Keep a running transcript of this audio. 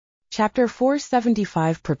Chapter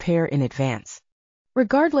 475 Prepare in Advance.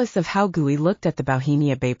 Regardless of how Gui looked at the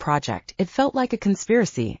Bohemia Bay project, it felt like a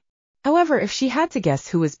conspiracy. However, if she had to guess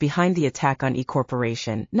who was behind the attack on E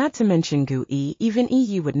Corporation, not to mention Gui, even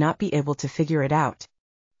Yi would not be able to figure it out.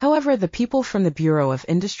 However, the people from the Bureau of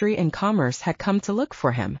Industry and Commerce had come to look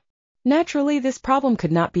for him. Naturally, this problem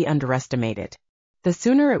could not be underestimated. The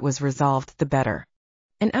sooner it was resolved, the better.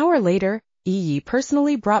 An hour later, Yi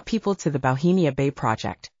personally brought people to the Bohemia Bay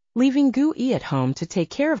project, leaving Gui at home to take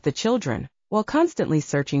care of the children, while constantly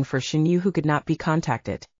searching for Xinyu who could not be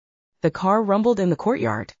contacted. The car rumbled in the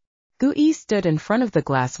courtyard. Gui stood in front of the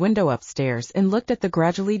glass window upstairs and looked at the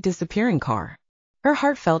gradually disappearing car. Her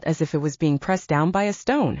heart felt as if it was being pressed down by a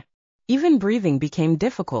stone. Even breathing became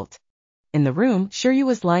difficult. In the room, Shiryu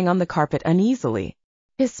was lying on the carpet uneasily.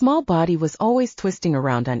 His small body was always twisting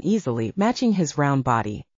around uneasily, matching his round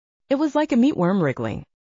body. It was like a meatworm wriggling.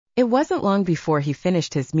 It wasn't long before he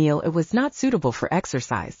finished his meal. It was not suitable for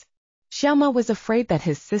exercise. Xiaoma was afraid that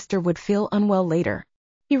his sister would feel unwell later.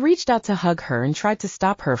 He reached out to hug her and tried to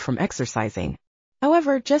stop her from exercising.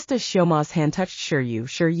 However, just as Xiaoma's hand touched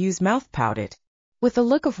Shiryu's mouth pouted. With a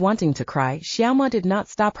look of wanting to cry, Xiaoma did not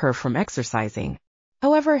stop her from exercising.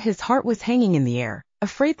 However, his heart was hanging in the air,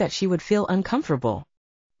 afraid that she would feel uncomfortable.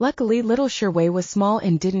 Luckily, little Shiwei was small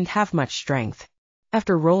and didn't have much strength.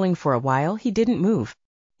 After rolling for a while, he didn't move.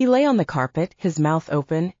 He lay on the carpet, his mouth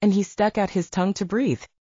open, and he stuck out his tongue to breathe.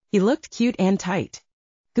 He looked cute and tight.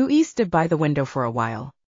 Gui stood by the window for a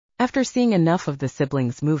while. After seeing enough of the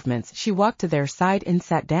siblings' movements, she walked to their side and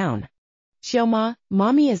sat down. Xiaoma,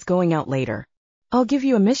 mommy is going out later. I'll give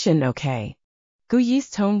you a mission, okay? Gui's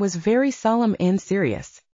tone was very solemn and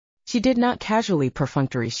serious. She did not casually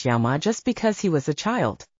perfunctory Xiaoma just because he was a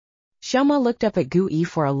child. Xiaoma looked up at Gui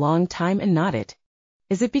for a long time and nodded.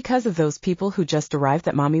 Is it because of those people who just arrived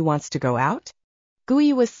that mommy wants to go out?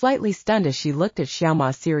 Gui was slightly stunned as she looked at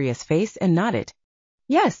Xiaoma's serious face and nodded.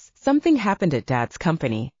 Yes, something happened at Dad's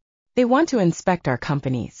company. They want to inspect our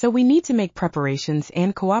company, so we need to make preparations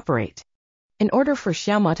and cooperate. In order for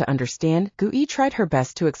Xiaoma to understand, Gui tried her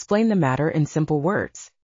best to explain the matter in simple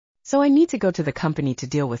words. So I need to go to the company to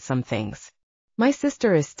deal with some things. My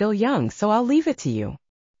sister is still young, so I'll leave it to you.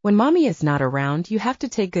 When mommy is not around, you have to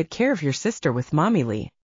take good care of your sister with mommy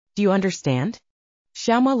Li. Do you understand?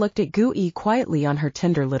 Xiaoma looked at Gui quietly on her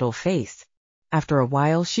tender little face. After a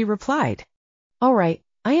while, she replied. All right,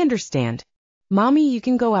 I understand. Mommy, you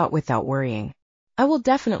can go out without worrying. I will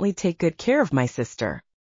definitely take good care of my sister.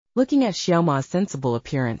 Looking at Xiaoma's sensible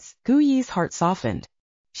appearance, Gui's heart softened.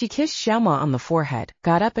 She kissed Xiaoma on the forehead,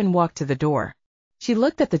 got up and walked to the door. She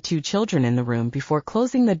looked at the two children in the room before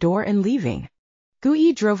closing the door and leaving.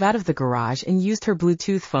 Gui drove out of the garage and used her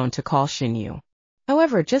Bluetooth phone to call Xinyu.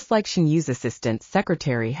 However, just like Xinyu's assistant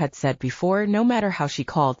secretary had said before, no matter how she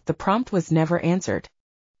called, the prompt was never answered.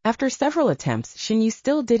 After several attempts, Xinyu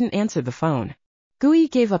still didn't answer the phone. Gui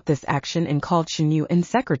gave up this action and called Xinyu and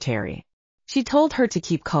secretary. She told her to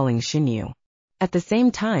keep calling Xinyu. At the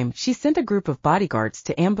same time, she sent a group of bodyguards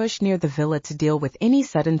to ambush near the villa to deal with any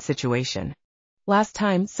sudden situation. Last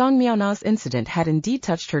time, Song Miaona's incident had indeed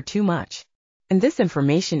touched her too much. In this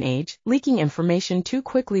information age, leaking information too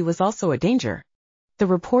quickly was also a danger. The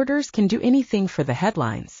reporters can do anything for the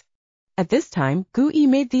headlines. At this time, Gui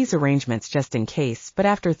made these arrangements just in case, but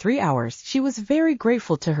after 3 hours, she was very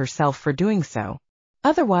grateful to herself for doing so.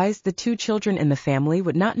 Otherwise, the two children in the family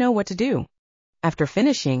would not know what to do. After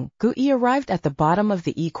finishing, Gui arrived at the bottom of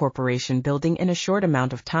the E Corporation building in a short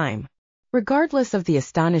amount of time. Regardless of the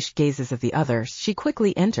astonished gazes of the others, she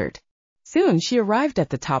quickly entered. Soon she arrived at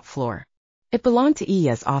the top floor. It belonged to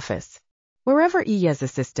Iya's office. Wherever Iya's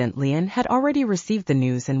assistant Lian had already received the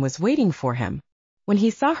news and was waiting for him. When he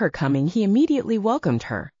saw her coming, he immediately welcomed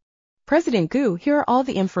her. President Gu, here are all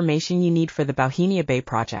the information you need for the Bohemia Bay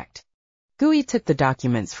project. Gui took the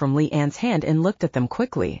documents from Li An's hand and looked at them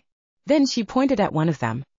quickly. Then she pointed at one of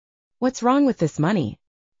them. What's wrong with this money?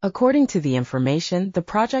 According to the information, the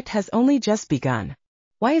project has only just begun.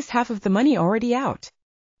 Why is half of the money already out?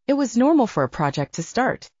 It was normal for a project to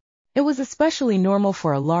start. It was especially normal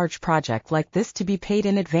for a large project like this to be paid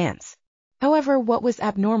in advance. However, what was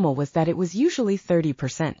abnormal was that it was usually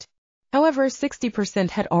 30%. However,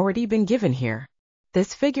 60% had already been given here.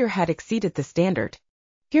 This figure had exceeded the standard.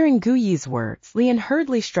 Hearing Gui's words, Lian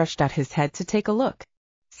hurriedly stretched out his head to take a look.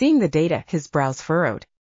 Seeing the data, his brows furrowed.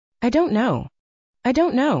 I don't know. I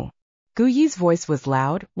don't know. Gui's voice was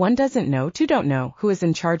loud. One doesn't know, two don't know, who is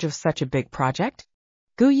in charge of such a big project?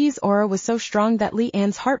 Gui's aura was so strong that Li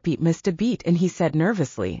An's heartbeat missed a beat and he said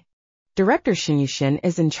nervously. Director Xinyu Xin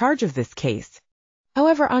is in charge of this case.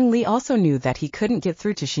 However, Ang Li also knew that he couldn't get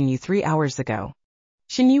through to Xinyu 3 hours ago.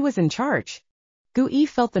 Shinyu was in charge. Gu-yi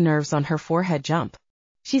felt the nerves on her forehead jump.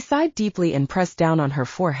 She sighed deeply and pressed down on her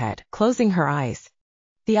forehead, closing her eyes.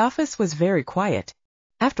 The office was very quiet.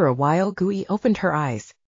 After a while, Gu-yi opened her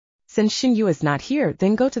eyes. Since Shinyu is not here,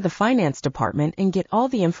 then go to the finance department and get all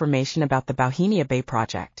the information about the Bohemia Bay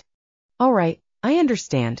project. All right, I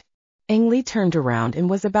understand. Ang Lee turned around and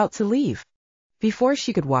was about to leave. Before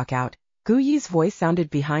she could walk out, Gu-yi's voice sounded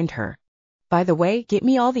behind her. By the way, get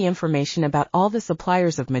me all the information about all the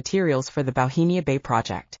suppliers of materials for the Bohemia Bay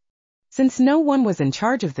project. Since no one was in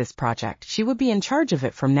charge of this project, she would be in charge of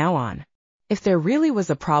it from now on. If there really was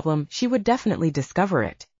a problem, she would definitely discover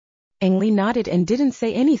it. Ang Lee nodded and didn't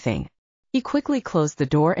say anything. He quickly closed the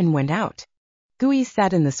door and went out. Gu-yi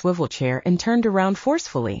sat in the swivel chair and turned around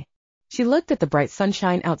forcefully. She looked at the bright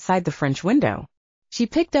sunshine outside the French window. She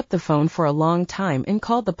picked up the phone for a long time and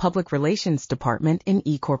called the Public Relations Department in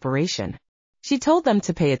E Corporation. She told them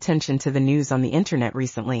to pay attention to the news on the internet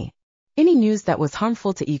recently. Any news that was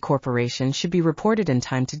harmful to E Corporation should be reported in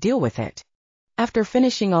time to deal with it. After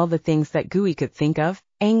finishing all the things that Gu-yi could think of,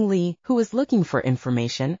 Ang Lee, who was looking for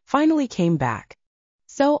information, finally came back.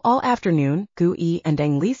 So all afternoon, Gu-yi and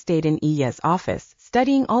Ang Lee stayed in Ye's office,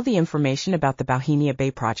 studying all the information about the Bohemia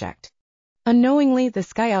Bay project. Unknowingly, the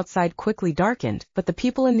sky outside quickly darkened, but the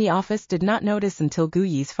people in the office did not notice until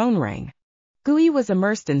Gu-yi's phone rang. Gu-yi was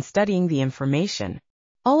immersed in studying the information.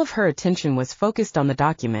 All of her attention was focused on the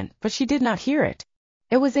document, but she did not hear it.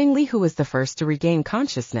 It was Ang Lee who was the first to regain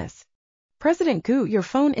consciousness. President Gu, your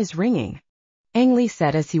phone is ringing. Ang Lee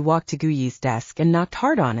said as he walked to Gu-yi's desk and knocked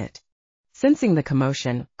hard on it. Sensing the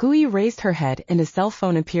commotion, Gu-yi raised her head and a cell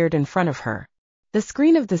phone appeared in front of her. The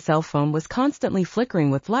screen of the cell phone was constantly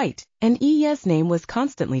flickering with light, and Ye's name was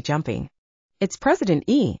constantly jumping. It's President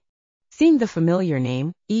Yi. Seeing the familiar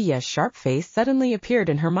name, Ye's sharp face suddenly appeared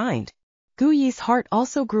in her mind. Gu-yi's heart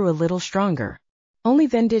also grew a little stronger. Only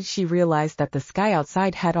then did she realize that the sky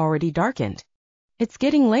outside had already darkened. It's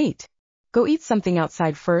getting late. Go eat something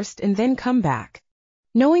outside first and then come back.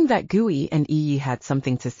 Knowing that Gu-yi and Yi had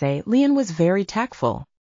something to say, Lian was very tactful.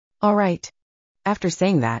 All right. After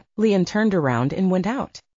saying that, Lian turned around and went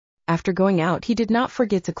out. After going out, he did not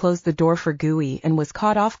forget to close the door for Gu-yi and was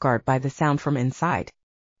caught off guard by the sound from inside.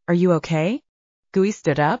 Are you okay? Gu-yi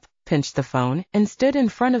stood up, pinched the phone, and stood in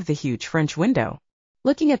front of the huge French window.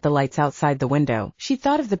 Looking at the lights outside the window, she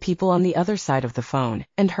thought of the people on the other side of the phone,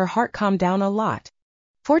 and her heart calmed down a lot.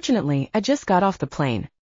 Fortunately, I just got off the plane.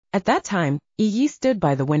 At that time, Yi stood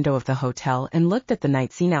by the window of the hotel and looked at the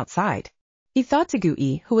night scene outside. He thought to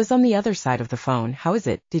Gu-yi, who was on the other side of the phone, how is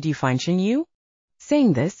it, did you find Shinyu?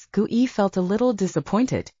 Saying this, Gu-yi felt a little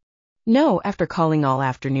disappointed. No, after calling all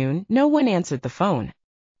afternoon, no one answered the phone.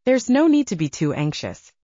 There's no need to be too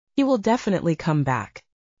anxious. He will definitely come back.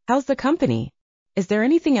 How's the company? Is there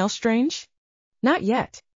anything else strange? Not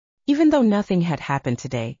yet. Even though nothing had happened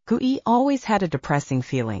today, Gu-yi always had a depressing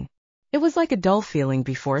feeling. It was like a dull feeling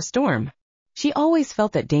before a storm. She always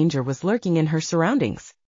felt that danger was lurking in her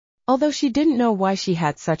surroundings. Although she didn't know why she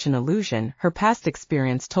had such an illusion, her past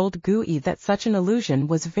experience told Gu-yi that such an illusion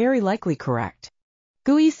was very likely correct.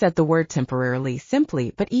 Gu-yi said the word temporarily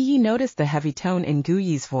simply, but Yi noticed the heavy tone in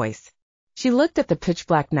Gu-yi's voice. She looked at the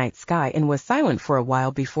pitch-black night sky and was silent for a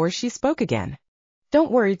while before she spoke again. Don't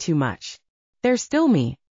worry too much. There's still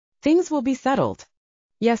me. Things will be settled.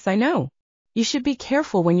 Yes, I know. You should be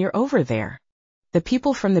careful when you're over there. The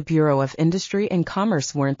people from the Bureau of Industry and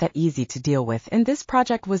Commerce weren't that easy to deal with, and this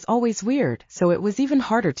project was always weird, so it was even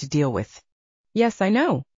harder to deal with. Yes, I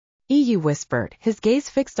know. Yi whispered, his gaze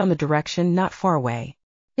fixed on the direction not far away.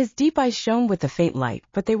 His deep eyes shone with a faint light,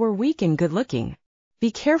 but they were weak and good-looking. Be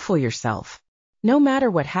careful yourself. No matter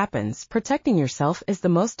what happens, protecting yourself is the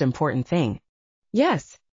most important thing.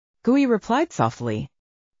 Yes. Gu-yi replied softly.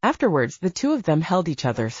 Afterwards, the two of them held each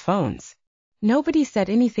other's phones. Nobody said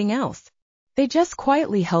anything else. They just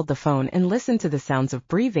quietly held the phone and listened to the sounds of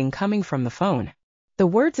breathing coming from the phone. The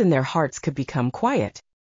words in their hearts could become quiet.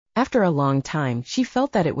 After a long time, she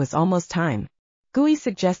felt that it was almost time. Gu-yi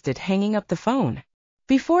suggested hanging up the phone.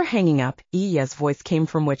 Before hanging up, Yi's voice came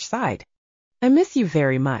from which side? I miss you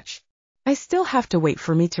very much. I still have to wait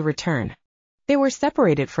for me to return. They were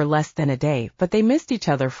separated for less than a day, but they missed each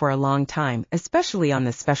other for a long time, especially on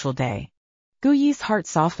this special day. Gu-yi's heart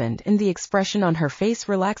softened and the expression on her face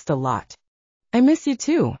relaxed a lot. I miss you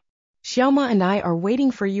too. Xiaoma and I are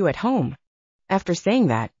waiting for you at home. After saying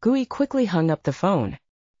that, Gu-yi quickly hung up the phone.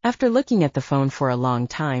 After looking at the phone for a long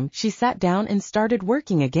time, she sat down and started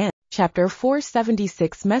working again. Chapter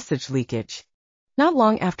 476 Message Leakage. Not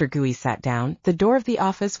long after Gu-yi sat down, the door of the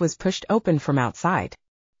office was pushed open from outside.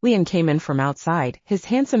 Lian came in from outside, his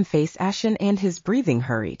handsome face ashen and his breathing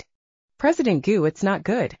hurried. President Gu, it's not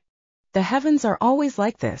good. The heavens are always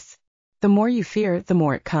like this. The more you fear, the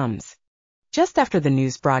more it comes. Just after the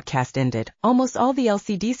news broadcast ended, almost all the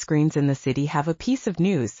LCD screens in the city have a piece of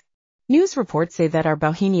news. News reports say that our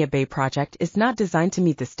Bohemia Bay project is not designed to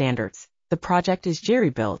meet the standards. The project is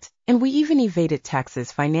jerry-built, and we even evaded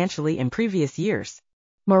taxes financially in previous years.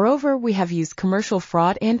 Moreover, we have used commercial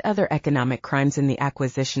fraud and other economic crimes in the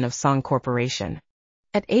acquisition of Song Corporation.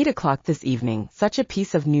 At 8 o'clock this evening, such a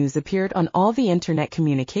piece of news appeared on all the internet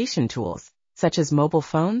communication tools, such as mobile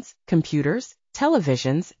phones, computers,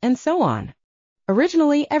 televisions, and so on.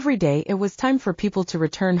 Originally, every day it was time for people to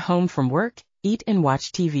return home from work, eat and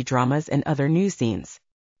watch TV dramas and other news scenes.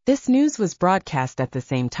 This news was broadcast at the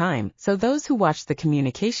same time, so those who watched the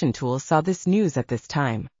communication tools saw this news at this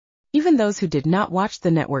time. Even those who did not watch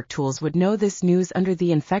the network tools would know this news under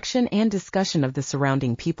the infection and discussion of the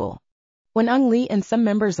surrounding people. When Ung Lee and some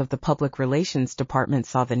members of the public relations department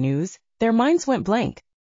saw the news, their minds went blank.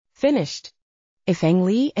 Finished. If Ang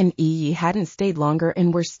Lee and Yi hadn't stayed longer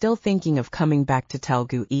and were still thinking of coming back to tell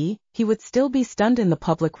Gu Yi, he would still be stunned in the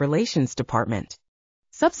public relations department.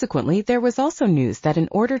 Subsequently, there was also news that in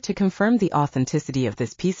order to confirm the authenticity of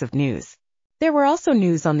this piece of news, there were also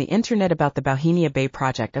news on the internet about the Bohemia Bay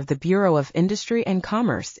project of the Bureau of Industry and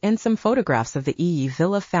Commerce and some photographs of the Yi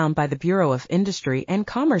villa found by the Bureau of Industry and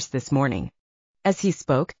Commerce this morning. As he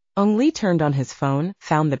spoke, Ong Lee turned on his phone,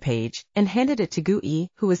 found the page, and handed it to Gu Yi,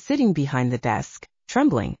 who was sitting behind the desk,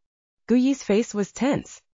 trembling. Gu Yi's face was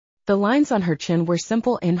tense. The lines on her chin were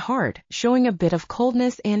simple and hard, showing a bit of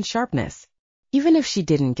coldness and sharpness. Even if she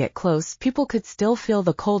didn't get close, people could still feel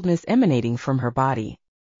the coldness emanating from her body.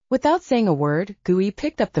 Without saying a word, Gu Yi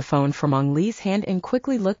picked up the phone from Ong Lee's hand and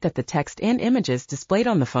quickly looked at the text and images displayed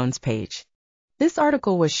on the phone's page. This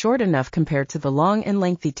article was short enough compared to the long and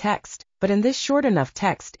lengthy text, but in this short enough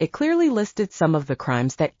text it clearly listed some of the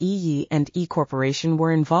crimes that Yi and E Corporation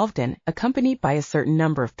were involved in, accompanied by a certain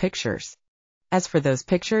number of pictures. As for those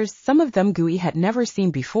pictures, some of them Gu Yi had never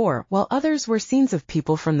seen before, while others were scenes of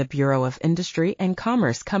people from the Bureau of Industry and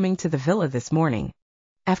Commerce coming to the villa this morning.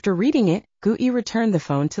 After reading it, Gu Yi returned the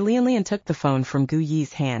phone to Lian Li and took the phone from Gu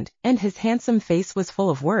Yi's hand, and his handsome face was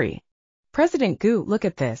full of worry. President Gu, look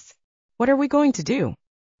at this. What are we going to do?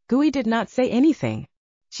 Gu Yi did not say anything.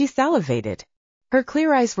 She salivated. Her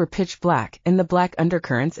clear eyes were pitch black, and the black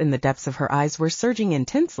undercurrents in the depths of her eyes were surging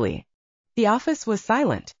intensely. The office was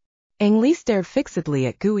silent. Ang Lee stared fixedly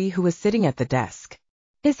at Gu Yi, who was sitting at the desk.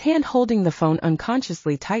 His hand holding the phone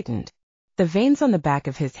unconsciously tightened. The veins on the back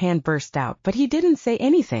of his hand burst out, but he didn't say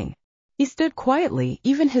anything. He stood quietly,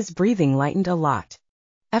 even his breathing lightened a lot.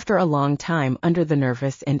 After a long time under the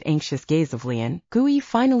nervous and anxious gaze of Lian, Gu Yi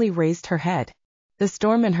finally raised her head. The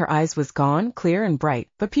storm in her eyes was gone, clear and bright,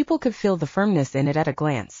 but people could feel the firmness in it at a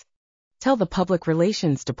glance. Tell the public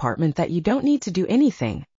relations department that you don't need to do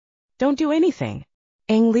anything. Don't do anything.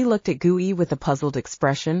 Ang Lee looked at Gu Yi with a puzzled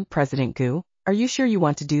expression. President Gu, are you sure you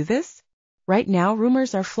want to do this? Right now,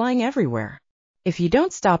 rumors are flying everywhere. If you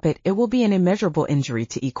don't stop it, it will be an immeasurable injury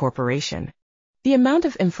to E Corporation. The amount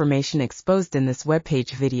of information exposed in this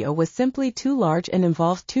webpage video was simply too large and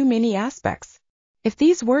involved too many aspects. If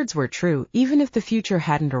these words were true, even if the future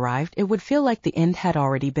hadn't arrived, it would feel like the end had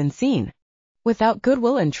already been seen. Without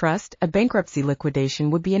goodwill and trust, a bankruptcy liquidation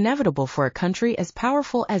would be inevitable for a country as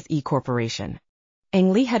powerful as E Corporation.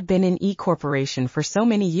 Ang Lee had been in E Corporation for so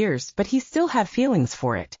many years, but he still had feelings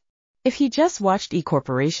for it. If he just watched E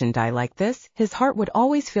Corporation die like this, his heart would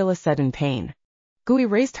always feel a sudden pain. Gu Yi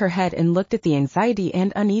raised her head and looked at the anxiety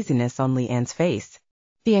and uneasiness on Li An's face.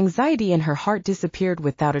 The anxiety in her heart disappeared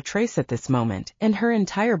without a trace at this moment, and her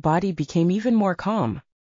entire body became even more calm.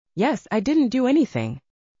 Yes, I didn't do anything.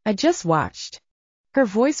 I just watched. Her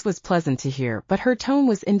voice was pleasant to hear, but her tone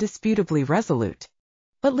was indisputably resolute.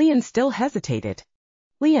 But Lian still hesitated.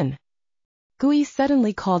 Lian. Gu Yi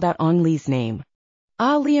suddenly called out Ong Lee's name.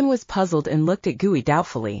 Lian was puzzled and looked at Gu Yi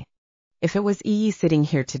doubtfully. If it was Yi sitting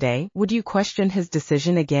here today, would you question his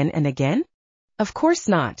decision again and again? Of course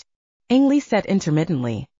not. Ang Lee said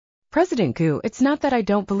intermittently. President Gu, it's not that I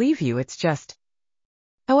don't believe you, it's just.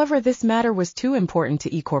 However, this matter was too important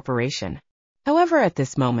to E Corporation. However, at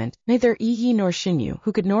this moment, neither Yi nor Xinyu,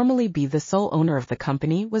 who could normally be the sole owner of the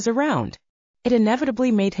company, was around. It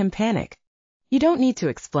inevitably made him panic. You don't need to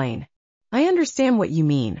explain. I understand what you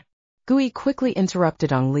mean. Gu Yi quickly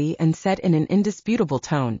interrupted Ong Lee and said in an indisputable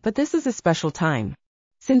tone, but this is a special time.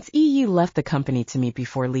 Since Yi left the company to me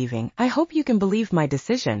before leaving, I hope you can believe my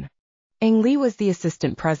decision. Ang Lee was the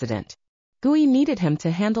assistant president. Gu Yi needed him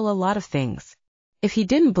to handle a lot of things. If he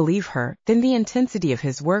didn't believe her, then the intensity of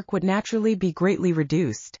his work would naturally be greatly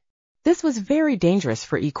reduced. This was very dangerous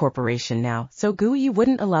for E Corporation now, so Guyi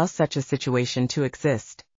wouldn't allow such a situation to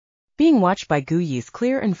exist. Being watched by Guyi's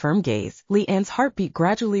clear and firm gaze, Li An's heartbeat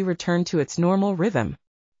gradually returned to its normal rhythm.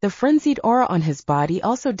 The frenzied aura on his body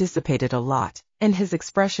also dissipated a lot, and his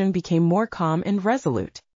expression became more calm and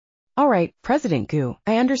resolute. All right, President Gu,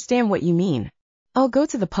 I understand what you mean. I'll go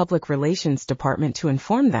to the Public Relations Department to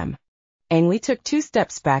inform them. Ang Li took 2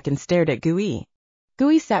 steps back and stared at Guyi.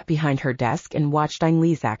 Guyi sat behind her desk and watched Ang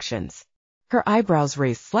Li's actions. Her eyebrows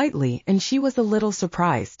raised slightly and she was a little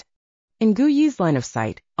surprised. In Guyi's line of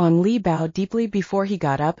sight, Ang Li bowed deeply before he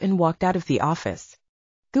got up and walked out of the office.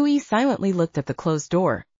 Guyi silently looked at the closed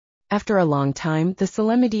door. After a long time, the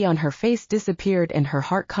solemnity on her face disappeared and her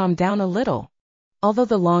heart calmed down a little. Although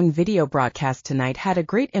the long video broadcast tonight had a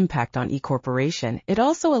great impact on E Corporation, it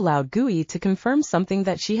also allowed Guyi to confirm something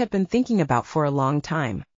that she had been thinking about for a long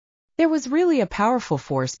time. There was really a powerful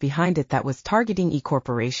force behind it that was targeting E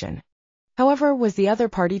Corporation. However, was the other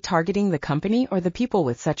party targeting the company or the people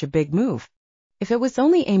with such a big move? If it was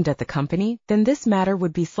only aimed at the company, then this matter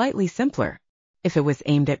would be slightly simpler. If it was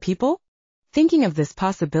aimed at people? Thinking of this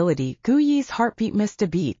possibility, Guyi's heartbeat missed a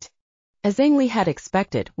beat. As Ang Li had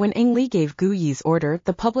expected, when Ang Li gave Guyi's order,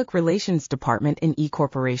 the Public Relations Department in E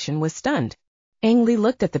Corporation was stunned. Ang Li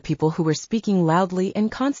looked at the people who were speaking loudly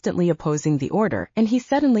and constantly opposing the order, and he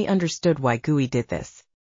suddenly understood why Guyi did this.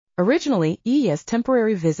 Originally, Yi's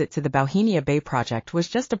temporary visit to the Bauhinia Bay project was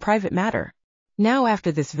just a private matter. Now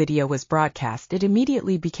after this video was broadcast, it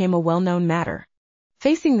immediately became a well-known matter.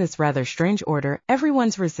 Facing this rather strange order,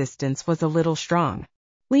 everyone's resistance was a little strong.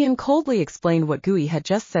 Lian coldly explained what Guyi had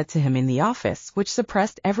just said to him in the office, which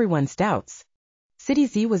suppressed everyone's doubts. City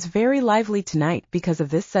Z was very lively tonight because of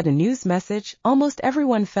this sudden news message. Almost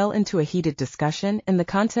everyone fell into a heated discussion, and the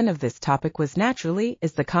content of this topic was naturally,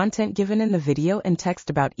 is the content given in the video and text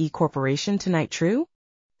about E Corporation tonight true?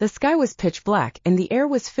 The sky was pitch black and the air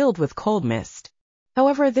was filled with cold mist.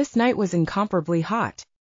 However, this night was incomparably hot.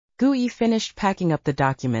 Guyi finished packing up the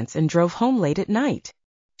documents and drove home late at night.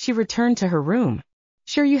 She returned to her room.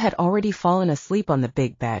 Shiryu had already fallen asleep on the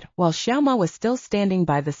big bed, while Xiaoma was still standing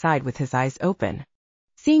by the side with his eyes open.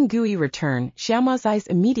 Seeing Guyi return, Xiaoma's eyes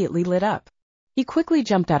immediately lit up. He quickly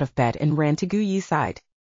jumped out of bed and ran to Guyi's side.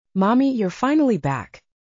 Mommy, you're finally back.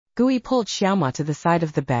 Guyi pulled Xiaoma to the side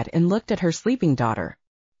of the bed and looked at her sleeping daughter.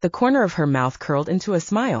 The corner of her mouth curled into a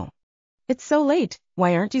smile. It's so late,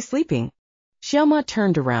 why aren't you sleeping? Xiaoma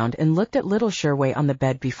turned around and looked at little Sherwei on the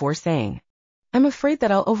bed before saying, I'm afraid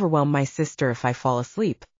that I'll overwhelm my sister if I fall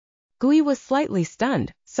asleep. Guyi was slightly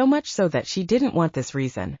stunned, so much so that she didn't want this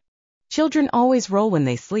reason. Children always roll when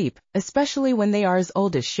they sleep, especially when they are as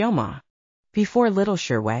old as Xiaoma. Before little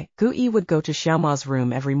Sherwei, Guyi would go to Xiaoma's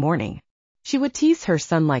room every morning. She would tease her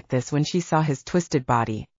son like this when she saw his twisted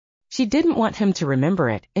body. She didn't want him to remember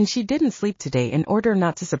it, and she didn't sleep today in order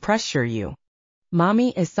not to suppress Shiryu.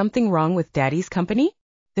 Mommy, is something wrong with Daddy's company?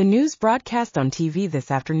 The news broadcast on TV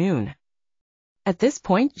this afternoon. At this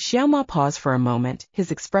point, Xiaoma paused for a moment,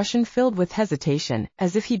 his expression filled with hesitation,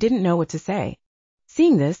 as if he didn't know what to say.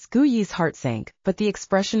 Seeing this, Guyi's heart sank, but the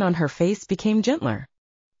expression on her face became gentler.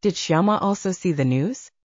 Did Xiaoma also see the news?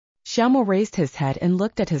 Xiaoma raised his head and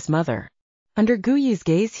looked at his mother. Under Guyi's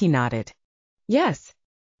gaze, he nodded. Yes.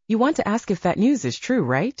 You want to ask if that news is true,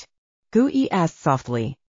 right? Guyi asked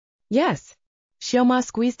softly. Yes. Xiaoma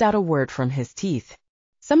squeezed out a word from his teeth.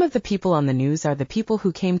 Some of the people on the news are the people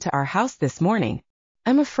who came to our house this morning.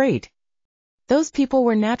 I'm afraid. Those people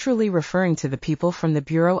were naturally referring to the people from the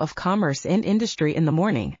Bureau of Commerce and Industry in the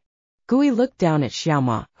morning. Guyi looked down at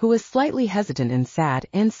Xiaoma, who was slightly hesitant and sad,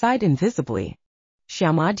 and sighed invisibly.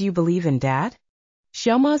 Xiaoma, do you believe in Dad?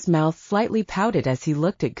 Xiaoma's mouth slightly pouted as he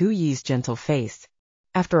looked at Guyi's gentle face.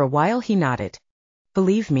 After a while he nodded.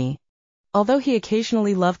 Believe me. Although he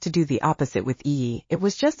occasionally loved to do the opposite with Yi, it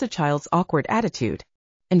was just a child's awkward attitude.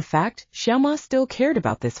 In fact, Xiaoma still cared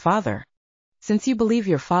about this father. Since you believe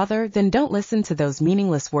your father, then don't listen to those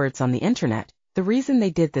meaningless words on the internet. The reason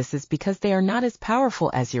they did this is because they are not as powerful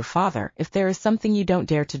as your father. If there is something you don't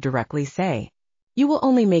dare to directly say, you will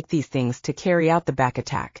only make these things to carry out the back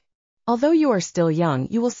attack. Although you are still young,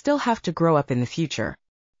 you will still have to grow up in the future.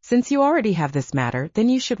 Since you already have this matter, then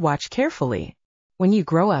you should watch carefully. When you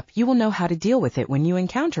grow up, you will know how to deal with it when you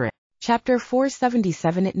encounter it. Chapter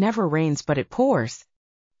 477. It never rains but it pours.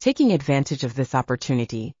 Taking advantage of this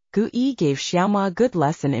opportunity, Guyi gave Xiaoma a good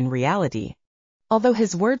lesson in reality. Although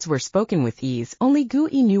his words were spoken with ease, only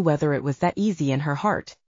Guyi knew whether it was that easy in her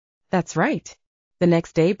heart. That's right. The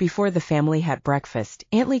next day, before the family had breakfast,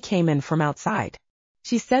 Aunt Li came in from outside.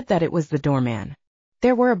 She said that it was the doorman.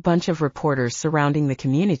 There were a bunch of reporters surrounding the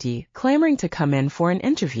community, clamoring to come in for an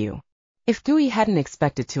interview. If Gui hadn't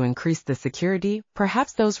expected to increase the security,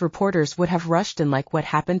 perhaps those reporters would have rushed in like what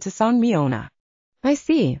happened to Song Miona. I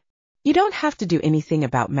see. You don't have to do anything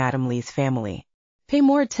about Madam Lee's family. Pay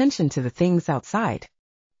more attention to the things outside.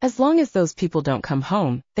 As long as those people don't come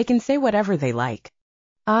home, they can say whatever they like.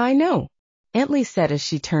 I know, Aunt Lee said as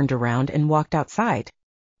she turned around and walked outside.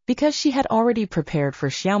 Because she had already prepared for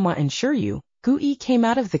Xiaoma and Shiryu, Gui came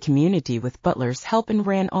out of the community with Butler's help and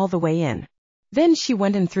ran all the way in. Then she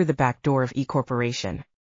went in through the back door of E Corporation.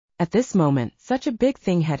 At this moment, such a big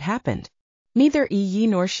thing had happened. Neither Yi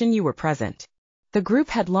nor Xinyu were present. The group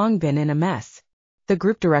had long been in a mess. The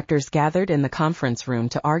group directors gathered in the conference room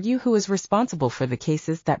to argue who was responsible for the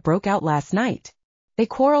cases that broke out last night. They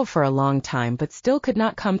quarreled for a long time but still could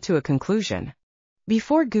not come to a conclusion.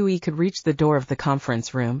 Before Gui could reach the door of the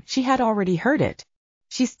conference room, she had already heard it.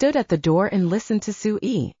 She stood at the door and listened to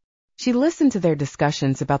Sui. She listened to their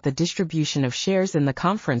discussions about the distribution of shares in the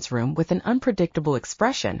conference room with an unpredictable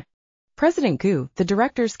expression. President Gu, the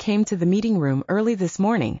directors came to the meeting room early this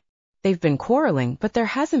morning. They've been quarreling, but there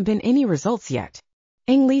hasn't been any results yet.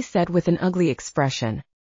 Ang Lee said with an ugly expression.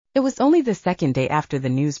 It was only the second day after the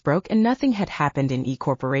news broke and nothing had happened in E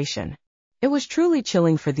Corporation. It was truly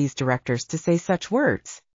chilling for these directors to say such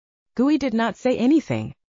words. Gui did not say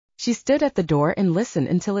anything. She stood at the door and listened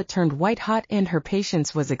until it turned white hot and her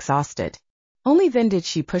patience was exhausted. Only then did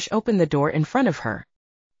she push open the door in front of her.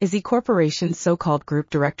 Is E Corporation's so-called group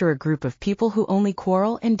director a group of people who only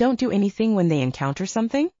quarrel and don't do anything when they encounter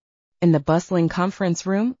something? In the bustling conference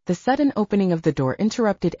room, the sudden opening of the door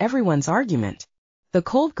interrupted everyone's argument. The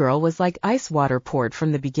cold girl was like ice water poured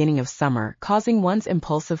from the beginning of summer, causing one's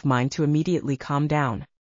impulsive mind to immediately calm down.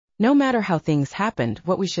 No matter how things happened,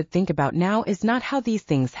 what we should think about now is not how these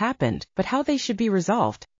things happened, but how they should be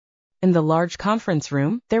resolved. In the large conference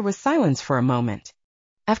room, there was silence for a moment.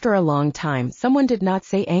 After a long time, someone did not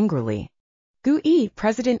say angrily, Gui,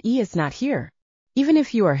 President Yi is not here. Even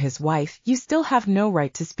if you are his wife, you still have no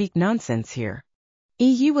right to speak nonsense here.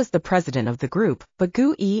 Yi was the president of the group, but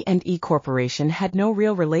Gui and E Corporation had no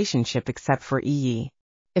real relationship except for Yi.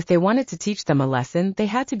 If they wanted to teach them a lesson, they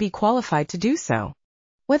had to be qualified to do so.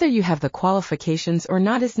 Whether you have the qualifications or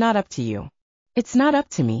not is not up to you. It's not up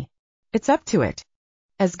to me. It's up to it.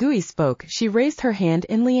 As Gui spoke, she raised her hand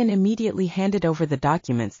and Lian immediately handed over the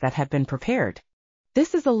documents that had been prepared.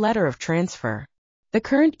 This is a letter of transfer. The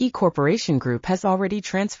current E Corporation group has already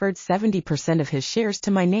transferred 70% of his shares to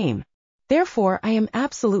my name. Therefore, I am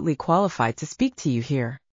absolutely qualified to speak to you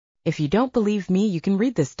here. If you don't believe me, you can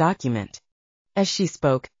read this document. As she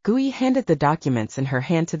spoke, Gui handed the documents in her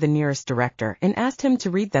hand to the nearest director and asked him to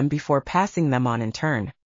read them before passing them on in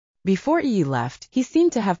turn. Before Yi left, he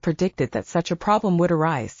seemed to have predicted that such a problem would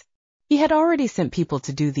arise. He had already sent people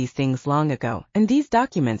to do these things long ago, and these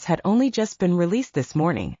documents had only just been released this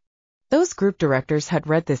morning. Those group directors had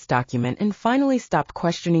read this document and finally stopped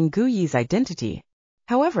questioning Gui's identity.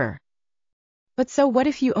 However, but so what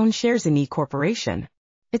if you own shares in E Corporation?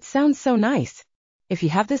 It sounds so nice. If you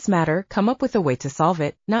have this matter, come up with a way to solve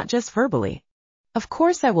it, not just verbally. Of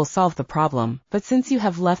course I will solve the problem, but since you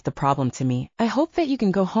have left the problem to me, I hope that you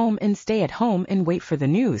can go home and stay at home and wait for the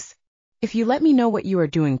news. If you let me know what you are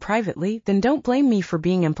doing privately, then don't blame me for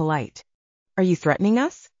being impolite. Are you threatening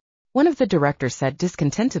us? One of the directors said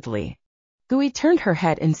discontentedly. Gui turned her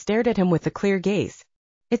head and stared at him with a clear gaze.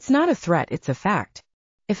 It's not a threat, it's a fact.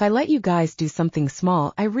 If I let you guys do something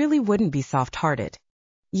small, I really wouldn't be soft-hearted.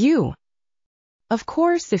 You. Of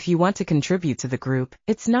course, if you want to contribute to the group,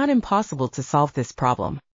 it's not impossible to solve this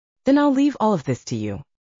problem. Then I'll leave all of this to you.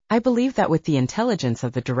 I believe that with the intelligence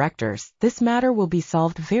of the directors, this matter will be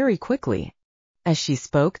solved very quickly. As she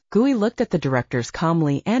spoke, Gui looked at the directors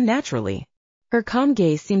calmly and naturally. Her calm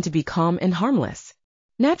gaze seemed to be calm and harmless.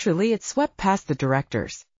 Naturally, it swept past the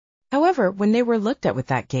directors. However, when they were looked at with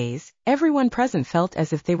that gaze, everyone present felt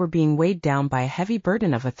as if they were being weighed down by a heavy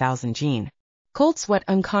burden of 1,000 jin. Cold sweat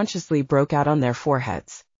unconsciously broke out on their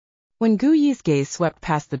foreheads. When Gui's gaze swept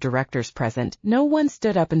past the directors present, no one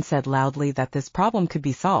stood up and said loudly that this problem could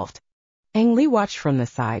be solved. Ang Lee watched from the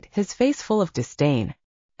side, his face full of disdain.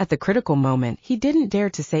 At the critical moment, he didn't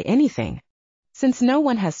dare to say anything. Since no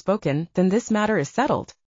one has spoken, then this matter is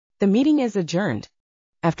settled. The meeting is adjourned.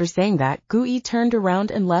 After saying that, Gui turned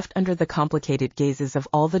around and left under the complicated gazes of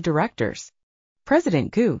all the directors.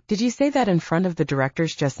 President Gu, did you say that in front of the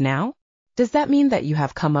directors just now? Does that mean that you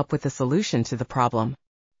have come up with a solution to the problem?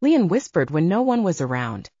 Lian whispered when no one was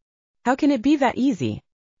around. How can it be that easy?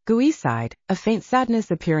 Gui sighed, a faint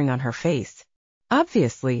sadness appearing on her face.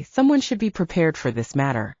 Obviously, someone should be prepared for this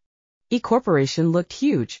matter. E Corporation looked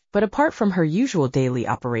huge, but apart from her usual daily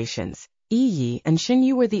operations, Yi and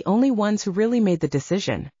Xinyu were the only ones who really made the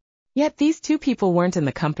decision. Yet these two people weren't in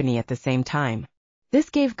the company at the same time. This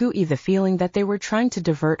gave Gui the feeling that they were trying to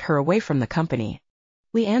divert her away from the company.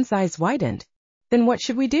 Leanne's eyes widened. Then what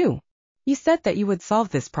should we do? You said that you would solve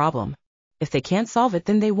this problem. If they can't solve it,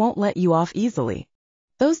 then they won't let you off easily.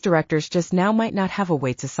 Those directors just now might not have a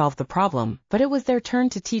way to solve the problem, but it was their turn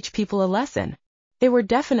to teach people a lesson. They were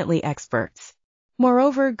definitely experts.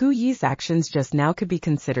 Moreover, Gui's actions just now could be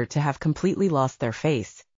considered to have completely lost their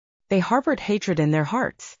face. They harbored hatred in their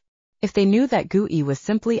hearts. If they knew that Gui was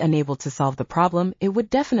simply unable to solve the problem, it would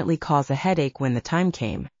definitely cause a headache when the time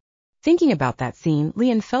came. Thinking about that scene,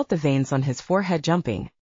 Leon felt the veins on his forehead jumping.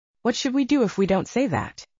 What should we do if we don't say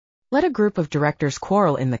that? Let a group of directors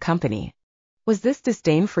quarrel in the company. Was this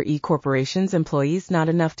disdain for E-Corporation's employees not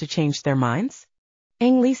enough to change their minds?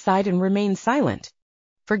 Ang Lee sighed and remained silent.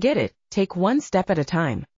 Forget it, take one step at a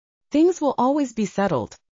time. Things will always be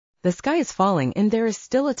settled. The sky is falling and there is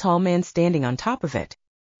still a tall man standing on top of it.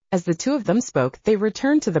 As the two of them spoke, they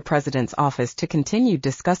returned to the president's office to continue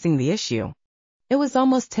discussing the issue. It was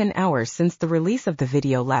almost 10 hours since the release of the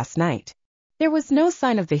video last night. There was no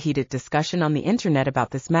sign of the heated discussion on the internet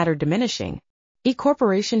about this matter diminishing.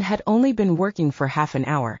 E-Corporation had only been working for half an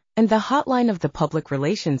hour, and the hotline of the Public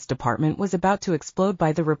Relations Department was about to explode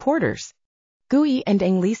by the reporters. Gui and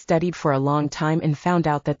Ang Lee studied for a long time and found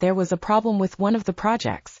out that there was a problem with one of the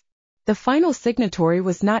projects. The final signatory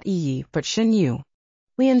was not Yi but Shin Yu.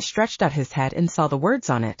 Leon stretched out his head and saw the words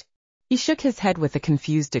on it. He shook his head with a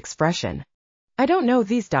confused expression. I don't know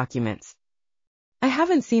these documents. I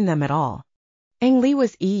haven't seen them at all. Ang Lee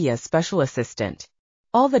was Yi's special assistant.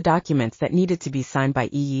 All the documents that needed to be signed by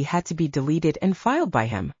Yi had to be deleted and filed by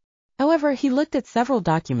him. However, he looked at several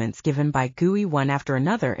documents given by Gui one after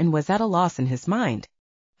another and was at a loss in his mind.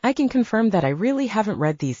 I can confirm that I really haven't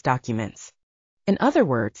read these documents. In other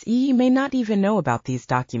words, Yi may not even know about these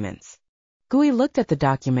documents. Gui looked at the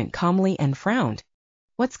document calmly and frowned.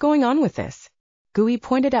 What's going on with this? Gui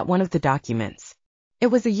pointed at one of the documents. It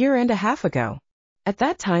was a year and a half ago. At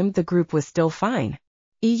that time, the group was still fine.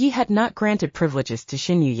 Yi had not granted privileges to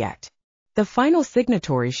Shinyu yet. The final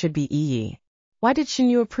signatory should be Yi. Why did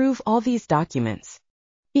Shinyu approve all these documents?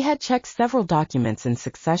 He had checked several documents in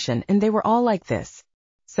succession and they were all like this.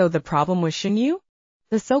 So the problem was Shinyu?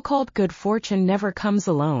 The so-called good fortune never comes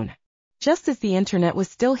alone. Just as the internet was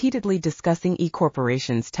still heatedly discussing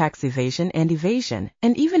E-Corporation's tax evasion and evasion,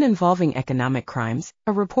 and even involving economic crimes,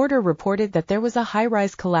 a reporter reported that there was a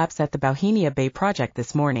high-rise collapse at the Bauhinia Bay project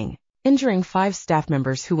this morning, injuring 5 staff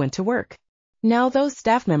members who went to work. Now those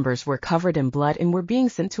staff members were covered in blood and were being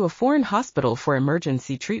sent to a foreign hospital for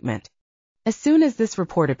emergency treatment. As soon as this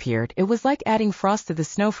report appeared, it was like adding frost to the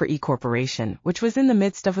snow for E-Corporation, which was in the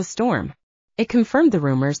midst of a storm. It confirmed the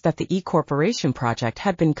rumors that the E-Corporation project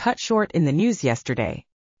had been cut short in the news yesterday.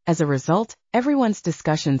 As a result, everyone's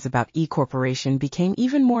discussions about E-Corporation became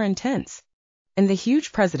even more intense. In the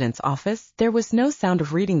huge president's office, there was no sound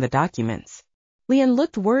of reading the documents. Leon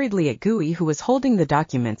looked worriedly at Gui, who was holding the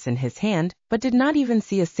documents in his hand, but did not even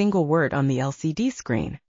see a single word on the LCD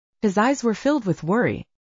screen. His eyes were filled with worry.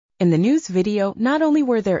 In the news video, not only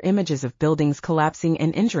were there images of buildings collapsing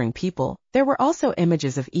and injuring people, there were also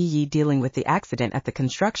images of Yi dealing with the accident at the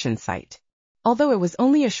construction site. Although it was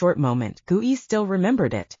only a short moment, Gui still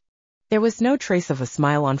remembered it. There was no trace of a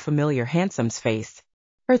smile on familiar Handsome's face.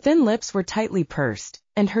 Her thin lips were tightly pursed,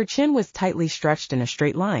 and her chin was tightly stretched in a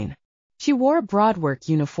straight line. She wore a broad work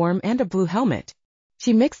uniform and a blue helmet.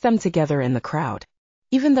 She mixed them together in the crowd.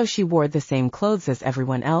 Even though she wore the same clothes as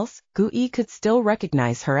everyone else, Gui could still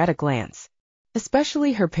recognize her at a glance.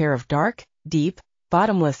 Especially her pair of dark, deep,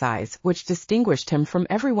 bottomless eyes, which distinguished him from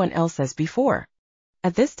everyone else as before.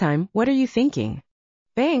 At this time, what are you thinking?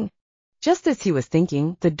 Bang! Just as he was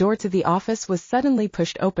thinking, the door to the office was suddenly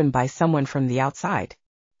pushed open by someone from the outside.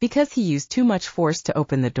 Because he used too much force to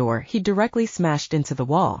open the door, he directly smashed into the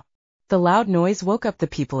wall. The loud noise woke up the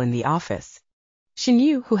people in the office.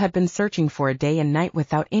 Shinyu, who had been searching for a day and night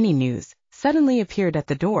without any news, suddenly appeared at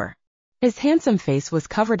the door. His handsome face was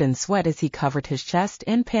covered in sweat as he covered his chest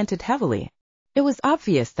and panted heavily. It was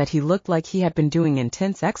obvious that he looked like he had been doing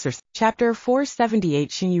intense exercise. Chapter 478.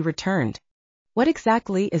 Shinyu returned. What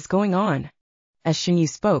exactly is going on? As Shinyu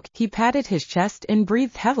spoke, he patted his chest and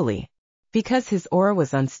breathed heavily. Because his aura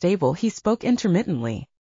was unstable, he spoke intermittently.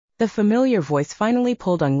 The familiar voice finally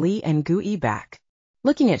pulled Ang Lee and Gui back.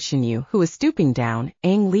 Looking at Shinyu, who was stooping down,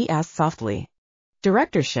 Ang Lee asked softly,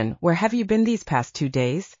 Director Shin, where have you been these past 2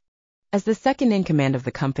 days? As the second in command of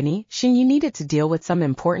the company, Shinyu needed to deal with some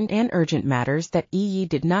important and urgent matters that Yi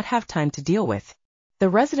did not have time to deal with. The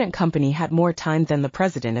resident company had more time than the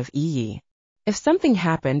president of Yi. If something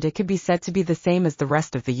happened, it could be said to be the same as the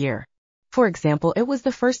rest of the year. For example, it was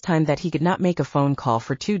the first time that he could not make a phone call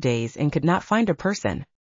for 2 days and could not find a person.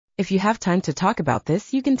 If you have time to talk about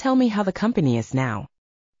this, you can tell me how the company is now.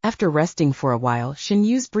 After resting for a while, Shin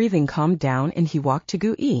Yu's breathing calmed down and he walked to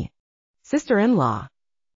Gu Yi. Sister-in-law.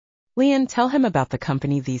 Lian, tell him about the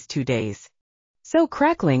company these 2 days. So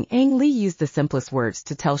crackling, Ang Li used the simplest words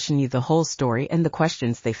to tell Shin Yu the whole story and the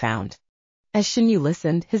questions they found. As Shin Yu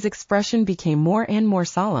listened, his expression became more and more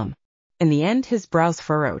solemn. In the end, his brows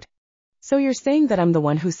furrowed. So you're saying that I'm the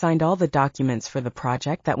one who signed all the documents for the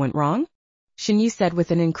project that went wrong? Shin Yu said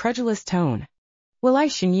with an incredulous tone. Will I,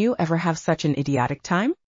 Shin Yu, ever have such an idiotic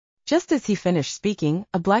time? Just as he finished speaking,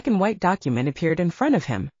 a black and white document appeared in front of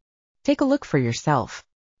him. Take a look for yourself.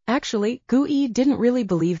 Actually, Gu Yi didn't really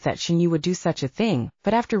believe that Shin Yu would do such a thing,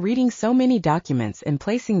 but after reading so many documents and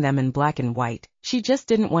placing them in black and white, she just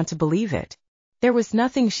didn't want to believe it. There was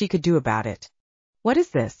nothing she could do about it. What is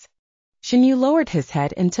this? Shin Yu lowered his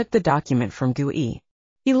head and took the document from Gu Yi.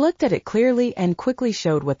 He looked at it clearly and quickly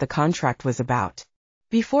showed what the contract was about.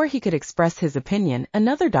 Before he could express his opinion,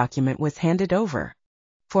 another document was handed over.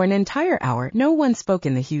 For an entire hour, no one spoke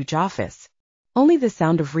in the huge office. Only the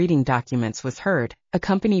sound of reading documents was heard,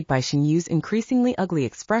 accompanied by Shin Yu's increasingly ugly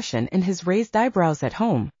expression and his raised eyebrows at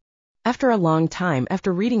home. After a long time,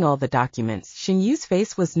 after reading all the documents, Shin Yu's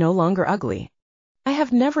face was no longer ugly. I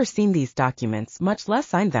have never seen these documents, much less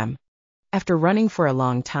signed them. After running for a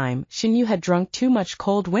long time, Shin Yu had drunk too much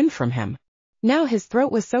cold wind from him. Now his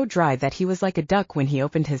throat was so dry that he was like a duck when he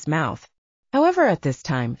opened his mouth. However, at this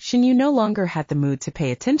time, Shin Yu no longer had the mood to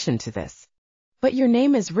pay attention to this. But your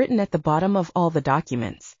name is written at the bottom of all the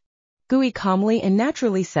documents. Gu Yi calmly and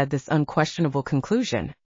naturally said this unquestionable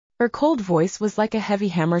conclusion. Her cold voice was like a heavy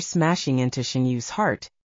hammer smashing into Shin Yu's heart.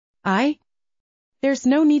 There's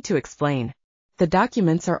no need to explain. The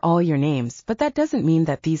documents are all your names, but that doesn't mean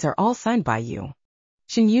that these are all signed by you.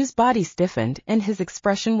 Shin Yu's body stiffened and his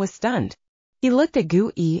expression was stunned. He looked at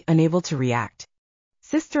Gu Yi, unable to react.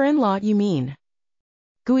 Sister-in-law, you mean?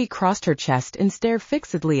 Gu Yi crossed her chest and stared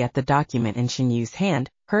fixedly at the document in Shin Yu's hand,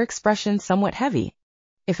 her expression somewhat heavy.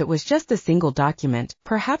 If it was just a single document,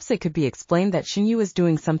 perhaps it could be explained that Shin Yu was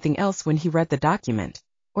doing something else when he read the document,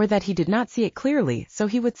 or that he did not see it clearly, so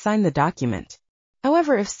he would sign the document.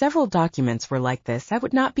 However, if several documents were like this, I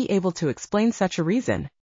would not be able to explain such a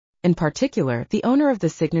reason. In particular, the owner of the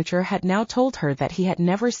signature had now told her that he had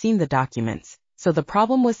never seen the documents, so the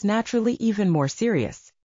problem was naturally even more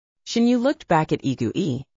serious. Shin Yu looked back at Gu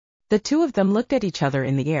Yi. The two of them looked at each other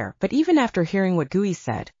in the air, but even after hearing what Gu Yi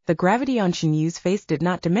said, the gravity on Shin Yu's face did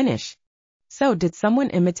not diminish. So, did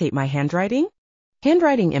someone imitate my handwriting?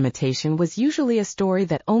 Handwriting imitation was usually a story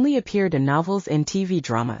that only appeared in novels and TV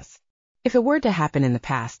dramas. If it were to happen in the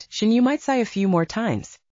past, Shin Yu might sigh a few more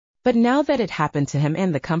times. But now that it happened to him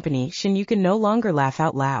and the company, Shin Yu can no longer laugh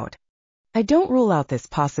out loud. I don't rule out this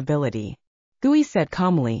possibility, Gu Yi said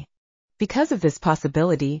calmly. Because of this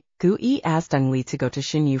possibility, Gu Yi asked Ang Li to go to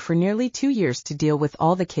Shin Yu for nearly 2 years to deal with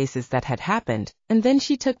all the cases that had happened, and then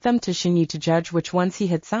she took them to Shin Yu to judge which ones he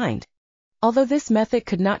had signed. Although this method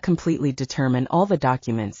could not completely determine all the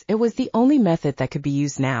documents, it was the only method that could be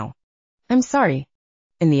used now. I'm sorry.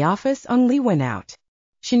 In the office, Ang Li went out.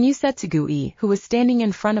 Shin Yu said to Gu Yi, who was standing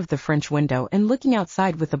in front of the French window and looking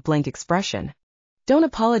outside with a blank expression. Don't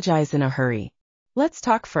apologize in a hurry. Let's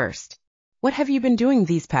talk first. What have you been doing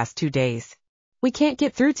these past 2 days? We can't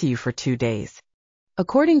get through to you for 2 days.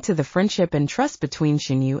 According to the friendship and trust between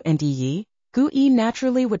Shin Yu and Yi, Gu Yi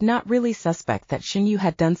naturally would not really suspect that Shin Yu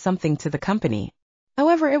had done something to the company.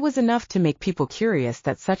 However, it was enough to make people curious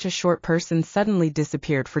that such a short person suddenly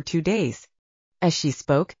disappeared for 2 days. As she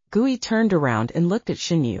spoke, Gu Yi turned around and looked at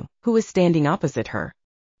Shin Yu, who was standing opposite her.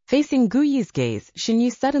 Facing Gu Yi's gaze, Shin Yu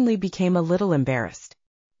suddenly became a little embarrassed.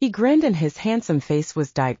 He grinned and his handsome face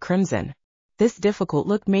was dyed crimson. This difficult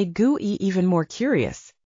look made Gu Yi even more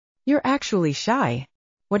curious. You're actually shy.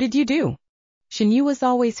 What did you do? Shin Yu was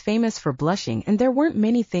always famous for blushing and there weren't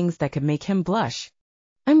many things that could make him blush.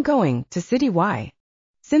 I'm going to City Y.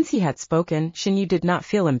 Since he had spoken, Shin Yu did not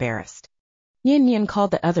feel embarrassed. Yin Yin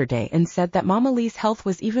called the other day and said that Mama Lee's health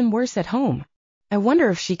was even worse at home. I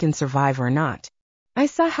wonder if she can survive or not. I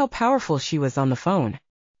saw how powerful she was on the phone.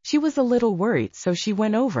 She was a little worried, so she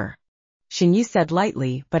went over. Shin Yu said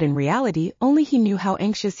lightly, but in reality, only he knew how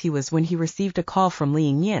anxious he was when he received a call from Li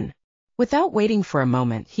Yin. Without waiting for a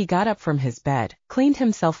moment, he got up from his bed, cleaned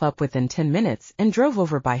himself up within 10 minutes, and drove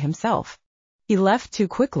over by himself. He left too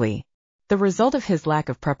quickly. The result of his lack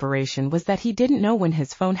of preparation was that he didn't know when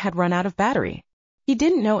his phone had run out of battery. He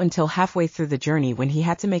didn't know until halfway through the journey when he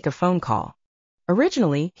had to make a phone call.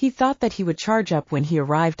 Originally, he thought that he would charge up when he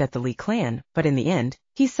arrived at the Li clan, but in the end,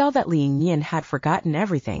 he saw that Li Yin had forgotten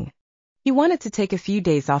everything. He wanted to take a few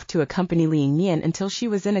days off to accompany Li Nian until she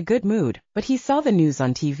was in a good mood, but he saw the news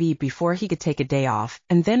on TV before he could take a day off,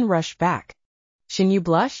 and then rushed back. Xinyu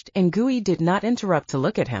blushed, and Gui did not interrupt to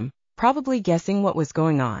look at him, probably guessing what was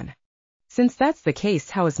going on. Since that's the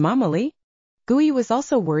case, how is Mama Li? Gui was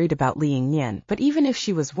also worried about Li Nian, but even if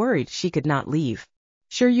she was worried, she could not leave.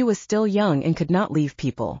 Shiryu was still young and could not leave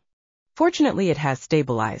people. Fortunately, it has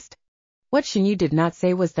stabilized. What Xinyu did not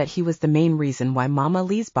say was that he was the main reason why Mama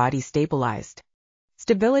Li's body stabilized.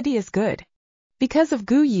 Stability is good. Because of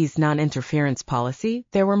Gu Yi's non-interference policy,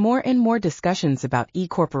 there were more and more discussions about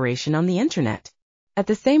E-Corporation on the internet. At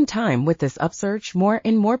the same time, with this upsurge, more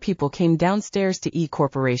and more people came downstairs to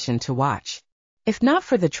E-Corporation to watch. If not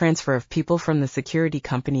for the transfer of people from the security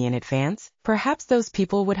company in advance, perhaps those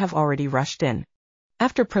people would have already rushed in.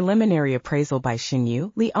 After preliminary appraisal by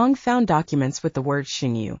Xinyu, Liang found documents with the word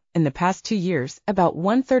Xinyu, in the past 2 years, about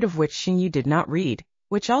 1/3 of which Xinyu did not read,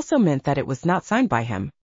 which also meant that it was not signed by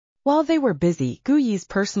him. While they were busy, Gu Yi's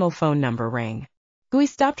personal phone number rang. Gui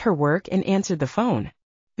stopped her work and answered the phone.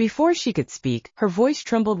 Before she could speak, her voice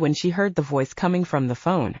trembled when she heard the voice coming from the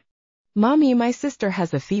phone. "Mommy, my sister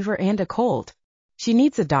has a fever and a cold. She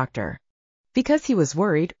needs a doctor." Because he was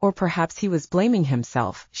worried, or perhaps he was blaming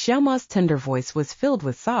himself, Xiaoma's tender voice was filled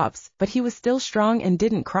with sobs, but he was still strong and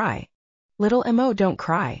didn't cry. "Little Mo, don't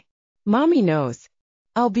cry. Mommy knows.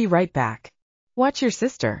 I'll be right back. Watch your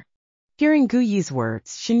sister." Hearing Gu Yi's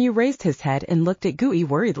words, Xinyu raised his head and looked at Gu Yi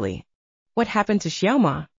worriedly. "What happened to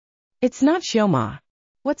Xiaoma?" "It's not Xiaoma.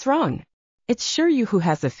 What's wrong?" "It's Shiryu who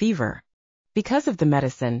has a fever." Because of the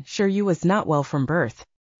medicine, Shiryu was not well from birth.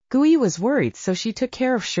 Gu Yi was worried, so she took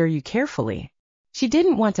care of Shiryu carefully. She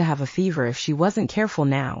didn't want to have a fever if she wasn't careful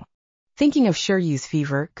now. Thinking of Shiryu's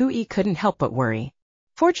fever, Gu Yi couldn't help but worry.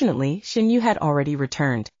 Fortunately, Xinyu had already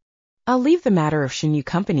returned. "I'll leave the matter of Xinyu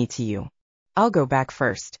company to you. I'll go back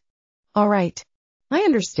first." "All right. I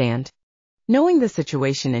understand." Knowing the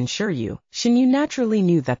situation in Shiryu, Xinyu naturally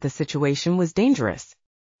knew that the situation was dangerous.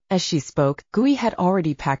 As she spoke, Gui had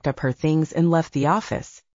already packed up her things and left the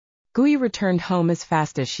office. Gui returned home as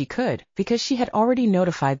fast as she could, because she had already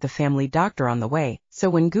notified the family doctor on the way, so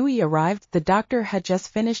when Gui arrived, the doctor had just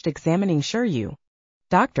finished examining Shiryu.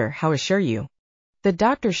 "Doctor, how is Shiryu?" The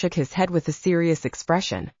doctor shook his head with a serious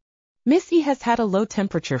expression. "Miss E has had a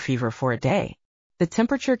low-temperature fever for a day. The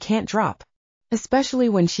temperature can't drop. Especially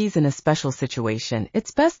when she's in a special situation,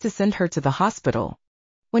 it's best to send her to the hospital."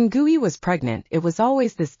 When Gui was pregnant, it was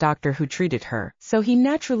always this doctor who treated her, so he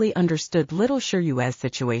naturally understood little Shiryu's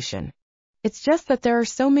situation. "It's just that there are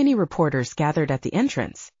so many reporters gathered at the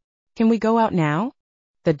entrance. Can we go out now?"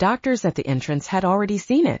 The doctors at the entrance had already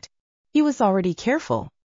seen it. He was already careful.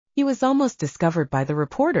 He was almost discovered by the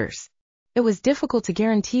reporters. It was difficult to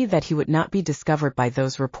guarantee that he would not be discovered by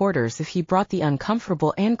those reporters if he brought the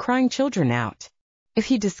uncomfortable and crying children out. If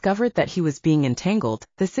he discovered that he was being entangled,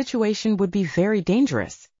 the situation would be very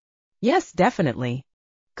dangerous. "Yes, definitely."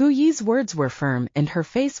 Gu Yi's words were firm, and her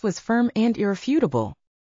face was firm and irrefutable.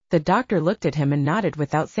 The doctor looked at him and nodded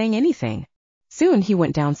without saying anything. Soon he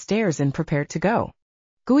went downstairs and prepared to go.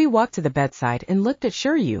 Gui walked to the bedside and looked at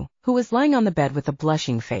Shiryu, who was lying on the bed with a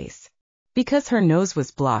blushing face. Because her nose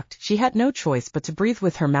was blocked, she had no choice but to breathe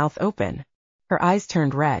with her mouth open. Her eyes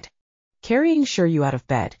turned red. Carrying Shiryu out of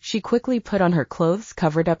bed, she quickly put on her clothes,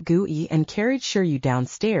 covered up Gu Yi, and carried Shiryu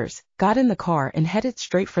downstairs, got in the car and headed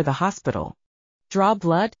straight for the hospital. Draw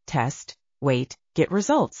blood, test, wait, get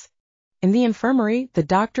results. In the infirmary, the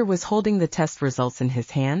doctor was holding the test results in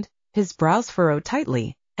his hand, his brows furrowed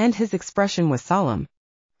tightly, and his expression was solemn.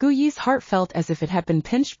 Gu Yi's heart felt as if it had been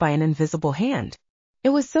pinched by an invisible hand. It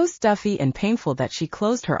was so stuffy and painful that she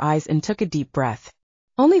closed her eyes and took a deep breath.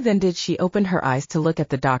 Only then did she open her eyes to look at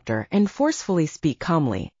the doctor and forcefully speak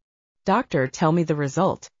calmly. "Doctor, tell me the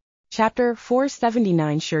result." Chapter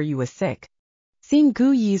 479. Shiryu was sick. Seeing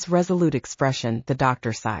Gu Yi's resolute expression, the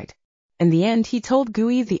doctor sighed. In the end, he told Gu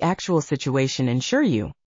Yi the actual situation in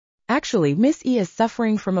Shiryu. "Actually, Miss E is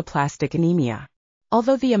suffering from aplastic anemia.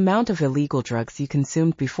 Although the amount of illegal drugs you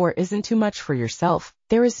consumed before isn't too much for yourself,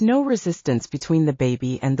 there is no resistance between the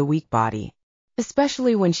baby and the weak body.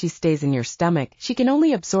 Especially when she stays in your stomach, she can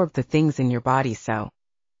only absorb the things in your body so.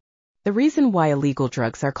 The reason why illegal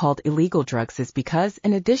drugs are called illegal drugs is because,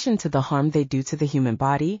 in addition to the harm they do to the human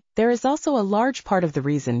body, there is also a large part of the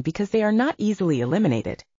reason because they are not easily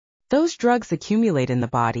eliminated. Those drugs accumulate in the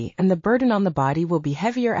body, and the burden on the body will be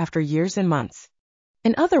heavier after years and months.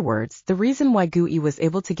 In other words, the reason why Gu Yi was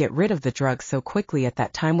able to get rid of the drug so quickly at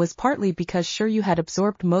that time was partly because Shiryu had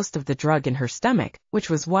absorbed most of the drug in her stomach, which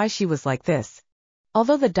was why she was like this.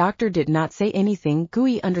 Although the doctor did not say anything, Gu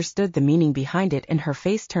Yi understood the meaning behind it and her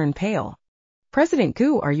face turned pale. President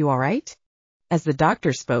Gu, are you alright? As the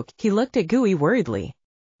doctor spoke, he looked at Gui worriedly.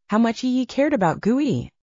 How much Yi cared about Gui.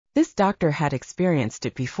 This doctor had experienced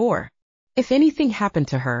it before. If anything happened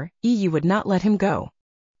to her, Yi would not let him go.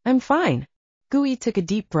 I'm fine. Gui took a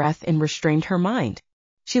deep breath and restrained her mind.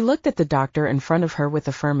 She looked at the doctor in front of her with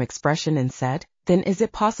a firm expression and said, Then is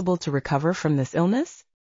it possible to recover from this illness?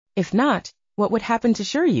 If not, what would happen to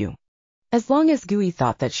Shiryu? As long as Gui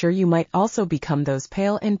thought that Shiryu might also become those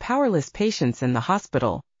pale and powerless patients in the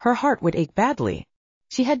hospital, her heart would ache badly.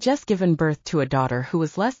 She had just given birth to a daughter who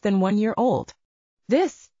was less than 1 year old.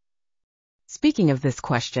 Speaking of this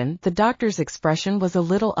question, the doctor's expression was a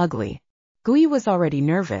little ugly. Gui was already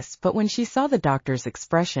nervous, but when she saw the doctor's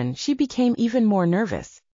expression, she became even more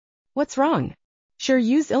nervous. What's wrong?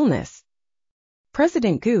 Shiryu's illness.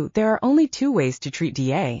 President Gu, there are only 2 ways to treat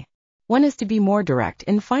DA. One is to be more direct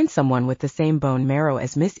and find someone with the same bone marrow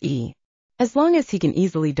as Miss E. As long as he can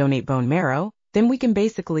easily donate bone marrow, then we can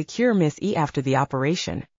basically cure Miss E after the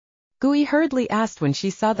operation. Gui hurriedly asked when she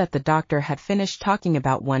saw that the doctor had finished talking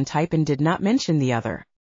about one type and did not mention the other.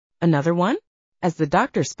 Another one? As the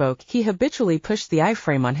doctor spoke, he habitually pushed the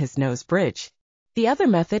iframe on his nose bridge. The other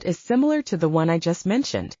method is similar to the one I just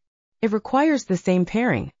mentioned. It requires the same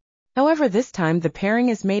pairing. However, this time the pairing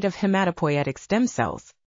is made of hematopoietic stem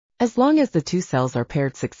cells. As long as the 2 cells are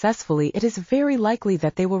paired successfully, it is very likely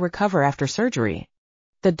that they will recover after surgery.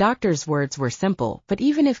 The doctor's words were simple, but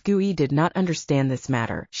even if Gui did not understand this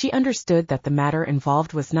matter, she understood that the matter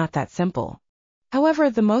involved was not that simple.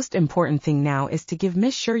 However, the most important thing now is to give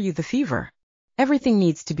Miss Shiryu the fever. Everything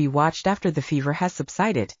needs to be watched after the fever has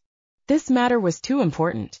subsided. This matter was too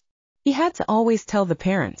important. He had to always tell the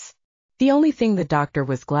parents. The only thing the doctor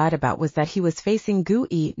was glad about was that he was facing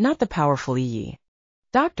Gui, not the powerful Yi.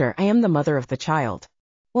 Doctor, I am the mother of the child.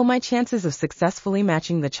 Will my chances of successfully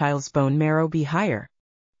matching the child's bone marrow be higher?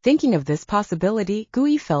 Thinking of this possibility,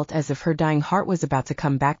 Gui felt as if her dying heart was about to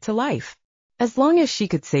come back to life. As long as she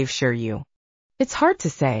could save Shiryu. It's hard to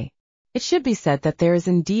say. It should be said that there is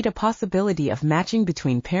indeed a possibility of matching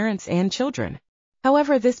between parents and children.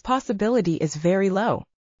 However, this possibility is very low.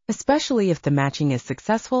 Especially if the matching is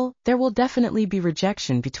successful, there will definitely be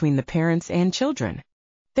rejection between the parents and children.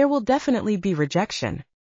 There will definitely be rejection.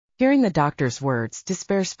 Hearing the doctor's words,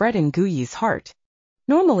 despair spread in Gui's heart.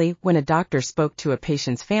 Normally, when a doctor spoke to a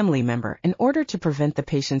patient's family member in order to prevent the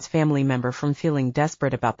patient's family member from feeling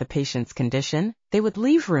desperate about the patient's condition, they would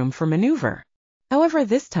leave room for maneuver. However,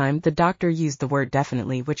 this time the doctor used the word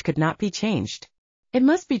definitely, which could not be changed. It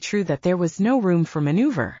must be true that there was no room for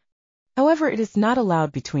maneuver. However, it is not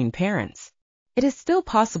allowed between parents. It is still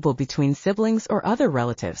possible between siblings or other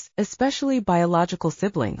relatives, especially biological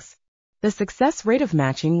siblings. The success rate of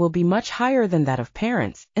matching will be much higher than that of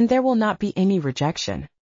parents, and there will not be any rejection.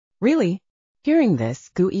 Really? Hearing this,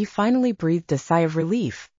 Gui finally breathed a sigh of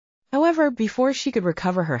relief. However, before she could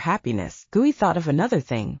recover her happiness, Gui thought of another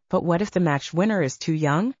thing. But what if the match winner is too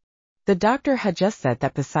young? The doctor had just said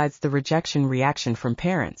that besides the rejection reaction from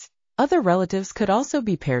parents, other relatives could also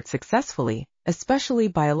be paired successfully, especially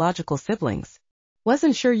biological siblings.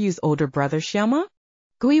 Wasn't Shiryu's older brother Xiaoma?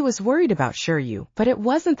 Gui was worried about Shiryu, but it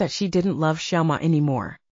wasn't that she didn't love Xiaoma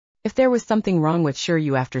anymore. If there was something wrong with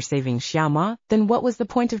Shiryu after saving Xiaoma, then what was the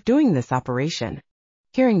point of doing this operation?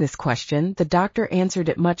 Hearing this question, the doctor answered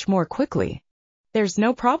it much more quickly. There's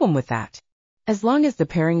no problem with that. As long as the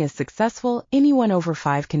pairing is successful, anyone over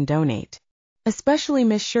 5 can donate. Especially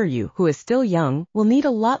Miss Shiryu, who is still young, will need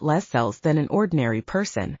a lot less cells than an ordinary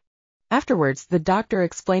person. Afterwards, the doctor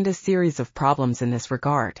explained a series of problems in this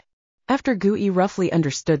regard. After Gui roughly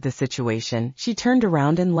understood the situation, she turned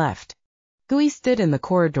around and left. Gui stood in the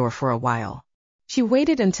corridor for a while. She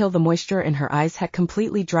waited until the moisture in her eyes had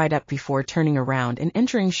completely dried up before turning around and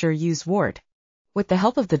entering Shiryu's ward. With the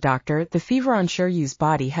help of the doctor, the fever on Shiryu's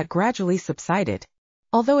body had gradually subsided.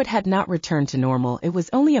 Although it had not returned to normal, it was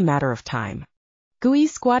only a matter of time. Gui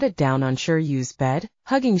squatted down on Shiryu's bed,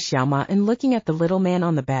 hugging Xiaoma and looking at the little man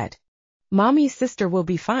on the bed. Mommy's sister will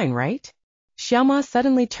be fine, right? Xiaoma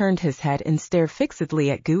suddenly turned his head and stared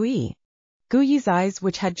fixedly at Gui. Gui's eyes,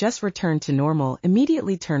 which had just returned to normal,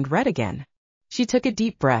 immediately turned red again. She took a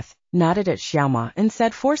deep breath, nodded at Xiaoma, and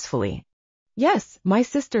said forcefully, "Yes, my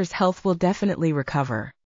sister's health will definitely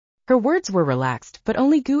recover." Her words were relaxed, but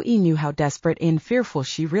only Gui knew how desperate and fearful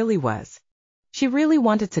she really was. She really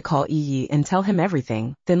wanted to call Yi and tell him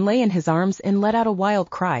everything, then lay in his arms and let out a wild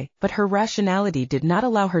cry, but her rationality did not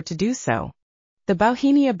allow her to do so. The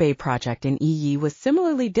Bohemia Bay project in Yi was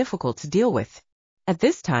similarly difficult to deal with. At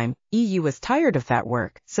this time, Yi was tired of that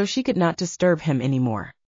work, so she could not disturb him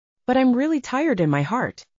anymore. "But I'm really tired in my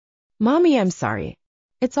heart. Mommy, I'm sorry.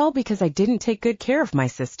 It's all because I didn't take good care of my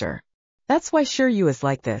sister. That's why Shiryu is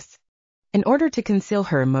like this. In order to conceal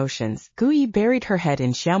her emotions, Gui buried her head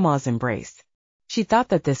in Xiaoma's embrace. She thought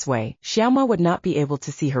that this way, Xiaoma would not be able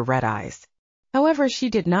to see her red eyes. However, she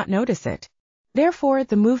did not notice it. Therefore,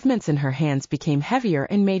 the movements in her hands became heavier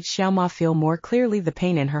and made Xiaoma feel more clearly the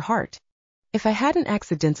pain in her heart. If I hadn't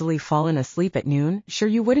accidentally fallen asleep at noon, sure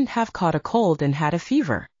you wouldn't have caught a cold and had a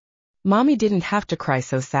fever. Mommy didn't have to cry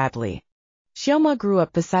so sadly. Xiaoma grew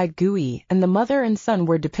up beside Gui, and the mother and son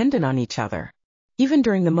were dependent on each other. Even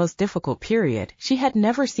during the most difficult period, she had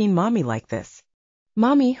never seen Mommy like this.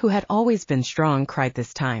 Mommy, who had always been strong, cried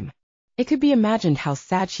this time. It could be imagined how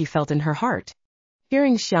sad she felt in her heart.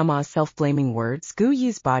 Hearing Xiaoma's self-blaming words,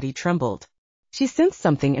 Guyi's body trembled. She sensed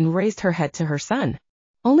something and raised her head to her son.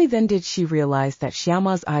 Only then did she realize that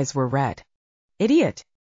Xiaoma's eyes were red. Idiot!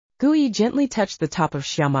 Gui gently touched the top of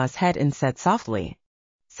Xiaoma's head and said softly,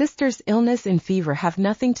 Sister's illness and fever have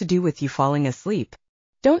nothing to do with you falling asleep.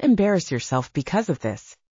 Don't embarrass yourself because of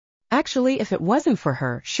this. Actually, if it wasn't for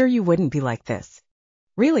her, sure you wouldn't be like this.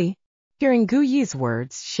 Really? Hearing Guyi's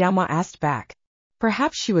words, Xiaoma asked back.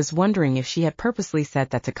 Perhaps she was wondering if she had purposely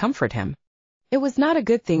said that to comfort him. It was not a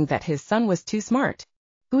good thing that his son was too smart.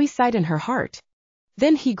 Gui sighed in her heart.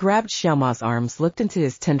 Then he grabbed Xiaoma's arms, looked into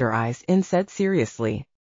his tender eyes, and said seriously,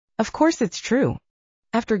 Of course it's true.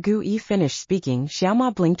 After Gui finished speaking,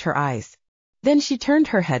 Xiaoma blinked her eyes. Then she turned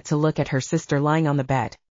her head to look at her sister lying on the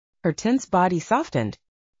bed. Her tense body softened.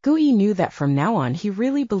 Gui knew that from now on he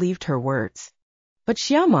really believed her words. But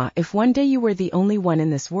Xiaoma, if one day you were the only one in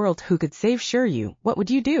this world who could save Shiryu, what would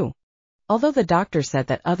you do? Although the doctor said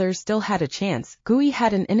that others still had a chance, Gui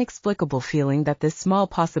had an inexplicable feeling that this small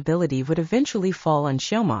possibility would eventually fall on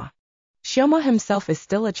Xiaoma. Xiaoma himself is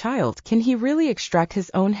still a child. Can he really extract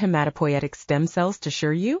his own hematopoietic stem cells to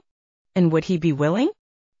Shiryu? And would he be willing?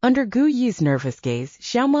 Under Guyi's nervous gaze,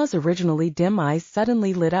 Xiaoma's originally dim eyes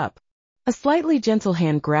suddenly lit up. A slightly gentle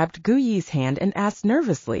hand grabbed Guyi's hand and asked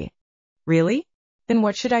nervously, Really? Then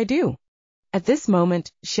what should I do? At this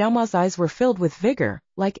moment, Xiaoma's eyes were filled with vigor,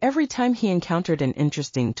 like every time he encountered an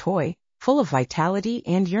interesting toy, full of vitality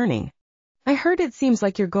and yearning. I heard it seems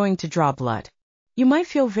like you're going to draw blood. You might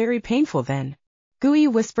feel very painful then. Gui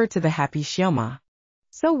whispered to the happy Xiaoma.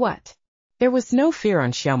 So what? There was no fear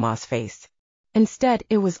on Xiaoma's face. Instead,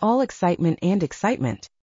 it was all excitement and excitement.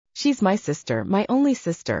 She's my sister, my only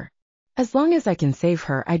sister. As long as I can save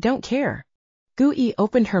her, I don't care. Gui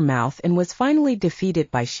opened her mouth and was finally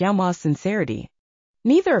defeated by Xiaoma's sincerity.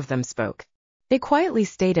 Neither of them spoke. They quietly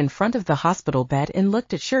stayed in front of the hospital bed and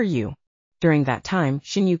looked at Shiryu. During that time,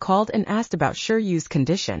 Xinyu called and asked about Shiryu's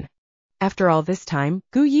condition. After all this time,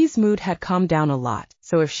 Guyi's mood had calmed down a lot,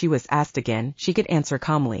 so if she was asked again, she could answer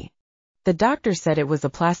calmly. The doctor said it was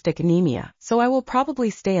aplastic anemia, so I will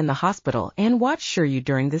probably stay in the hospital and watch Shiryu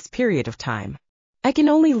during this period of time. I can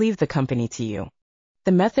only leave the company to you.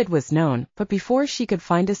 The method was known, but before she could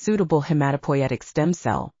find a suitable hematopoietic stem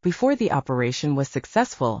cell, before the operation was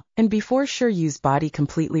successful, and before Shiryu's body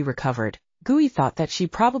completely recovered, Gui thought that she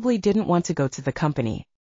probably didn't want to go to the company.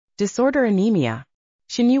 Disorder anemia.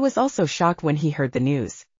 Xinyu was also shocked when he heard the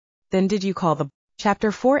news. Then did you call the...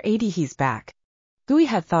 Chapter 480 He's back. Gui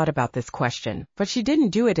had thought about this question, but she didn't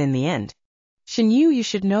do it in the end. Xinyu, you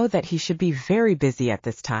should know that he should be very busy at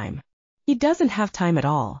this time. He doesn't have time at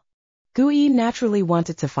all. Gui naturally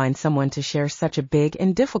wanted to find someone to share such a big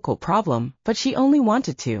and difficult problem, but she only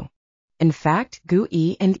wanted to. In fact,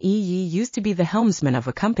 Gui and Yi used to be the helmsman of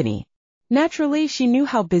a company. Naturally, she knew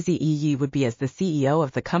how busy Yi would be as the CEO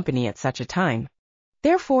of the company at such a time.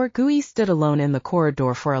 Therefore, Gui stood alone in the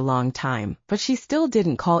corridor for a long time, but she still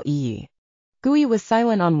didn't call Yi. Gui was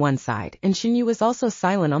silent on one side, and Xinyu was also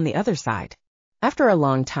silent on the other side. After a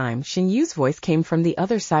long time, Xinyu's voice came from the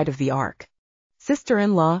other side of the arc.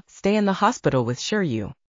 Sister-in-law, stay in the hospital with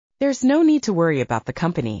Shiryu. There's no need to worry about the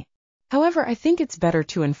company. However, I think it's better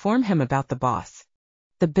to inform him about the boss.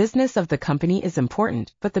 The business of the company is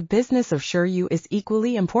important, but the business of Shiryu is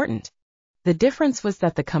equally important. The difference was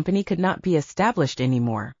that the company could not be established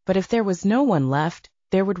anymore, but if there was no one left,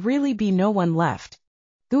 there would really be no one left.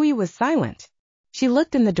 Gui was silent. She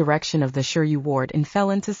looked in the direction of the Shiryu ward and fell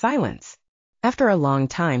into silence. After a long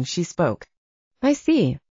time, she spoke. I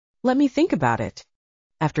see. Let me think about it.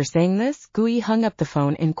 After saying this, Gui hung up the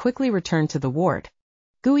phone and quickly returned to the ward.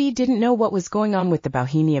 Gui didn't know what was going on with the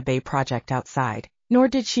Bohemia Bay project outside, nor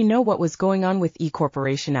did she know what was going on with E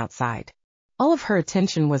Corporation outside. All of her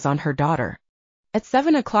attention was on her daughter. At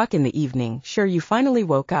 7 o'clock in the evening, Shiryu finally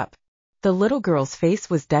woke up. The little girl's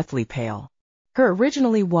face was deathly pale. Her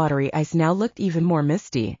originally watery eyes now looked even more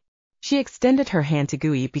misty. She extended her hand to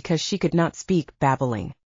Gui because she could not speak,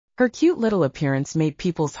 babbling. Her cute little appearance made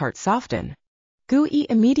people's hearts soften. Gui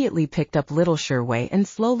immediately picked up little Sherway and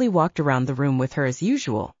slowly walked around the room with her as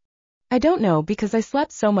usual. I don't know because I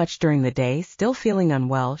slept so much during the day, still feeling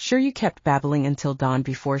unwell. Shiryu kept babbling until dawn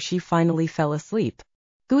before she finally fell asleep.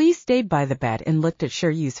 Gui stayed by the bed and looked at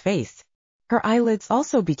Shiryu's face. Her eyelids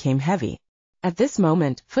also became heavy. At this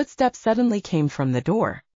moment, footsteps suddenly came from the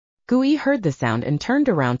door. Gui heard the sound and turned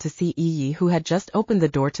around to see Yi, who had just opened the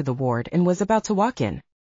door to the ward and was about to walk in.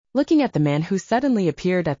 Looking at the man who suddenly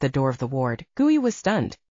appeared at the door of the ward, Gui was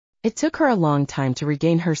stunned. It took her a long time to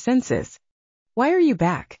regain her senses. Why are you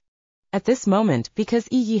back? At this moment,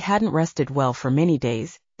 because Yi hadn't rested well for many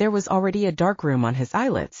days, there was already a dark room on his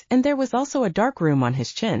eyelids, and there was also a dark room on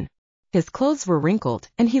his chin. His clothes were wrinkled,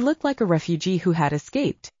 and he looked like a refugee who had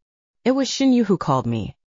escaped. It was Shinyu who called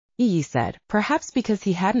me, Yi said, perhaps because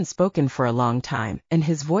he hadn't spoken for a long time, and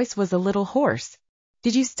his voice was a little hoarse.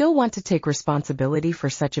 Did you still want to take responsibility for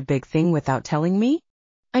such a big thing without telling me?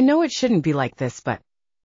 I know it shouldn't be like this, but...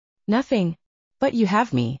 Nothing. But you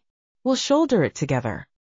have me. We'll shoulder it together.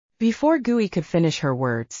 Before Gui could finish her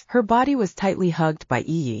words, her body was tightly hugged by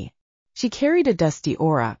Yi. She carried a dusty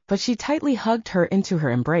aura, but she tightly hugged her into her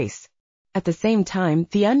embrace. At the same time,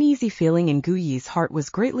 the uneasy feeling in Gui's heart was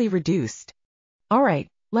greatly reduced. All right,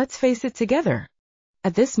 let's face it together.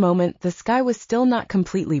 At this moment, the sky was still not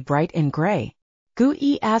completely bright and gray.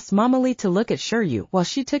 Gui asked Mamali to look at Shiryu while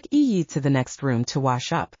she took Yi to the next room to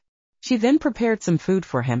wash up. She then prepared some food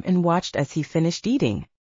for him and watched as he finished eating.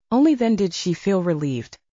 Only then did she feel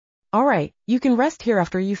relieved. All right, you can rest here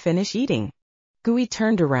after you finish eating. Gui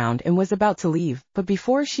turned around and was about to leave, but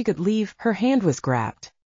before she could leave, her hand was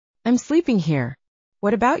grabbed. I'm sleeping here.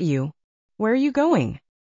 What about you? Where are you going?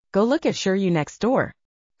 Go look at Shiryu next door.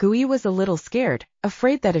 Gui was a little scared,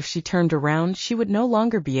 afraid that if she turned around she would no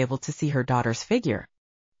longer be able to see her daughter's figure.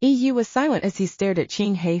 Yi was silent as he stared at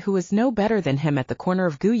Qinghei, who was no better than him, at the corner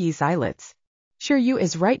of Gui's eyelids. Shiryu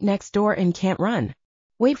is right next door and can't run.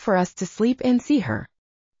 Wait for us to sleep and see her.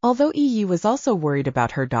 Although Yi was also worried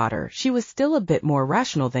about her daughter, she was still a bit more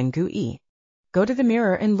rational than Gui. Go to the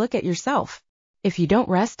mirror and look at yourself. If you don't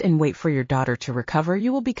rest and wait for your daughter to recover,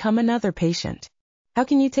 you will become another patient. How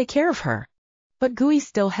can you take care of her? But Gui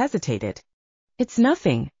still hesitated. It's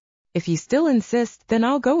nothing. If you still insist, then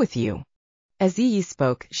I'll go with you. As Yi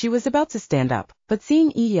spoke, she was about to stand up, but seeing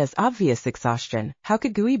Yi's obvious exhaustion, how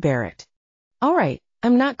could Gui bear it? All right,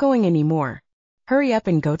 I'm not going anymore. Hurry up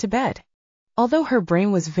and go to bed. Although her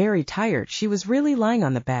brain was very tired, she was really lying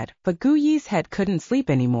on the bed, but Gui's head couldn't sleep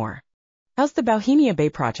anymore. How's the Bohemia Bay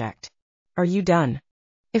project? Are you done?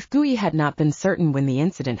 If Gui had not been certain when the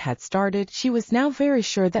incident had started, she was now very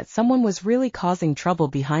sure that someone was really causing trouble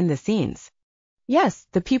behind the scenes. Yes,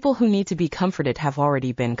 the people who need to be comforted have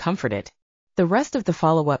already been comforted. The rest of the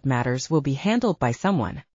follow-up matters will be handled by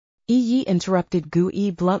someone. Yi interrupted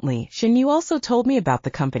Gui bluntly. Shinyu also told me about the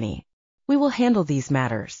company. We will handle these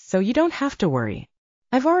matters, so you don't have to worry.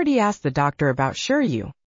 I've already asked the doctor about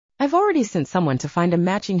Shiryu. I've already sent someone to find a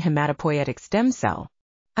matching hematopoietic stem cell.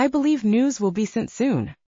 I believe news will be sent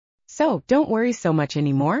soon. So, don't worry so much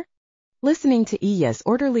anymore. Listening to Yi's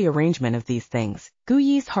orderly arrangement of these things,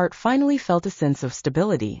 Gui's heart finally felt a sense of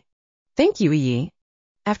stability. Thank you, Yi.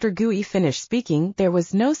 After Gui finished speaking, there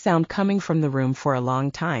was no sound coming from the room for a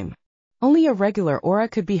long time. Only a regular aura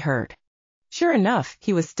could be heard. Sure enough,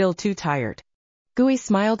 he was still too tired. Gui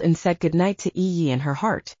smiled and said goodnight to Yi in her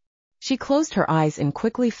heart. She closed her eyes and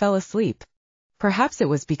quickly fell asleep. Perhaps it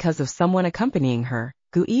was because of someone accompanying her,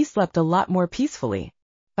 Gui slept a lot more peacefully.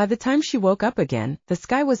 By the time she woke up again, the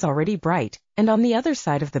sky was already bright, and on the other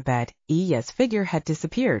side of the bed, Yi's figure had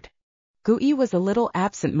disappeared. Gui was a little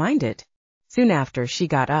absent-minded. Soon after, she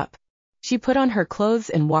got up. She put on her clothes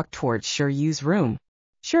and walked towards Shiryu's room.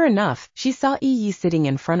 Sure enough, she saw Yi sitting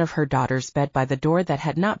in front of her daughter's bed by the door that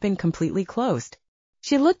had not been completely closed.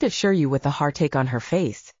 She looked at Shiryu with a heartache on her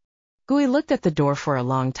face. Gui looked at the door for a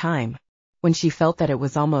long time. When she felt that it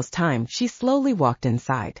was almost time, she slowly walked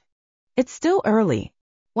inside. It's still early.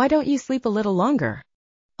 Why don't you sleep a little longer?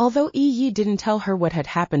 Although Yi didn't tell her what had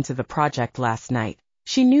happened to the project last night,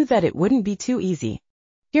 she knew that it wouldn't be too easy.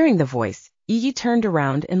 Hearing the voice, Yi turned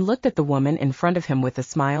around and looked at the woman in front of him with a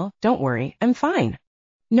smile. Don't worry, I'm fine.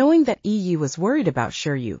 Knowing that Yi was worried about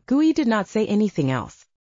Shiryu, Gui did not say anything else.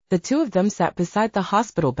 The two of them sat beside the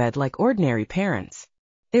hospital bed like ordinary parents.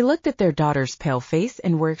 They looked at their daughter's pale face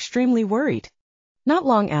and were extremely worried. Not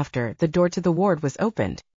long after, the door to the ward was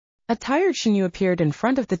opened. A tired Shinyu appeared in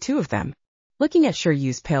front of the two of them. Looking at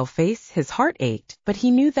Shiryu's pale face, his heart ached, but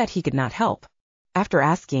he knew that he could not help. After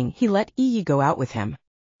asking, he let Yi go out with him.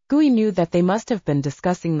 Gui knew that they must have been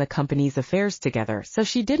discussing the company's affairs together, so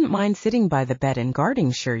she didn't mind sitting by the bed and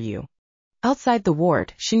guarding Shiryu. Outside the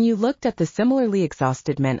ward, Xinyu looked at the similarly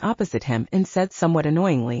exhausted men opposite him and said somewhat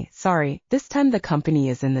annoyingly, "Sorry, this time the company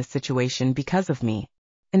is in this situation because of me.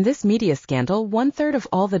 In this media scandal, 1/3 of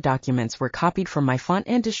all the documents were copied from my font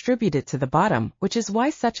and distributed to the bottom, which is why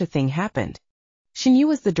such a thing happened." Xinyu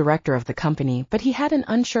was the director of the company, but he had an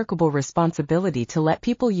unshirkable responsibility to let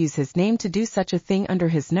people use his name to do such a thing under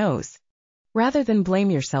his nose. Rather than blame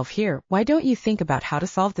yourself here, why don't you think about how to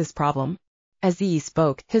solve this problem? As Yi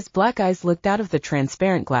spoke, his black eyes looked out of the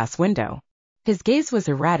transparent glass window. His gaze was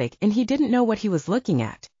erratic and he didn't know what he was looking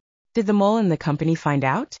at. Did the mole in the company find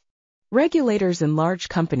out? Regulators in large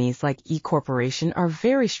companies like E Corporation are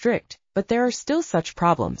very strict, but there are still such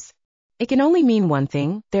problems. It can only mean one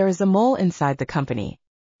thing: there is a mole inside the company.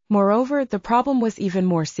 Moreover, the problem was even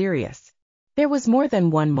more serious. There was more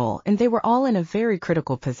than one mole and they were all in a very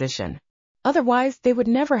critical position. Otherwise, they would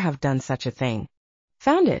never have done such a thing.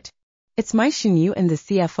 Found it. It's my Xinyu and the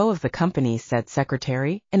CFO of the company, said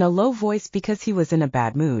Secretary, in a low voice because he was in a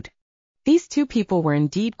bad mood. These two people were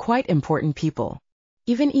indeed quite important people.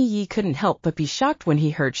 Even Yi couldn't help but be shocked when he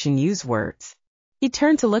heard Xinyu's words. He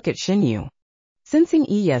turned to look at Xinyu. Sensing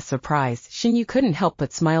Yi's surprise, Xinyu couldn't help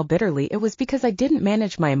but smile bitterly. It was because I didn't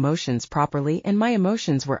manage my emotions properly and my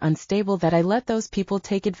emotions were unstable that I let those people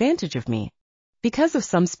take advantage of me. Because of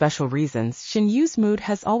some special reasons, Xinyu's mood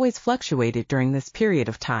has always fluctuated during this period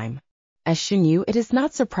of time. As Xinyu, it is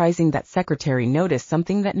not surprising that Secretary noticed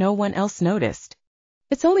something that no one else noticed.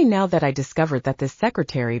 It's only now that I discovered that this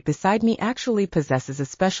secretary beside me actually possesses a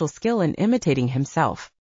special skill in imitating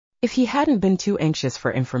himself. If he hadn't been too anxious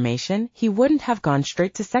for information, he wouldn't have gone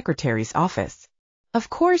straight to Secretary's office.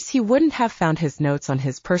 Of course, he wouldn't have found his notes on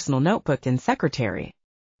his personal notebook in Secretary.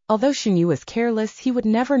 Although Xinyu was careless, he would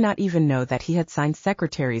never not even know that he had signed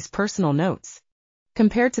Secretary's personal notes.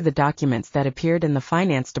 Compared to the documents that appeared in the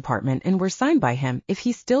finance department and were signed by him, if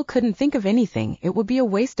he still couldn't think of anything, it would be a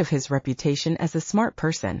waste of his reputation as a smart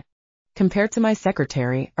person. Compared to my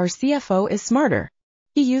secretary, our CFO is smarter.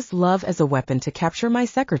 He used love as a weapon to capture my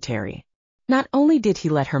secretary. Not only did he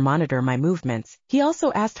let her monitor my movements, he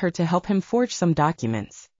also asked her to help him forge some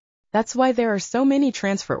documents. That's why there are so many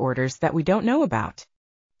transfer orders that we don't know about.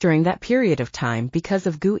 During that period of time, because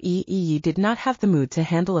of Gu Yi did not have the mood to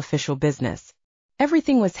handle official business.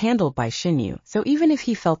 Everything was handled by Xinyu, so even if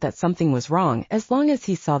he felt that something was wrong, as long as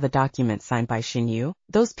he saw the document signed by Xinyu,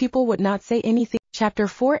 those people would not say anything. Chapter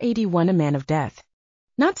 481, A Man of Death.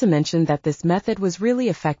 Not to mention that this method was really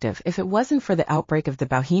effective. If it wasn't for the outbreak of the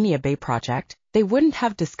Bohemia Bay project, they wouldn't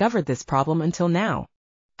have discovered this problem until now.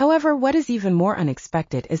 However, what is even more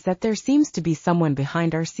unexpected is that there seems to be someone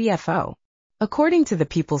behind our CFO. According to the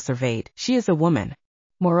people surveyed, she is a woman.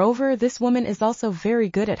 Moreover, this woman is also very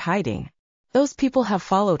good at hiding. Those people have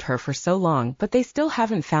followed her for so long, but they still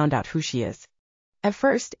haven't found out who she is. At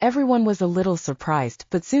first, everyone was a little surprised,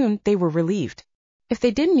 but soon they were relieved. If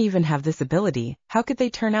they didn't even have this ability, how could they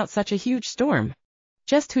turn out such a huge storm?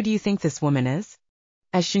 Just who do you think this woman is?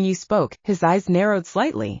 As Xinyu spoke, his eyes narrowed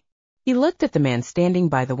slightly. He looked at the man standing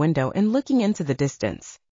by the window and looking into the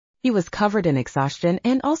distance. He was covered in exhaustion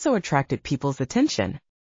and also attracted people's attention.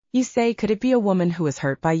 You say, could it be a woman who was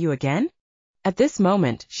hurt by you again? At this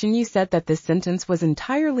moment, Xinyu said that this sentence was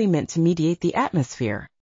entirely meant to mediate the atmosphere.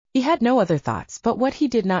 He had no other thoughts, but what he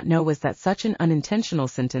did not know was that such an unintentional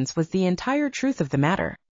sentence was the entire truth of the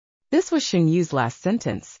matter. This was Xinyu's last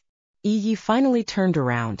sentence. Yi finally turned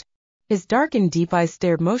around. His dark and deep eyes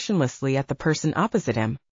stared motionlessly at the person opposite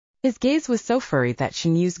him. His gaze was so furry that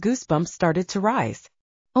Xinyu's goosebumps started to rise.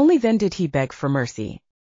 Only then did he beg for mercy.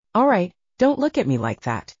 All right, don't look at me like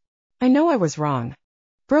that. I know I was wrong.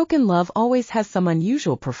 Broken love always has some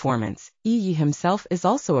unusual performance. Yi himself is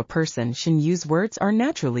also a person. Xinyu's words are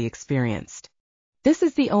naturally experienced. This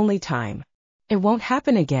is the only time. It won't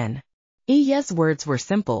happen again. Yi's words were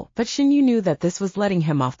simple, but Xinyu knew that this was letting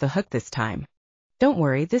him off the hook this time. Don't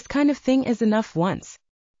worry, this kind of thing is enough once.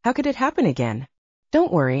 How could it happen again?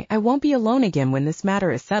 Don't worry, I won't be alone again when this matter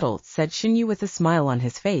is settled, said Xinyu with a smile on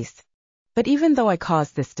his face. But even though I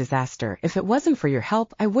caused this disaster, if it wasn't for your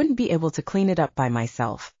help, I wouldn't be able to clean it up by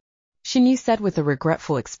myself. Xinyu said with a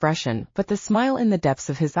regretful expression, but the smile in the depths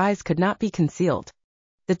of his eyes could not be concealed.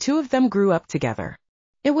 The two of them grew up together.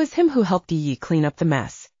 It was him who helped Yi clean up the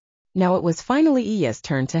mess. Now it was finally Yi's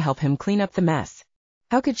turn to help him clean up the mess.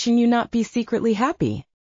 How could Xinyu not be secretly happy?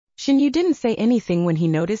 Xinyu didn't say anything when he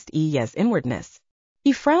noticed Yi's inwardness.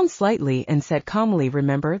 He frowned slightly and said calmly,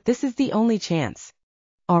 remember, this is the only chance.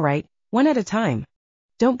 All right. One at a time.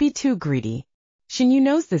 Don't be too greedy. Xinyu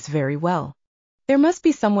knows this very well. There must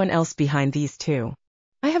be someone else behind these two.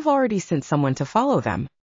 I have already sent someone to follow them.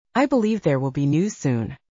 I believe there will be news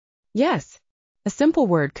soon. Yes. A simple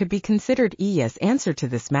word could be considered Iya's answer to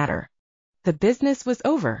this matter. The business was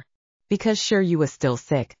over. Because Shiryu was still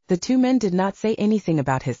sick, the two men did not say anything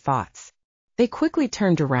about his thoughts. They quickly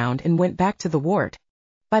turned around and went back to the ward.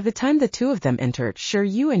 By the time the two of them entered,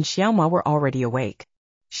 Shiryu and Xiaoma were already awake.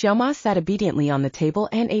 Xiaoma sat obediently on the table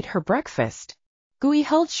and ate her breakfast. Gui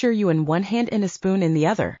held Shiryu in one hand and a spoon in the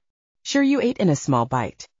other. Shiryu ate in a small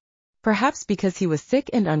bite. Perhaps because he was sick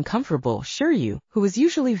and uncomfortable, Shiryu, who was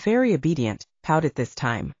usually very obedient, pouted this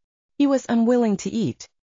time. He was unwilling to eat.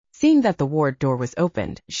 Seeing that the ward door was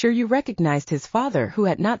opened, Shiryu recognized his father, who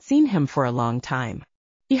had not seen him for a long time.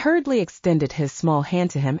 He hurriedly extended his small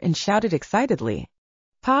hand to him and shouted excitedly,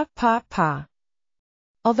 "Pa, pa, pa."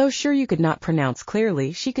 Although Shiryu could not pronounce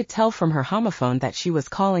clearly, she could tell from her homophone that she was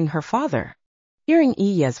calling her father. Hearing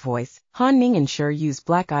Iya's voice, Han Ning and Shiryu's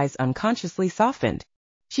black eyes unconsciously softened.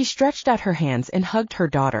 She stretched out her hands and hugged her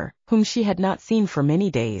daughter, whom she had not seen for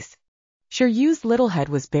many days. Shiryu's little head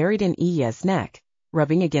was buried in Iya's neck,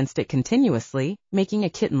 rubbing against it continuously, making a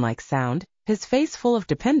kitten-like sound, his face full of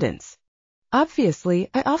dependence. "Obviously,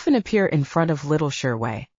 I often appear in front of little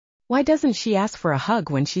Shirwei. Why doesn't she ask for a hug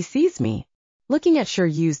when she sees me?" Looking at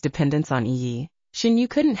Shiryu's dependence on Iyi, Shinyu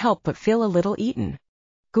couldn't help but feel a little eaten.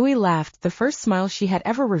 Gui laughed, the first smile she had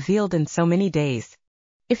ever revealed in so many days.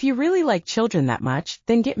 "If you really like children that much,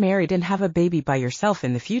 then get married and have a baby by yourself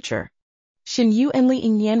in the future." Shinyu and Li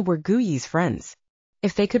Yingyan were Gui's friends.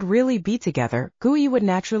 If they could really be together, Gui would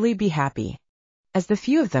naturally be happy. As the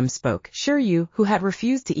few of them spoke, Shiryu, who had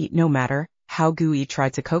refused to eat no matter how Gui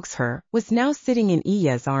tried to coax her, was now sitting in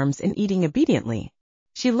Iya's arms and eating obediently.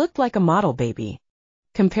 She looked like a model baby.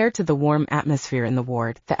 Compared to the warm atmosphere in the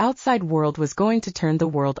ward, the outside world was going to turn the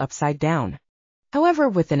world upside down. However,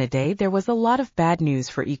 within a day there was a lot of bad news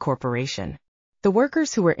for E Corporation. The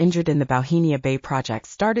workers who were injured in the Bohemia Bay project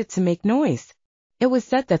started to make noise. It was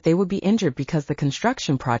said that they would be injured because the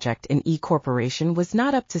construction project in E Corporation was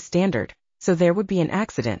not up to standard, so there would be an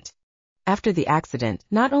accident. After the accident,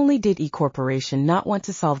 not only did E Corporation not want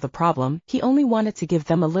to solve the problem, he only wanted to give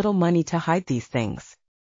them a little money to hide these things.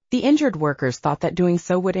 The injured workers thought that doing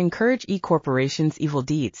so would encourage E Corporation's evil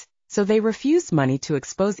deeds, so they refused money to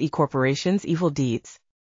expose E Corporation's evil deeds.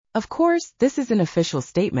 Of course, this is an official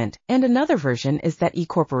statement, and another version is that E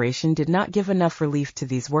Corporation did not give enough relief to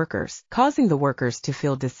these workers, causing the workers to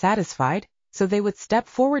feel dissatisfied, so they would step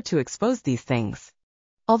forward to expose these things.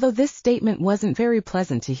 Although this statement wasn't very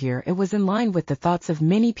pleasant to hear, it was in line with the thoughts of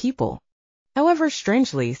many people. However,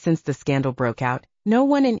 strangely, since the scandal broke out, no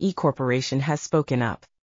one in E Corporation has spoken up.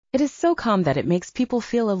 It is so calm that it makes people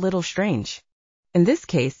feel a little strange. In this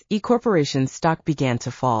case, E Corporation's stock began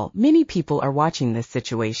to fall. Many people are watching this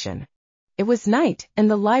situation. It was night,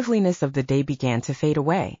 and the liveliness of the day began to fade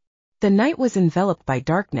away. The night was enveloped by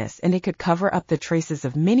darkness, and it could cover up the traces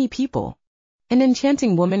of many people. An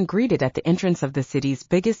enchanting woman greeted at the entrance of the city's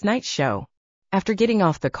biggest night show. After getting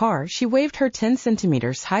off the car, she waved her 10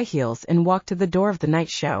 centimeters high heels and walked to the door of the night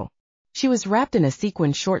show. She was wrapped in a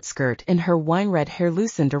sequin short skirt and her wine-red hair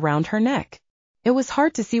loosened around her neck. It was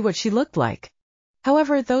hard to see what she looked like.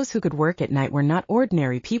 However, those who could work at night were not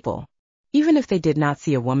ordinary people. Even if they did not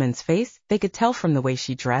see a woman's face, they could tell from the way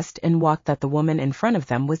she dressed and walked that the woman in front of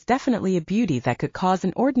them was definitely a beauty that could cause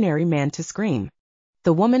an ordinary man to scream.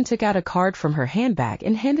 The woman took out a card from her handbag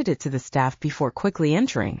and handed it to the staff before quickly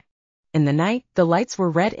entering. In the night, the lights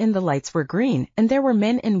were red and the lights were green, and there were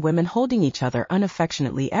men and women holding each other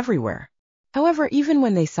unaffectionately everywhere. However, even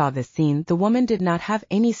when they saw this scene, the woman did not have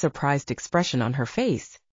any surprised expression on her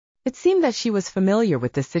face. It seemed that she was familiar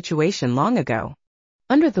with this situation long ago.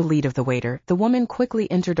 Under the lead of the waiter, the woman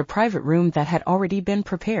quickly entered a private room that had already been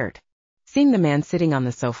prepared. Seeing the man sitting on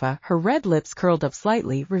the sofa, her red lips curled up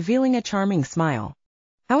slightly, revealing a charming smile.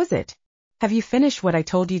 "How is it? Have you finished what I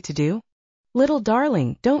told you to do?" "Little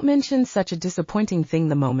darling, don't mention such a disappointing thing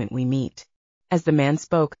the moment we meet." As the man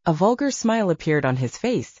spoke, a vulgar smile appeared on his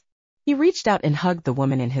face. He reached out and hugged the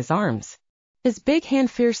woman in his arms. His big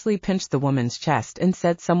hand fiercely pinched the woman's chest and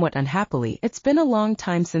said somewhat unhappily, "It's been a long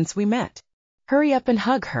time since we met. Hurry up and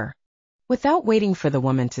hug her." Without waiting for the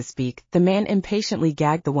woman to speak, the man impatiently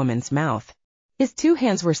gagged the woman's mouth. His two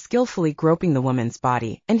hands were skillfully groping the woman's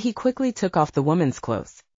body, and he quickly took off the woman's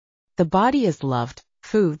clothes. The body is loved.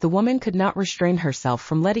 Phew, the woman could not restrain herself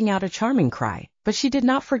from letting out a charming cry, but she did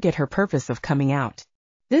not forget her purpose of coming out.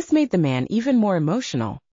 This made the man even more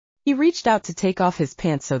emotional. He reached out to take off his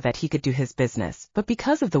pants so that he could do his business, but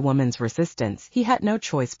because of the woman's resistance, he had no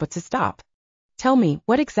choice but to stop. "Tell me,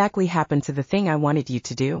 what exactly happened to the thing I wanted you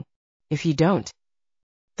to do? If you don't..."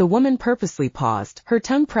 The woman purposely paused, her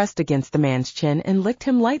tongue pressed against the man's chin and licked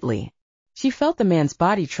him lightly. She felt the man's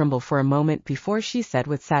body tremble for a moment before she said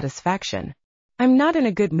with satisfaction, I'm not in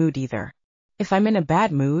a good mood either. If I'm in a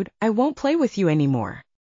bad mood, I won't play with you anymore.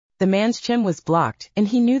 The man's chin was blocked, and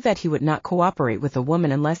he knew that he would not cooperate with a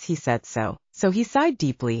woman unless he said so, so he sighed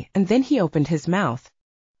deeply, and then he opened his mouth.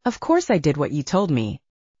 Of course I did what you told me.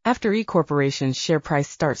 After E Corporation's share price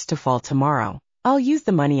starts to fall tomorrow, I'll use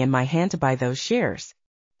the money in my hand to buy those shares.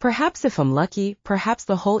 Perhaps if I'm lucky, perhaps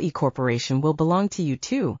the whole E Corporation will belong to you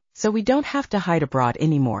too, so we don't have to hide abroad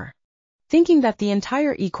anymore. Thinking that the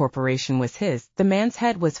entire E Corporation was his, the man's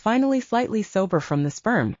head was finally slightly sober from the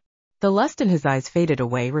sperm. The lust in his eyes faded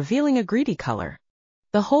away, revealing a greedy color.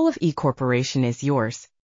 The whole of E Corporation is yours.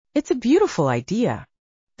 It's a beautiful idea.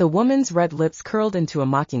 The woman's red lips curled into a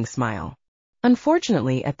mocking smile.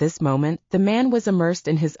 Unfortunately, at this moment, the man was immersed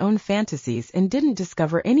in his own fantasies and didn't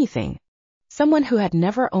discover anything. Someone who had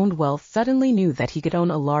never owned wealth suddenly knew that he could own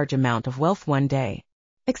a large amount of wealth one day.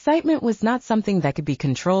 Excitement was not something that could be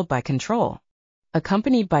controlled by control.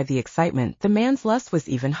 Accompanied by the excitement, the man's lust was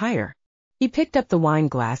even higher. He picked up the wine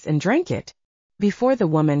glass and drank it. Before the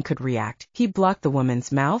woman could react, he blocked the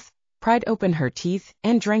woman's mouth, pried open her teeth,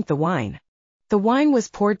 and drank the wine. The wine was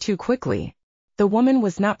poured too quickly. The woman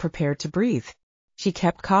was not prepared to breathe. She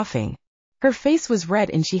kept coughing. Her face was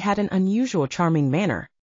red and she had an unusual charming manner.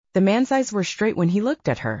 The man's eyes were straight when he looked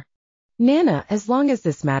at her. Nana, as long as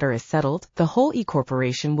this matter is settled, the whole E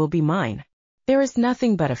Corporation will be mine. There is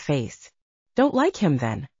nothing but a face. Don't like him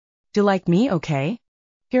then. Do like me, okay?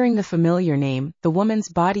 Hearing the familiar name, the woman's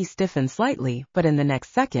body stiffened slightly, but in the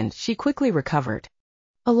next second, she quickly recovered.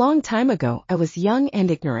 A long time ago, I was young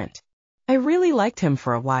and ignorant. I really liked him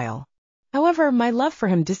for a while. However, my love for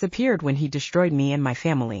him disappeared when he destroyed me and my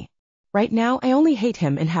family. Right now, I only hate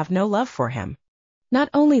him and have no love for him. Not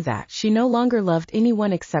only that, she no longer loved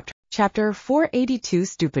anyone except her. Chapter 482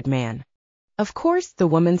 Stupid Man. Of course, the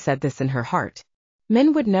woman said this in her heart.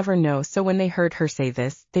 Men would never know, so when they heard her say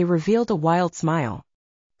this, they revealed a wild smile.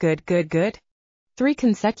 Good, good, good. 3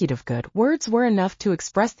 consecutive good words were enough to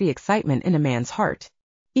express the excitement in a man's heart.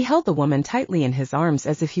 He held the woman tightly in his arms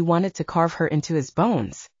as if he wanted to carve her into his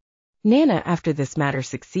bones. Nana, after this matter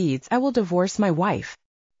succeeds, I will divorce my wife.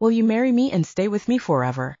 Will you marry me and stay with me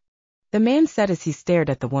forever? The man said as he stared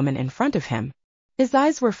at the woman in front of him. His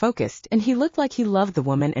eyes were focused, and he looked like he loved the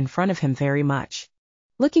woman in front of him very much.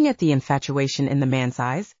 Looking at the infatuation in the man's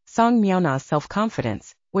eyes, Song Myeona's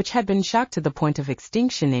self-confidence, which had been shocked to the point of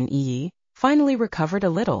extinction in Yi, finally recovered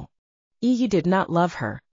a little. Yi did not love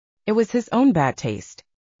her. It was his own bad taste.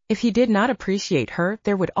 If he did not appreciate her,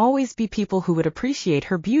 there would always be people who would appreciate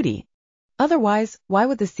her beauty. Otherwise, why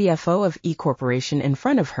would the CFO of E Corporation in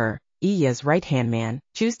front of her, Yi's right-hand man,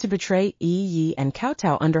 choose to betray Yi and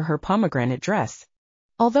kowtow under her pomegranate dress?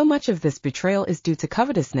 Although much of this betrayal is due to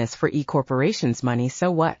covetousness for E Corporation's money,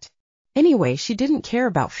 so what? Anyway, she didn't care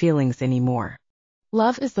about feelings anymore.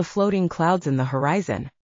 Love is the floating clouds in the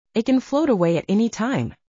horizon. It can float away at any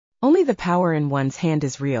time. Only the power in one's hand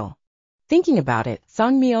is real. Thinking about it,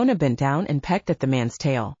 Song Myeona bent down and pecked at the man's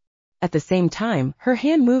tail. At the same time, her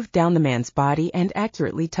hand moved down the man's body and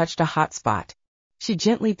accurately touched a hot spot. She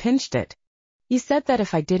gently pinched it. You said that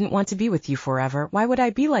if I didn't want to be with you forever, why would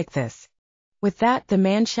I be like this? With that, the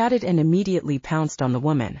man shouted and immediately pounced on the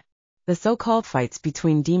woman. The so-called fights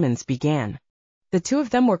between demons began. The two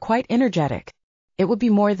of them were quite energetic. It would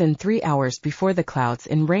be more than 3 hours before the clouds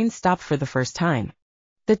and rain stopped for the first time.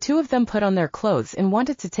 The two of them put on their clothes and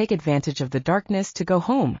wanted to take advantage of the darkness to go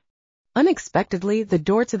home. Unexpectedly, the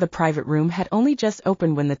door to the private room had only just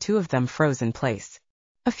opened when the two of them froze in place.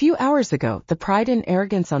 A few hours ago, the pride and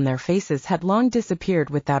arrogance on their faces had long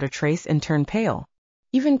disappeared without a trace and turned pale.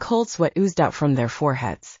 Even cold sweat oozed out from their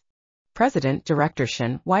foreheads. President, Director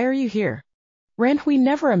Shin, why are you here? Ranhui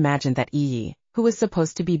never imagined that Yi, who was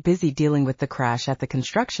supposed to be busy dealing with the crash at the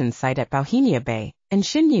construction site at Bohemia Bay, and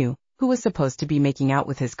Shin Yu, who was supposed to be making out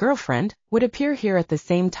with his girlfriend, would appear here at the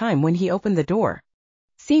same time when he opened the door.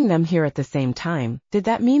 Seeing them here at the same time, did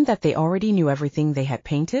that mean that they already knew everything they had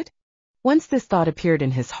painted? Once this thought appeared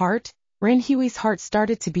in his heart, Ranhui's heart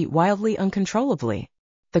started to beat wildly uncontrollably.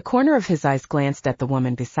 The corner of his eyes glanced at the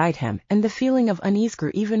woman beside him, and the feeling of unease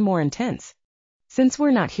grew even more intense. Since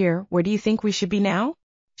we're not here, where do you think we should be now?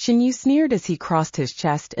 Shin Yu sneered as he crossed his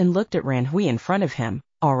chest and looked at Ranhui in front of him.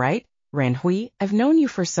 All right, Ranhui, I've known you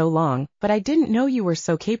for so long, but I didn't know you were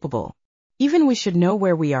so capable. Even we should know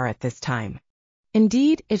where we are at this time.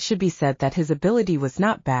 Indeed, it should be said that his ability was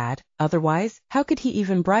not bad, otherwise, how could he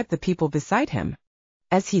even bribe the people beside him?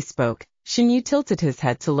 As he spoke, Shin Yu tilted his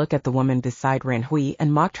head to look at the woman beside Ranhui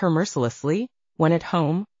and mocked her mercilessly, one at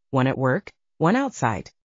home, one at work, one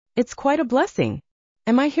outside. It's quite a blessing.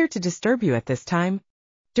 Am I here to disturb you at this time?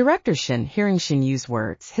 Director Shin, hearing Shin Yu's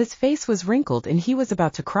words, his face was wrinkled and he was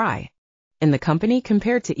about to cry. In the company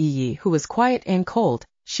compared to Yi, who was quiet and cold,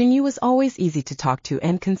 Xinyu was always easy to talk to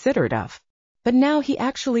and considerate of. But now he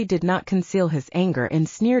actually did not conceal his anger and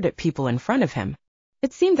sneered at people in front of him.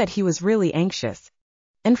 It seemed that he was really anxious.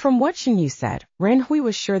 And from what Xinyu said, Ranhui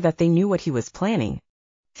was sure that they knew what he was planning.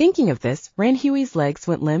 Thinking of this, Ranhui's legs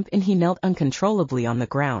went limp and he knelt uncontrollably on the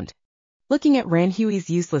ground. Looking at Ranhui's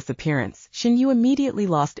useless appearance, Xinyu immediately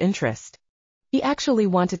lost interest. He actually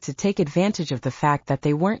wanted to take advantage of the fact that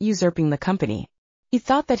they weren't usurping the company. He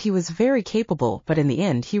thought that he was very capable, but in the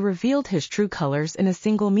end he revealed his true colors in a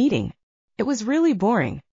single meeting. It was really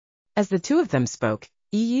boring. As the two of them spoke,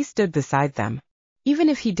 Yi stood beside them. Even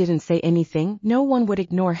if he didn't say anything, no one would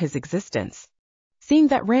ignore his existence. Seeing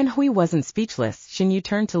that Ranhui wasn't speechless, Xinyu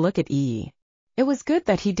turned to look at Yi. It was good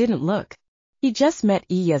that he didn't look. He just met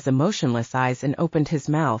Yi's emotionless eyes and opened his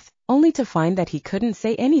mouth, only to find that he couldn't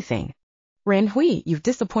say anything. Ranhui, you've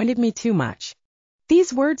disappointed me too much.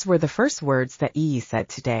 These words were the first words that Yi said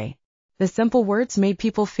today. The simple words made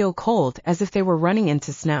people feel cold, as if they were running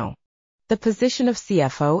into snow. The position of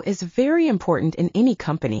CFO is very important in any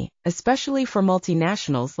company, especially for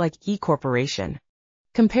multinationals like Yi Corporation.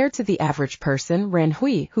 Compared to the average person,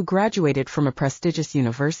 Ranhui, who graduated from a prestigious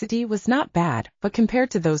university, was not bad, but compared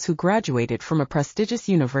to those who graduated from a prestigious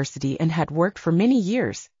university and had worked for many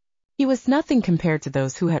years, he was nothing compared to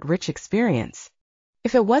those who had rich experience.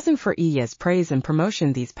 If it wasn't for Yi's praise and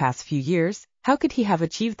promotion these past few years, how could he have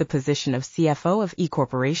achieved the position of CFO of Yi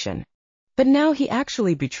Corporation? But now he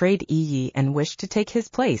actually betrayed Yi and wished to take his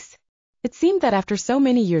place. It seemed that after so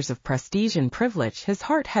many years of prestige and privilege, his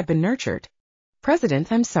heart had been nurtured.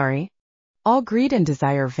 President, I'm sorry. All greed and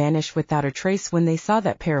desire vanished without a trace when they saw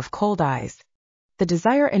that pair of cold eyes. The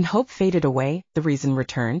desire and hope faded away, the reason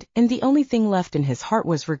returned, and the only thing left in his heart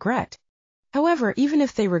was regret. However, even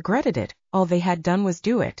if they regretted it, all they had done was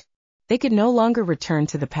do it. They could no longer return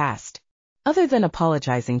to the past. Other than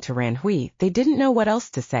apologizing to Ranhui, they didn't know what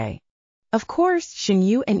else to say. Of course,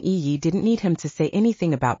 Xinyu and Yi didn't need him to say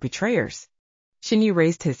anything about betrayers. Xinyu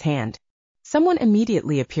raised his hand. Someone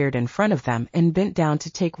immediately appeared in front of them and bent down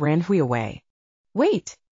to take Ranhui away.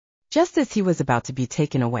 Wait! Just as he was about to be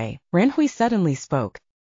taken away, Ranhui suddenly spoke.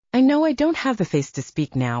 I know I don't have the face to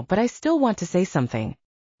speak now, but I still want to say something.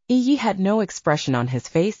 Yi had no expression on his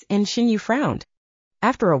face and Xinyu frowned.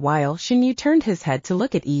 After a while, Xinyu turned his head to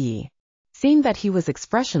look at Yi. Seeing that he was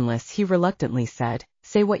expressionless, he reluctantly said,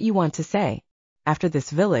 Say what you want to say. After this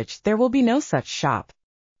village, there will be no such shop.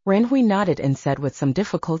 Ranhui nodded and said with some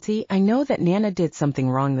difficulty, I know that Nana did something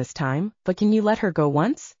wrong this time, but can you let her go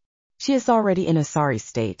once? She is already in a sorry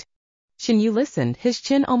state. Xinyu listened, his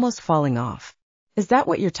chin almost falling off. Is that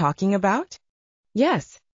what you're talking about?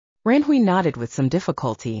 Yes. Ranhui nodded with some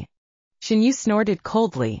difficulty. Xinyu snorted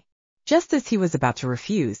coldly. Just as he was about to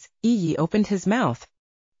refuse, Yi opened his mouth.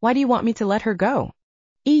 Why do you want me to let her go?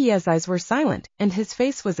 Yi's eyes were silent, and his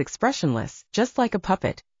face was expressionless, just like a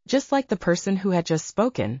puppet, just like the person who had just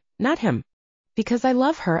spoken, not him. Because I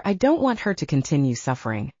love her, I don't want her to continue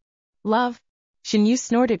suffering. Love? Xinyu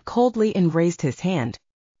snorted coldly and raised his hand.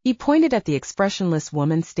 He pointed at the expressionless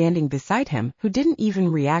woman standing beside him, who didn't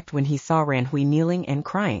even react when he saw Ranhui kneeling and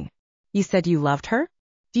crying. You said you loved her?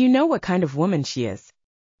 Do you know what kind of woman she is?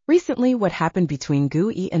 Recently, what happened between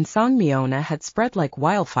Gui and Song Miona had spread like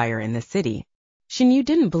wildfire in the city. Xinyu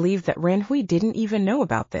didn't believe that Ranhui didn't even know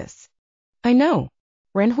about this. I know.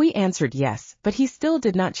 Ranhui answered yes, but he still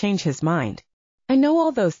did not change his mind. I know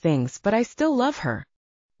all those things, but I still love her.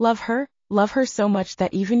 Love her? Love her so much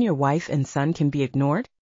that even your wife and son can be ignored?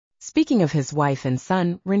 Speaking of his wife and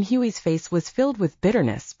son, Ranhui's face was filled with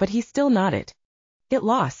bitterness, but he still nodded. Get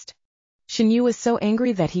lost. Xinyu was so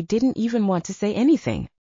angry that he didn't even want to say anything.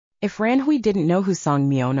 If Ranhui didn't know who Song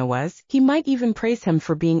Miona was, he might even praise him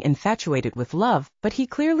for being infatuated with love, but he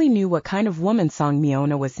clearly knew what kind of woman Song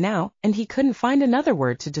Miona was now, and he couldn't find another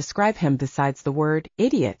word to describe him besides the word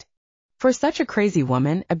idiot. For such a crazy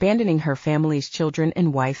woman, abandoning her family's children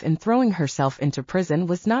and wife and throwing herself into prison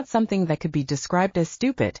was not something that could be described as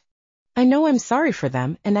stupid. I know I'm sorry for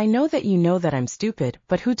them, and I know that you know that I'm stupid,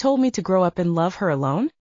 but who told me to grow up and love her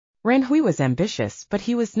alone? Ranhui was ambitious, but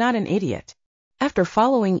he was not an idiot. After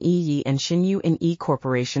following Yi and Xinyu in Yi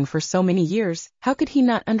Corporation for so many years, how could he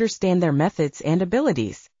not understand their methods and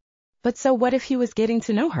abilities? But so what if he was getting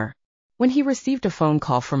to know her? When he received a phone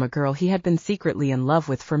call from a girl he had been secretly in love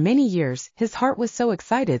with for many years, his heart was so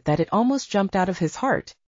excited that it almost jumped out of his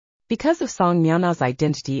heart. Because of Song Miana's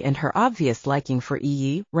identity and her obvious liking for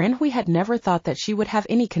Yi, Ranhui had never thought that she would have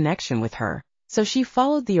any connection with her, so she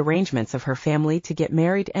followed the arrangements of her family to get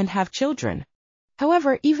married and have children.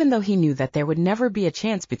 However, even though he knew that there would never be a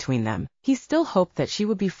chance between them, he still hoped that she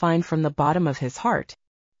would be fine from the bottom of his heart.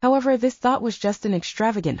 However, this thought was just an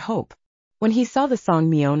extravagant hope. When he saw the Song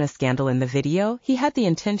Miona scandal in the video, he had the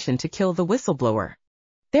intention to kill the whistleblower.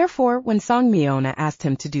 Therefore, when Song Miona asked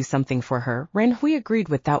him to do something for her, Ran Hui agreed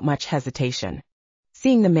without much hesitation.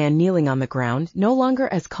 Seeing the man kneeling on the ground, no longer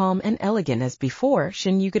as calm and elegant as before,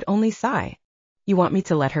 Shin Yu could only sigh. You want me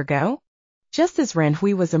to let her go? Just as Ran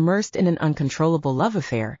Hui was immersed in an uncontrollable love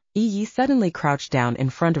affair, Yi suddenly crouched down in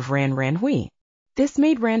front of Ran Hui. This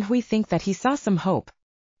made Ran Hui think that he saw some hope.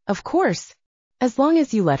 Of course. As long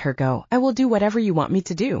as you let her go, I will do whatever you want me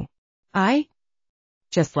to do.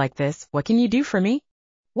 Just like this, what can you do for me?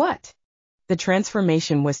 What? The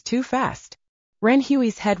transformation was too fast. Ran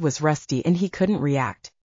Hui's head was rusty and he couldn't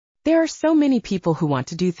react. There are so many people who want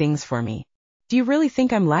to do things for me. Do you really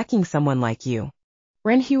think I'm lacking someone like you?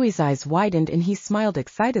 Ran Hui's eyes widened and he smiled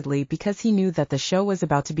excitedly because he knew that the show was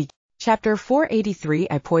about to begin. Chapter 483,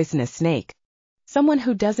 I Poison a Snake. Someone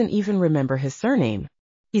who doesn't even remember his surname.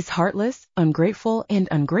 He's heartless, ungrateful, and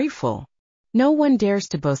ungrateful. No one dares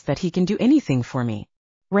to boast that he can do anything for me.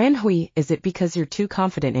 Ran Hui, is it because you're too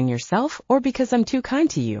confident in yourself or because I'm too kind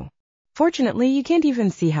to you? Fortunately, you can't even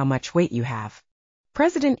see how much weight you have.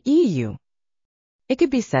 President EU. It could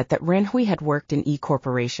be said that Ran Hui had worked in E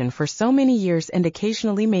Corporation for so many years and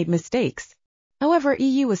occasionally made mistakes. However,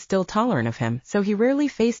 EU was still tolerant of him, so he rarely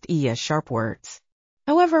faced Iya's sharp words.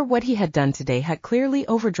 However, what he had done today had clearly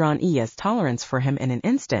overdrawn Iya's tolerance for him in an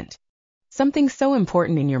instant. Something so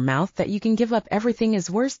important in your mouth that you can give up everything is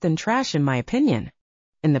worse than trash in my opinion.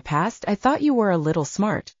 In the past, I thought you were a little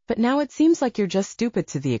smart, but now it seems like you're just stupid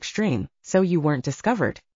to the extreme, so you weren't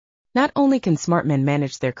discovered. Not only can smart men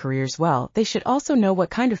manage their careers well, they should also know what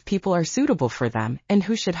kind of people are suitable for them and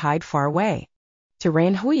who should hide far away. To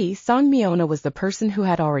Ran Hui, Song Miona was the person who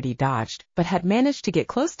had already dodged, but had managed to get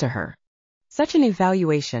close to her. Such an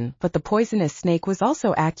evaluation, but the poisonous snake was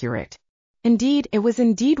also accurate. Indeed, it was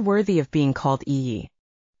indeed worthy of being called Yi.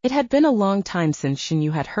 It had been a long time since Shin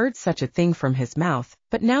Yu had heard such a thing from his mouth,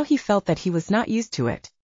 but now he felt that he was not used to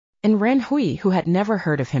it. And Ran Hui, who had never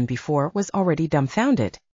heard of him before, was already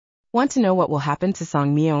dumbfounded. Want to know what will happen to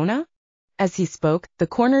Song Miona? As he spoke, the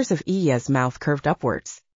corners of Iya's mouth curved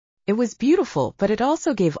upwards. It was beautiful, but it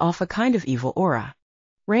also gave off a kind of evil aura.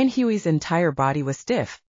 Ran Hui's entire body was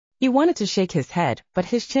stiff. He wanted to shake his head, but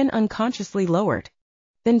his chin unconsciously lowered.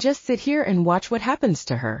 Then just sit here and watch what happens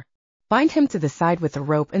to her. Bind him to the side with a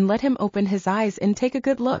rope and let him open his eyes and take a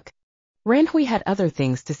good look. Ran Hui had other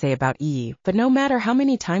things to say about Yi, but no matter how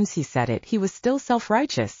many times he said it, he was still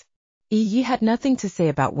self-righteous. Yi had nothing to say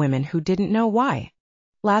about women who didn't know why.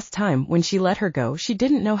 Last time, when she let her go, she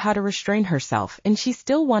didn't know how to restrain herself and she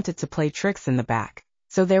still wanted to play tricks in the back,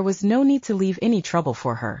 so there was no need to leave any trouble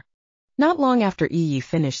for her. Not long after Yi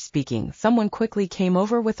finished speaking, someone quickly came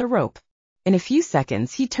over with a rope. In a few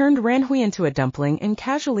seconds, he turned Ran Hui into a dumpling and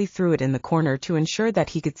casually threw it in the corner to ensure that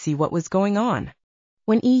he could see what was going on.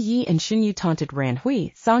 When Yi and Shin Yu taunted Ran Hui,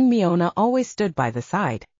 Song Miona always stood by the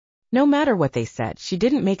side. No matter what they said, she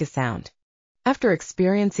didn't make a sound. After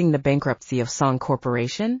experiencing the bankruptcy of Song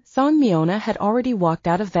Corporation, Song Miona had already walked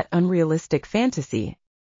out of that unrealistic fantasy.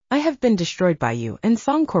 I have been destroyed by you, and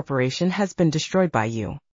Song Corporation has been destroyed by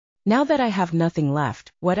you. Now that I have nothing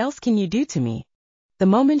left, what else can you do to me? The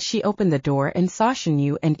moment she opened the door and saw Shin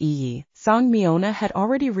Yu and Yi, Song Miona had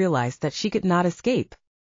already realized that she could not escape.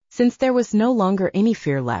 Since there was no longer any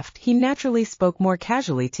fear left, he naturally spoke more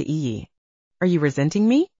casually to Yi. Are you resenting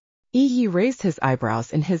me? Yi raised his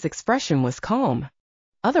eyebrows and his expression was calm.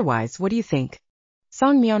 Otherwise, what do you think?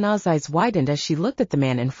 Song Miona's eyes widened as she looked at the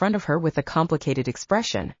man in front of her with a complicated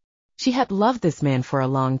expression. She had loved this man for a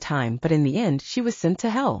long time, but in the end, she was sent to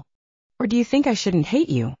hell. Or do you think I shouldn't hate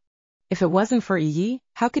you? If it wasn't for Yi,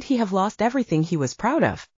 how could he have lost everything he was proud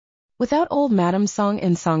of? Without old Madame Song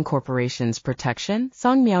and Song Corporation's protection,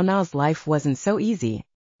 Song Miaona's life wasn't so easy.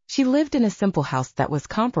 She lived in a simple house that was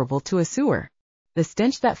comparable to a sewer. The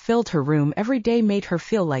stench that filled her room every day made her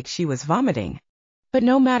feel like she was vomiting. But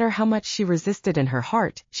no matter how much she resisted in her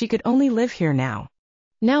heart, she could only live here now.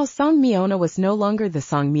 Now Song Miona was no longer the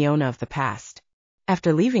Song Miona of the past.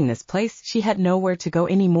 After leaving this place, she had nowhere to go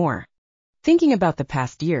anymore. Thinking about the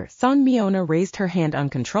past year, Song Miona raised her hand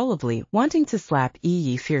uncontrollably, wanting to slap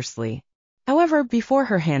Yi fiercely. However, before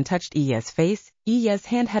her hand touched Iya's face, Iya's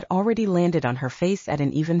hand had already landed on her face at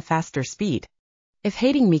an even faster speed. If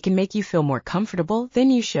hating me can make you feel more comfortable, then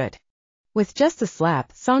you should. With just a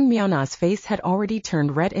slap, Song Miona's face had already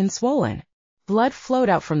turned red and swollen. Blood flowed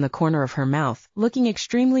out from the corner of her mouth, looking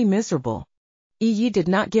extremely miserable. Yi did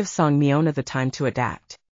not give Song Miona the time to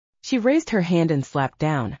adapt. She raised her hand and slapped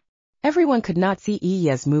down. Everyone could not see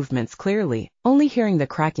Iya's movements clearly, only hearing the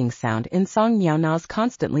cracking sound in Song Miona's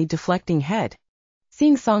constantly deflecting head.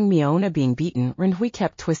 Seeing Song Miona being beaten, Renhui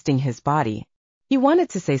kept twisting his body. He wanted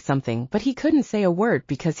to say something, but he couldn't say a word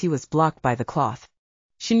because he was blocked by the cloth.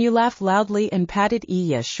 Shinyu laughed loudly and patted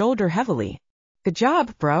Iya's shoulder heavily. Good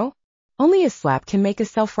job, bro. Only a slap can make a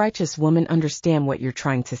self-righteous woman understand what you're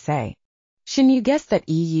trying to say. Shinyu guessed that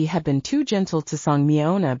Iyi had been too gentle to Song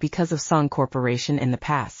Miona because of Song Corporation in the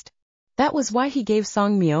past. That was why he gave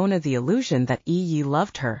Song Miona the illusion that Iyi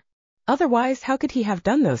loved her. Otherwise, how could he have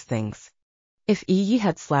done those things? If Iyi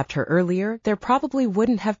had slapped her earlier, there probably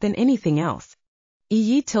wouldn't have been anything else.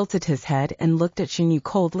 Iyi tilted his head and looked at Shinyu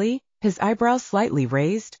coldly, his eyebrows slightly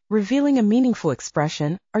raised, revealing a meaningful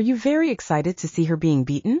expression. Are you very excited to see her being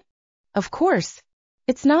beaten? Of course.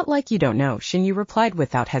 It's not like you don't know, Shinyu replied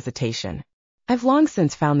without hesitation. I've long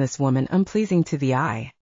since found this woman unpleasing to the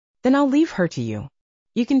eye. Then I'll leave her to you.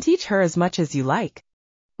 You can teach her as much as you like.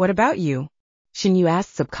 What about you? Shinyu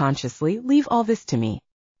asked subconsciously. Leave all this to me.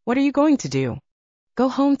 What are you going to do? Go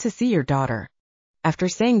home to see your daughter. After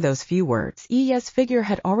saying those few words, Iya's figure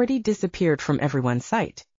had already disappeared from everyone's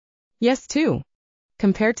sight. Yes, too.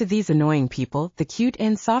 Compared to these annoying people, the cute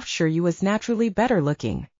and soft Shiryu was naturally better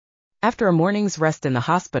looking. After a morning's rest in the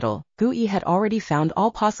hospital, Gui had already found all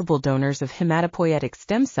possible donors of hematopoietic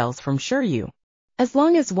stem cells from Shiryu. As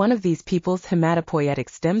long as one of these people's hematopoietic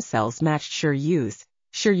stem cells matched Shiryu's,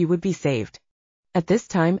 Shiryu would be saved. At this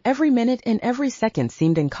time, every minute and every second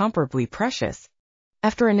seemed incomparably precious.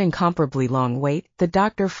 After an incomparably long wait, the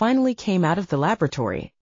doctor finally came out of the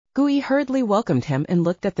laboratory. Gui hurriedly welcomed him and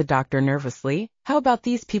looked at the doctor nervously. How about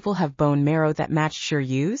these people have bone marrow that matched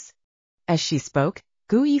Shiryu's? As she spoke,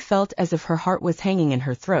 Gui felt as if her heart was hanging in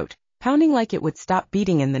her throat, pounding like it would stop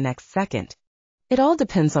beating in the next second. It all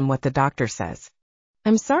depends on what the doctor says.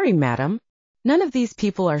 I'm sorry, madam. None of these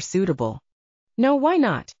people are suitable. No, why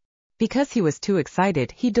not? Because he was too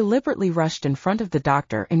excited, he deliberately rushed in front of the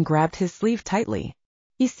doctor and grabbed his sleeve tightly.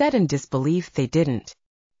 He said in disbelief they didn't.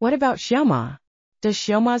 What about Xiaoma? Does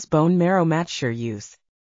Xiaoma's bone marrow match Shiryu's?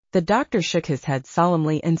 The doctor shook his head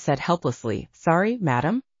solemnly and said helplessly, Sorry,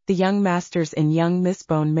 madam. The young master's and young Miss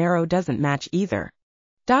Bone Marrow doesn't match either.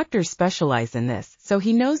 Doctors specialize in this, so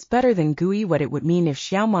he knows better than Gui what it would mean if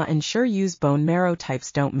Xiaoma and Shiryu's bone marrow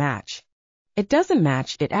types don't match. It doesn't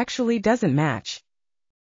match, it actually doesn't match.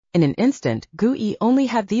 In an instant, Gui only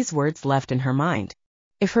had these words left in her mind.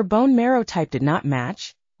 If her bone marrow type did not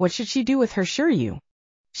match, what should she do with her Shiryu?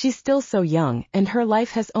 She's still so young, and her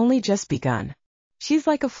life has only just begun. She's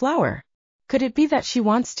like a flower. Could it be that she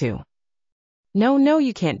wants to? No,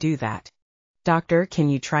 you can't do that. Doctor, can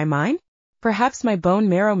you try mine? Perhaps my bone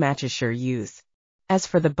marrow matches Shiryu's. As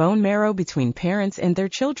for the bone marrow between parents and their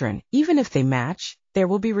children, even if they match, there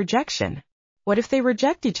will be rejection. What if they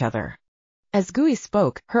reject each other? As Gui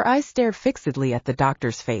spoke, her eyes stared fixedly at the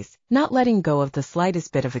doctor's face, not letting go of the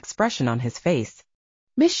slightest bit of expression on his face.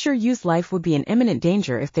 Miss Shiryu's life would be in imminent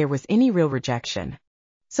danger if there was any real rejection.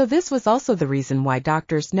 So this was also the reason why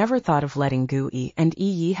doctors never thought of letting Gui and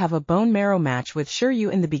Iyi have a bone marrow match with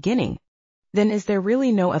Shiryu in the beginning. Then is there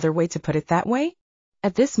really no other way to put it that way?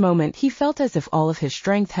 At this moment he felt as if all of his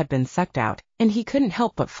strength had been sucked out, and he couldn't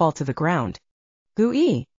help but fall to the ground.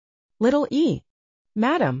 Gui! Little E!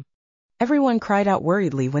 Madam! Everyone cried out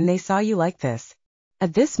worriedly when they saw you like this.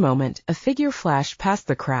 At this moment, a figure flashed past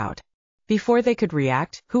the crowd. Before they could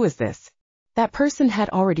react, who was this? That person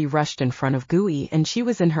had already rushed in front of Gui and she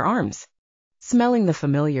was in her arms. Smelling the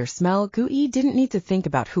familiar smell, Gui didn't need to think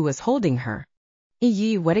about who was holding her.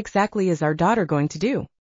 Iyi, what exactly is our daughter going to do?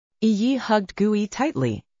 Iyi hugged Gui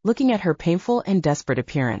tightly, looking at her painful and desperate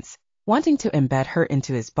appearance, wanting to embed her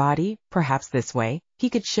into his body. Perhaps this way,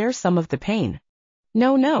 he could share some of the pain.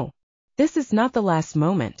 No. This is not the last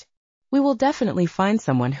moment. We will definitely find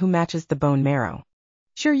someone who matches the bone marrow.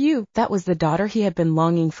 Shiryu, that was the daughter he had been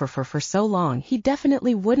longing for so long. He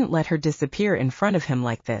definitely wouldn't let her disappear in front of him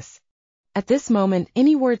like this. At this moment,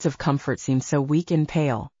 any words of comfort seemed so weak and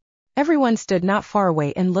pale. Everyone stood not far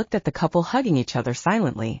away and looked at the couple hugging each other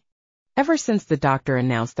silently. Ever since the doctor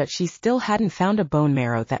announced that she still hadn't found a bone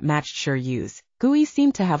marrow that matched Shiryu's, Gui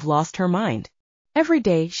seemed to have lost her mind. Every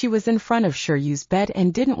day she was in front of Shiryu's bed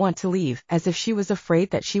and didn't want to leave, as if she was afraid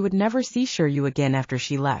that she would never see Shiryu again after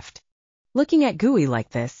she left. Looking at Gui like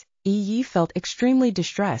this, Iyi felt extremely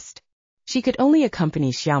distressed. She could only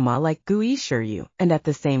accompany Xiaoma like Gui's Shiryu, and at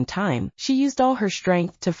the same time, she used all her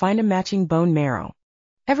strength to find a matching bone marrow.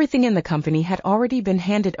 Everything in the company had already been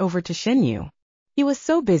handed over to Shinyu. He was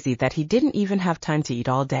so busy that he didn't even have time to eat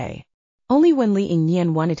all day. Only when Li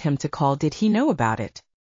Yingnian wanted him to call did he know about it.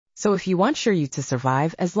 So if you want Shiryu to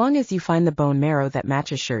survive, as long as you find the bone marrow that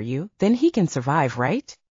matches Shiryu, then he can survive,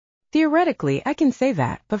 right? Theoretically, I can say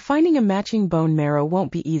that, but finding a matching bone marrow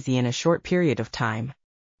won't be easy in a short period of time.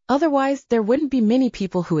 Otherwise, there wouldn't be many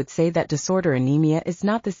people who would say that disorder anemia is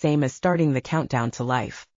not the same as starting the countdown to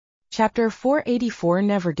life. Chapter 484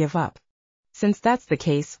 Never Give Up. Since that's the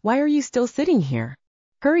case, why are you still sitting here?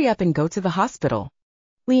 Hurry up and go to the hospital.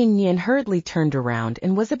 Liang Nian hurriedly turned around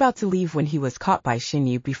and was about to leave when he was caught by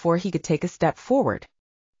Xinyu before he could take a step forward.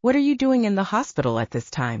 What are you doing in the hospital at this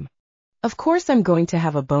time? Of course I'm going to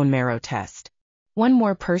have a bone marrow test. One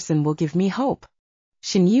more person will give me hope.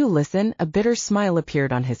 Xinyu listened, a bitter smile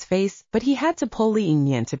appeared on his face, but he had to pull Liang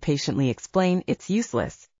Nian to patiently explain it's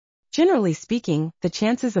useless. Generally speaking, the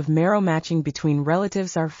chances of marrow matching between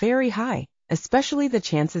relatives are very high, especially the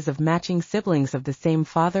chances of matching siblings of the same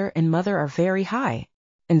father and mother are very high.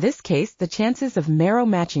 In this case, the chances of marrow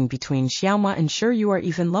matching between Xiaoma and Shiryu are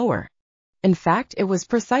even lower. In fact, it was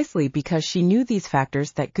precisely because she knew these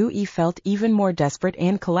factors that Gu Yi felt even more desperate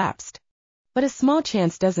and collapsed. But a small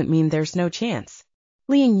chance doesn't mean there's no chance.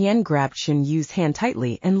 Liang Nian grabbed Xinyu's hand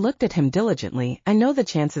tightly and looked at him diligently. I know the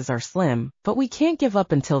chances are slim, but we can't give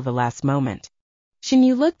up until the last moment.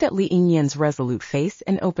 Xinyu looked at Liang Nian's resolute face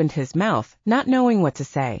and opened his mouth, not knowing what to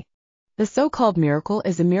say. The so-called miracle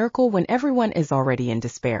is a miracle when everyone is already in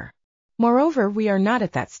despair. Moreover, we are not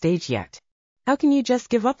at that stage yet. How can you just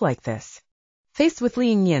give up like this? Faced with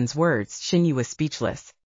Liang Nian's words, Xinyu was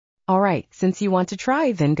speechless. All right, since you want to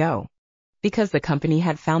try, then go. Because the company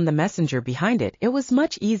had found the messenger behind it, it was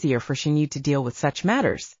much easier for Xinyu to deal with such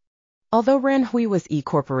matters. Although Ran Hui was E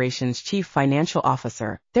Corporation's chief financial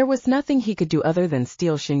officer, there was nothing he could do other than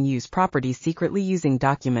steal Xinyu's property secretly using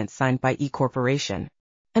documents signed by E Corporation.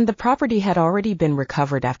 And the property had already been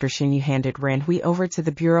recovered after Xinyu handed Ran Hui over to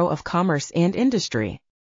the Bureau of Commerce and Industry.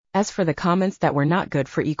 As for the comments that were not good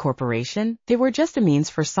for E Corporation, they were just a means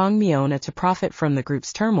for Song Miona to profit from the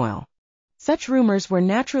group's turmoil. Such rumors were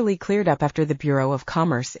naturally cleared up after the Bureau of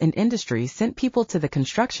Commerce and Industry sent people to the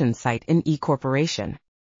construction site in E Corporation.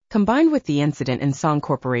 Combined with the incident in Song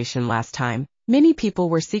Corporation last time, many people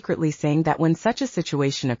were secretly saying that when such a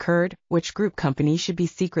situation occurred, which group company should be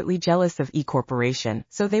secretly jealous of E Corporation,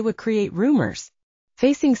 so they would create rumors.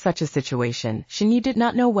 Facing such a situation, Xinyu did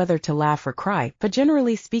not know whether to laugh or cry, but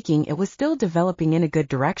generally speaking it was still developing in a good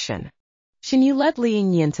direction. Xinyu led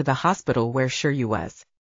Liang Nian to the hospital where Shiryu was.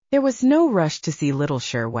 There was no rush to see little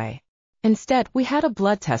Shiwei. Instead, we had a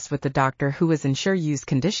blood test with the doctor who was in Shiryu's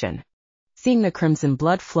condition. Seeing the crimson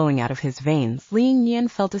blood flowing out of his veins, Liang Nian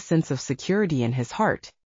felt a sense of security in his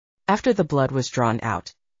heart. After the blood was drawn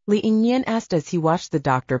out, Liang Nian asked as he watched the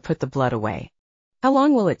doctor put the blood away. How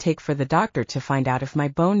long will it take for the doctor to find out if my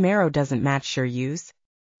bone marrow doesn't match Shiryu's?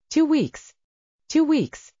 2 weeks. 2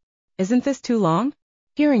 weeks. Isn't this too long?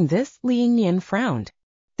 Hearing this, Liang Nian frowned.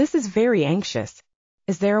 This is very anxious.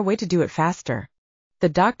 Is there a way to do it faster? The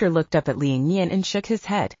doctor looked up at Liang Nian and shook his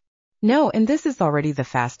head. No, and this is already the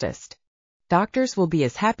fastest. Doctors will be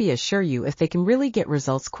as happy as Shiryu if they can really get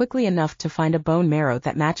results quickly enough to find a bone marrow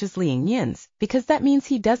that matches Liang Nian's, because that means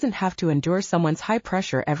he doesn't have to endure someone's high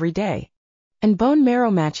pressure every day. And bone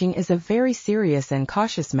marrow matching is a very serious and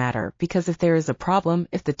cautious matter because if there is a problem,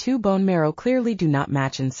 if the two bone marrow clearly do not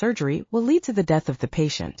match in surgery, will lead to the death of the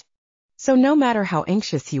patient. So no matter how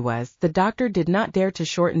anxious he was, the doctor did not dare to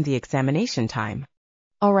shorten the examination time.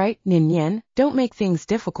 All right, Ninian, don't make things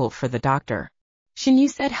difficult for the doctor.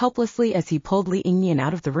 Xinyu said helplessly as he pulled Liang Nian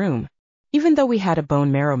out of the room. Even though we had a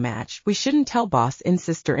bone marrow match, we shouldn't tell boss and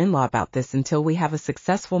sister-in-law about this until we have a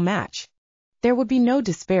successful match. There would be no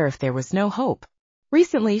despair if there was no hope.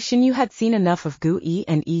 Recently, Xinyu had seen enough of Gu Yi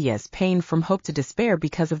and Yi's pain from hope to despair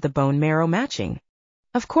because of the bone marrow matching.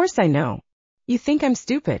 Of course I know. You think I'm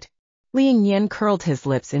stupid? Liang Nian curled his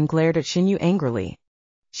lips and glared at Xinyu angrily.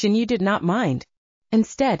 Xinyu did not mind.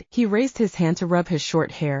 Instead, he raised his hand to rub his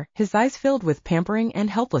short hair, his eyes filled with pampering and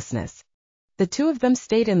helplessness. The two of them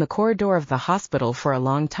stayed in the corridor of the hospital for a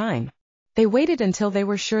long time. They waited until they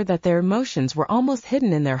were sure that their emotions were almost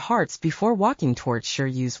hidden in their hearts before walking towards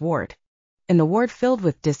Shiryu's ward. In the ward filled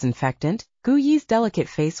with disinfectant, Gu Yi's delicate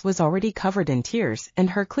face was already covered in tears and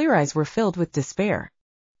her clear eyes were filled with despair.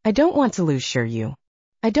 I don't want to lose Shiryu.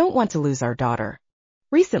 I don't want to lose our daughter.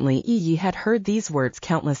 Recently, Yi had heard these words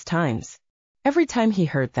countless times. Every time he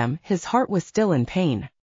heard them, his heart was still in pain.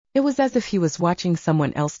 It was as if he was watching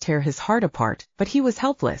someone else tear his heart apart, but he was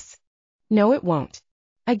helpless. No, it won't.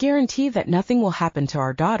 I guarantee that nothing will happen to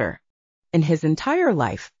our daughter. In his entire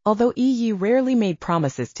life, although Yi rarely made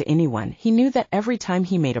promises to anyone, he knew that every time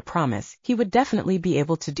he made a promise, he would definitely be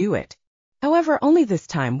able to do it. However, only this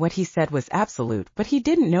time what he said was absolute, but he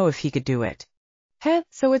didn't know if he could do it.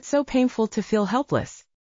 So it's so painful to feel helpless.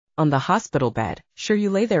 On the hospital bed,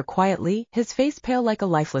 Shiryu lay there quietly, his face pale like a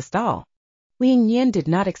lifeless doll. Liang Yan did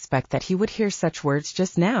not expect that he would hear such words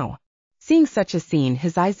just now. Seeing such a scene,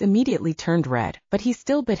 his eyes immediately turned red, but he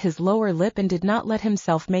still bit his lower lip and did not let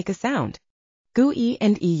himself make a sound. Gu Yi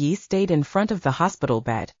and Yi Yi stayed in front of the hospital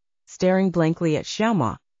bed, staring blankly at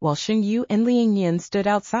Xiaoma, while Xing Yu and Liang Yan stood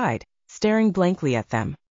outside, staring blankly at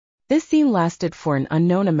them. This scene lasted for an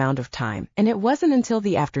unknown amount of time, and it wasn't until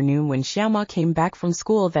the afternoon when Xiaoma came back from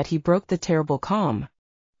school that he broke the terrible calm.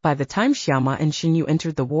 By the time Xiaoma and Xing Yu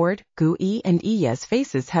entered the ward, Gu Yi and Yi Yi's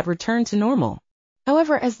faces had returned to normal.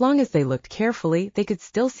 However, as long as they looked carefully, they could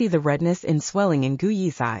still see the redness and swelling in Gu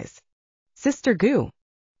Yi's eyes. Sister Gu.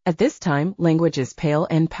 At this time, language is pale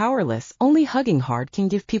and powerless, only hugging hard can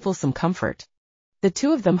give people some comfort. The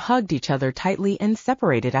two of them hugged each other tightly and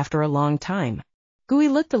separated after a long time. Gu Yi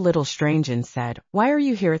looked a little strange and said, "Why are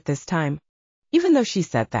you here at this time?" Even though she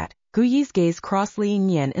said that, Gu Yi's gaze crossed Liang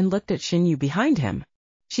Yan and looked at Xing Yu behind him.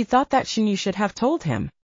 She thought that Xing Yu should have told him.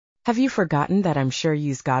 "Have you forgotten that I'm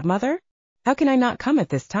Shiryu's godmother? How can I not come at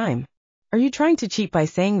this time? Are you trying to cheat by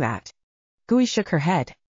saying that?" Gu Yi shook her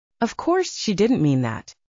head. Of course she didn't mean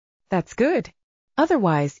that. That's good.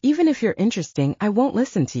 Otherwise, even if you're interesting, I won't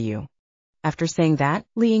listen to you. After saying that,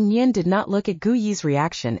 Liang Yan did not look at Gu Yi's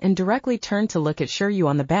reaction and directly turned to look at Shiryu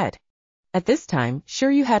on the bed. At this time,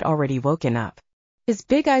 Shiryu had already woken up. His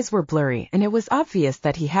big eyes were blurry and it was obvious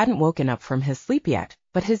that he hadn't woken up from his sleep yet,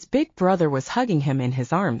 but his big brother was hugging him in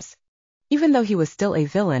his arms. Even though he was still a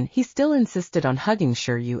villain, he still insisted on hugging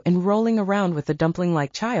Shiryu and rolling around with a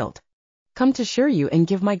dumpling-like child. "Come to Shiryu and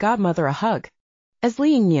give my godmother a hug." As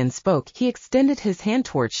Liang Yan spoke, he extended his hand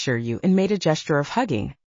towards Shiryu and made a gesture of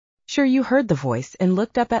hugging. Shiryu heard the voice and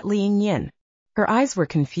looked up at Liang Yan. Her eyes were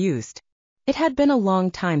confused. It had been a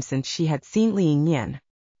long time since she had seen Liang Yan.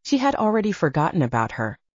 She had already forgotten about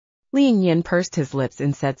her. Liang Yan pursed his lips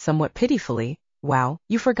and said somewhat pitifully, "Wow,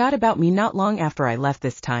 you forgot about me not long after I left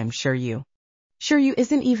this time, Shiryu. Shiryu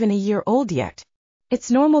isn't even a year old yet. It's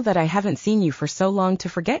normal that I haven't seen you for so long to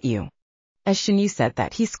forget you." As Xing Yu said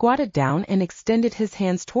that, he squatted down and extended his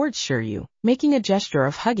hands towards Shiryu, making a gesture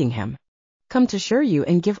of hugging him. "Come to Shiryu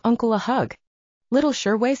and give uncle a hug." Little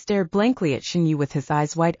Shirwei stared blankly at Xing Yu with his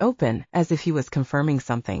eyes wide open, as if he was confirming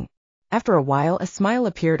something. After a while, a smile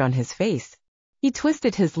appeared on his face. He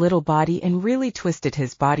twisted his little body and really twisted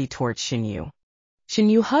his body towards Xing Yu. Xing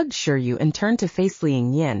Yu hugged Shiryu and turned to face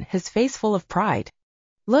Liang Yan, his face full of pride.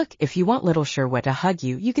 "Look, if you want little Shirwei to hug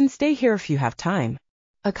you, you can stay here if you have time.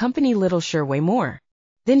 Accompany little Shirwei more.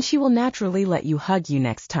 Then she will naturally let you hug you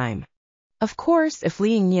next time." Of course, if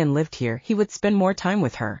Liang Yan lived here, he would spend more time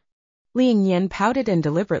with her. Liang Yan pouted and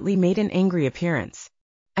deliberately made an angry appearance.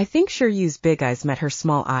 I think Shiryu's big eyes met her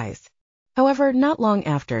small eyes. However, not long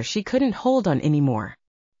after, she couldn't hold on anymore.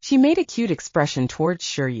 She made a cute expression towards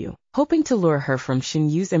Shiryu, hoping to lure her from Xing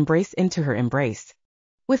Yu's embrace into her embrace.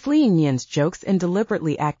 With Liang Yan's jokes and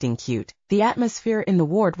deliberately acting cute, the atmosphere in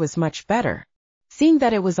the ward was much better. Seeing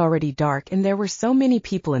that it was already dark and there were so many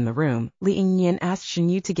people in the room, Liang Yan asked Xing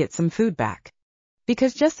Yu to get some food back.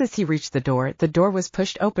 Because just as he reached the door was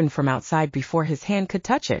pushed open from outside before his hand could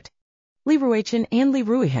touch it. Li Ruichen and Li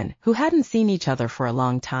Ruihen, who hadn't seen each other for a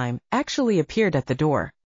long time, actually appeared at the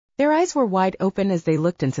door. Their eyes were wide open as they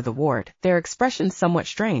looked into the ward, their expressions somewhat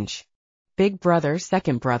strange. "Big brother,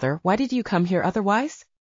 second brother, why did you come here otherwise?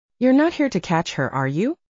 You're not here to catch her, are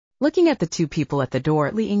you?" Looking at the two people at the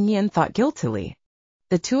door, Liang Yan thought guiltily.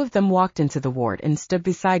 The two of them walked into the ward and stood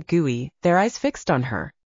beside Gu Yi, their eyes fixed on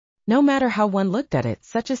her. No matter how one looked at it,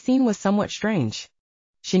 such a scene was somewhat strange.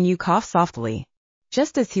 Xing Yu coughed softly.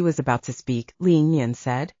 Just as he was about to speak, Liang Yan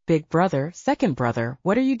said, "Big brother, second brother,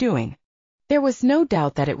 what are you doing?" There was no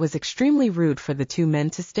doubt that it was extremely rude for the two men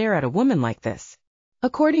to stare at a woman like this.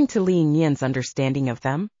 According to Liang Yan's understanding of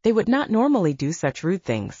them, they would not normally do such rude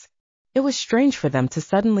things. It was strange for them to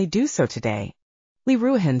suddenly do so today. Li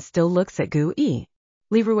Ruihen still looks at Gu Yi.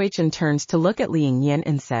 Li Ruichen turns to look at Liang Yan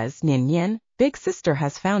and says, "Nian Yan, big sister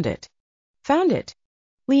has found it." "Found it?"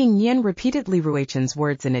 Liang Yan repeated Li Ruichen's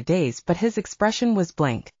words in a daze, but his expression was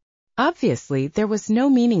blank. Obviously, there was no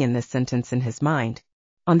meaning in this sentence in his mind.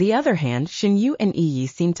 On the other hand, Xing Yu and Yi Yi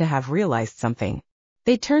seemed to have realized something.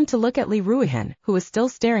 They turned to look at Li Ruihen, who was still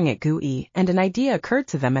staring at Gu Yi, and an idea occurred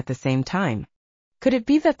to them at the same time. Could it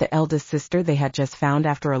be that the eldest sister they had just found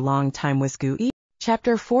after a long time was Gu Yi?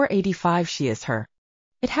 Chapter 485 She is Her.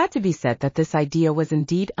 It had to be said that this idea was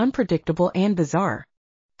indeed unpredictable and bizarre.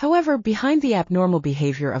 However, behind the abnormal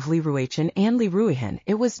behavior of Li Ruichen and Li Ruihen,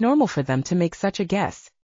 it was normal for them to make such a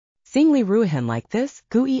guess. Seeing Li Ruihen like this,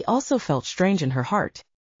 Gu Yi also felt strange in her heart.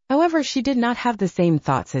 However, she did not have the same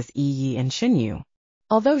thoughts as Yi Yi and Xing Yu.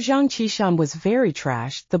 Although Zhang Qishan was very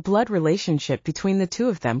trash, the blood relationship between the two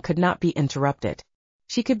of them could not be interrupted.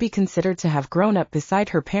 She could be considered to have grown up beside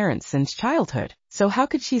her parents since childhood, so how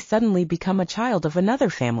could she suddenly become a child of another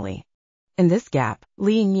family? In this gap,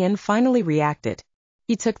 Li Yingyan finally reacted.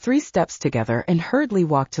 He took 3 steps together and hurriedly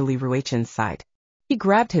walked to Li Ruichen's side. He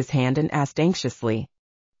grabbed his hand and asked anxiously,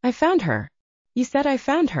 "I found her. You said I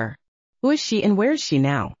found her. Who is she and where is she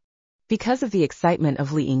now?" Because of the excitement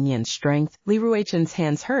of Li Yingyan's strength, Li Ruichen's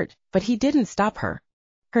hands hurt, but he didn't stop her.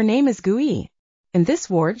 "Her name is Gui. In this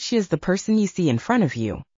ward, she is the person you see in front of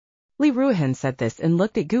you." Li Ruichen said this and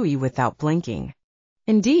looked at Gui without blinking.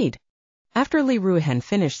 Indeed. After Li Ruichen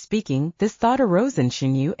finished speaking, this thought arose in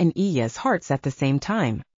Xinyu and Yi's hearts at the same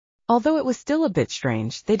time. Although it was still a bit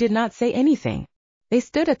strange, they did not say anything. They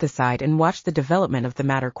stood at the side and watched the development of the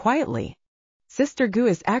matter quietly. "Sister Gu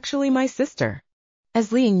is actually my sister."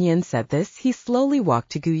 As Li Yingyan said this, he slowly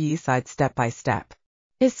walked to Gu Yi's side step by step.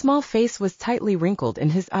 His small face was tightly wrinkled and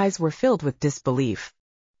his eyes were filled with disbelief.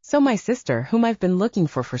 "So my sister, whom I've been looking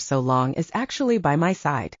for so long, is actually by my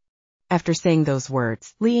side." After saying those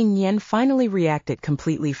words, Li Yingyan finally reacted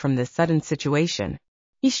completely from this sudden situation.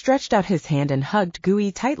 He stretched out his hand and hugged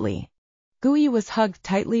Gui tightly. Gui was hugged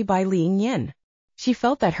tightly by Li Yingyan. She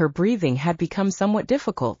felt that her breathing had become somewhat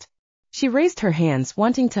difficult. She raised her hands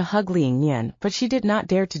wanting to hug Li Yingyan, but she did not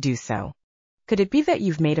dare to do so. "Could it be that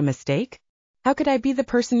you've made a mistake? How could I be the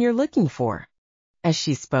person you're looking for?" As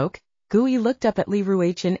she spoke, Gui looked up at Li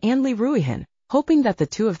Ruichen and Li Ruichen, hoping that the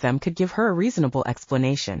two of them could give her a reasonable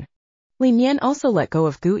explanation. Li Nian also let go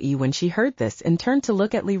of Gui when she heard this and turned to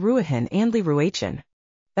look at Li Ruichen and Li Ruichen.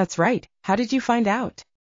 "That's right, how did you find out?"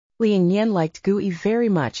 Li Nian liked Gui very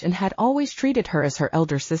much and had always treated her as her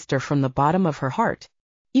elder sister from the bottom of her heart.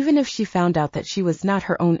 Even if she found out that she was not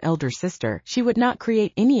her own elder sister, she would not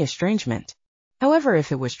create any estrangement. However,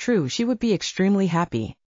 if it was true, she would be extremely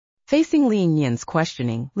happy. Facing Li Yingyan's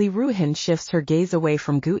questioning, Li Ruichen shifts her gaze away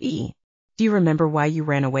from Gui. "Do you remember why you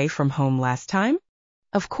ran away from home last time?"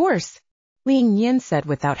 "Of course," Li Yingyan said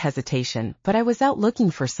without hesitation, "but I was out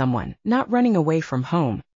looking for someone, not running away from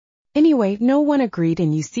home. Anyway, no one agreed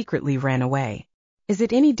and you secretly ran away. Is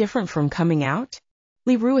it any different from coming out?"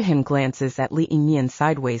 Li Ruichen glances at Li Yingyan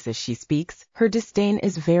sideways as she speaks. Her disdain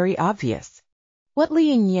is very obvious. What Li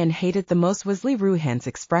Yingyan hated the most was Li Ruichen's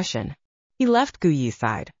expression. He left Guyi's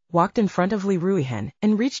side, walked in front of Li Ruichen,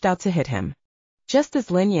 and reached out to hit him. Just as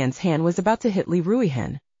Lin Yan's hand was about to hit Li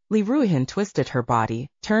Ruichen twisted her body,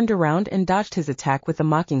 turned around and dodged his attack with a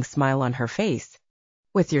mocking smile on her face.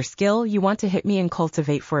 "With your skill, you want to hit me and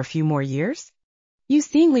cultivate for a few more years?"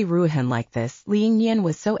 Seeing Li Ruichen like this, Li Yingyan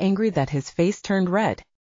was so angry that his face turned red.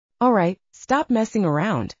 "Alright, stop messing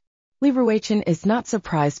around." Li Ruichen is not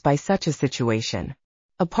surprised by such a situation.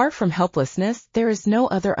 Apart from helplessness, there is no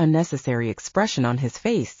other unnecessary expression on his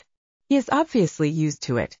face. He is obviously used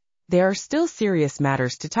to it. There are still serious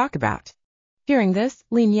matters to talk about. Hearing this,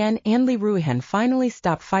 Li Nian and Li Ruichen finally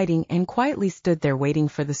stopped fighting and quietly stood there waiting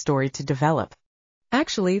for the story to develop.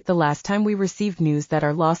 "Actually, the last time we received news that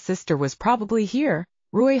our lost sister was probably here,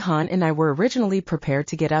 Rui Han and I were originally prepared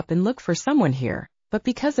to get up and look for someone here, but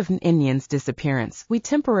because of Nyan's disappearance, we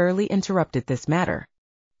temporarily interrupted this matter.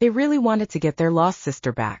 They really wanted to get their lost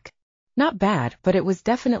sister back. Not bad, but it was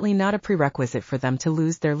definitely not a prerequisite for them to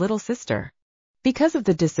lose their little sister. Because of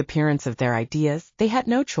the disappearance of their ideas, they had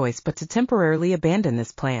no choice but to temporarily abandon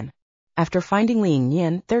this plan. After finding Li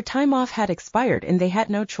Yingyan, their time off had expired and they had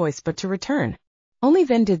no choice but to return. Only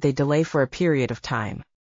then did they delay for a period of time.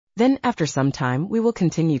 Then, after some time, we will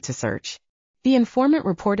continue to search." The informant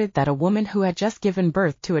reported that a woman who had just given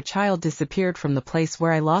birth to a child disappeared from the place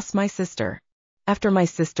where I lost my sister. After my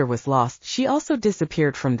sister was lost, she also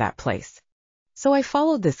disappeared from that place. So I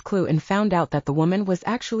followed this clue and found out that the woman was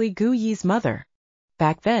actually Gu Yi's mother.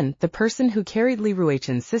 Back then, the person who carried Li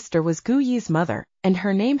Ruichen's sister was Gu Yi's mother, and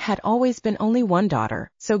her name had always been only one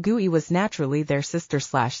daughter, so Gui was naturally their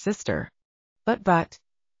sister/sister. But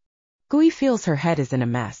Gui feels her head is in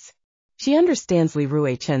a mess. She understands Li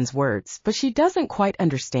Ruichen's words, but she doesn't quite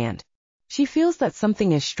understand. She feels that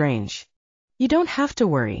something is strange. "You don't have to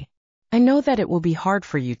worry. I know that it will be hard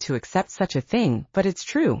for you to accept such a thing, but it's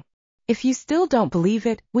true. If you still don't believe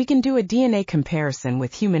it, we can do a DNA comparison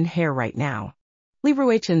with human hair right now." Li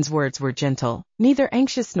Ruichen's words were gentle, neither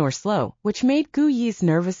anxious nor slow, which made Gu Yi's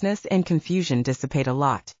nervousness and confusion dissipate a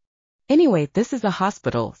lot. "Anyway, this is a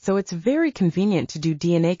hospital, so it's very convenient to do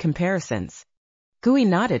DNA comparisons." Gui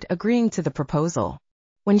nodded, agreeing to the proposal.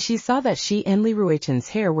 When she saw that she and Li Ruichen's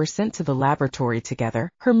hair were sent to the laboratory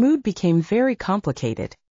together, her mood became very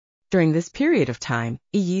complicated. During this period of time,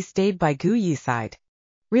 Yi stayed by Gu Yi's side.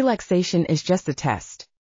 Relaxation is just a test.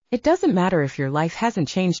 It doesn't matter if your life hasn't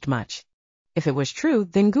changed much. If it was true,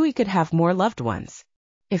 then Gui could have more loved ones.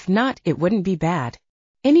 If not, it wouldn't be bad.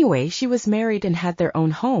 Anyway, she was married and had their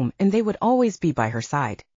own home, and they would always be by her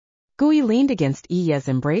side. Gui leaned against Iya's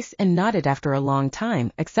embrace and nodded after a long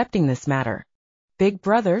time, accepting this matter. Big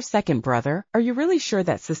brother, second brother, are you really sure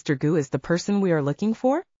that Sister Gu is the person we are looking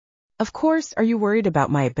for? Of course, are you worried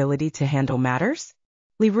about my ability to handle matters?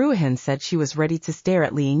 Li Ruihan said she was ready to stare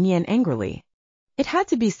at Li Yingyan angrily. It had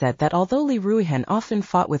to be said that although Li Ruihan often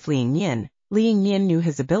fought with Li Yingyan knew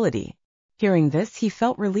his ability. Hearing this, he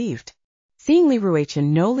felt relieved. Seeing Li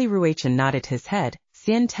Ruihan nodded his head,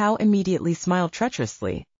 Xian Tao immediately smiled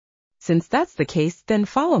treacherously. Since that's the case, then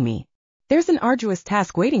follow me. There's an arduous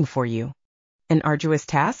task waiting for you. An arduous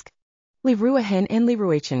task? Li Ruihan and Li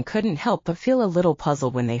Ruihan couldn't help but feel a little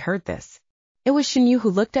puzzled when they heard this. It was Shen Yu who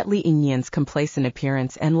looked at Li Yingyan's complacent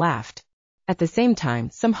appearance and laughed. At the same time,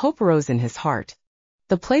 some hope rose in his heart.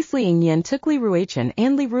 The place Li Yingyan took Li Ruihan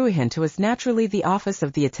and Li Ruihan to was naturally the office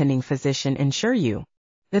of the attending physician in Shiryu.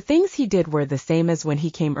 The things he did were the same as when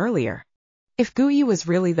he came earlier. If Gui was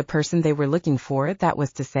really the person they were looking for, that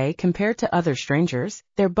was to say, compared to other strangers,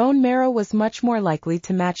 their bone marrow was much more likely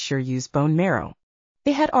to match Shiryu's bone marrow.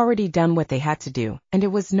 They had already done what they had to do, and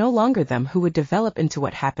it was no longer them who would develop into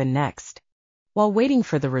what happened next. While waiting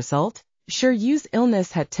for the result, Shiryu's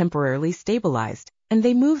illness had temporarily stabilized, and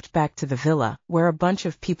they moved back to the villa, where a bunch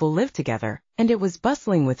of people lived together, and it was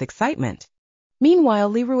bustling with excitement. Meanwhile,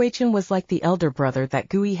 Li Ruihan was like the elder brother that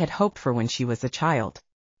Gui had hoped for when she was a child.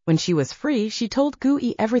 When she was free, she told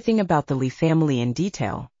Gui everything about the Li family in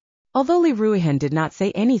detail. Although Li Ruihan did not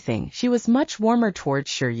say anything, she was much warmer towards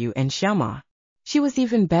Shiryu and Xiaoma. She was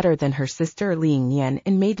even better than her sister Li Yingyan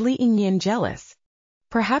and made Li Yingyan jealous.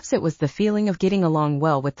 Perhaps it was the feeling of getting along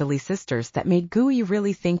well with the Li sisters that made Gui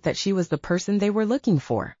really think that she was the person they were looking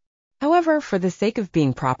for. However, for the sake of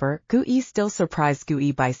being proper, Gui still surprised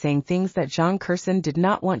Gui by saying things that Zhang Kursen did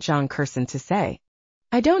not want Zhang Kursen to say.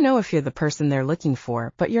 I don't know if you're the person they're looking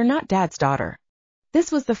for, but you're not Dad's daughter.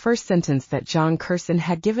 This was the first sentence that Zhang Kursen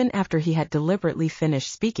had given after he had deliberately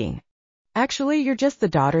finished speaking. Actually, you're just the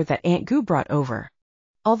daughter that Aunt Gu brought over.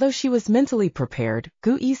 Although she was mentally prepared,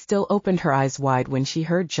 Gui still opened her eyes wide when she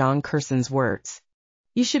heard Zhang Kursen's words.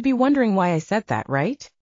 You should be wondering why I said that, right?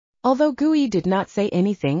 Although Gui did not say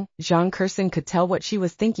anything, Zhang Kursen could tell what she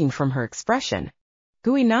was thinking from her expression.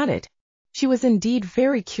 Gui nodded. She was indeed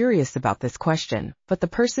very curious about this question, but the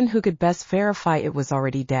person who could best verify it was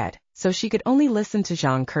already dead, so she could only listen to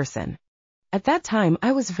Zhang Kursen. At that time,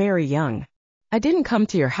 I was very young. I didn't come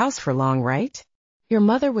to your house for long, right? Your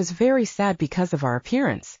mother was very sad because of our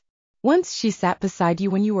appearance. Once she sat beside you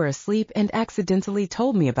when you were asleep and accidentally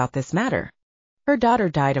told me about this matter. Her daughter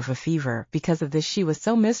died of a fever. Because of this, she was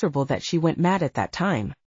so miserable that she went mad at that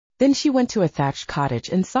time. Then she went to a thatched cottage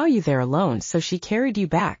and saw you there alone, so she carried you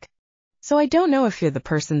back. So I don't know if you're the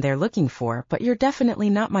person they're looking for, but you're definitely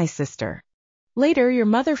not my sister. Later, your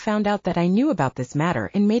mother found out that I knew about this matter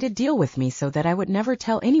and made a deal with me so that I would never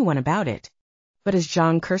tell anyone about it. But is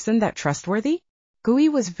Zhang Kursen that trustworthy? Gui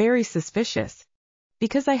was very suspicious.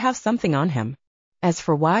 Because I have something on him. As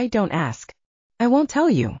for why, don't ask. I won't tell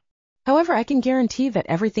you. However, I can guarantee that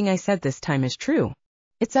everything I said this time is true.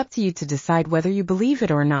 It's up to you to decide whether you believe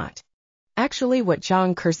it or not. Actually, what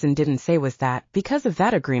Zhang Kursen didn't say was that, because of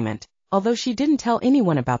that agreement, although she didn't tell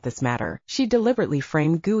anyone about this matter, she deliberately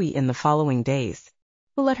framed Gui in the following days.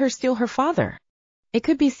 Who let her steal her father? It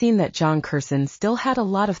could be seen that Zhang Kursen still had a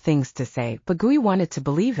lot of things to say, but Gui wanted to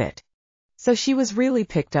believe it. So she was really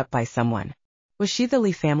picked up by someone. Was she the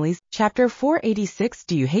Li family's? Chapter 486.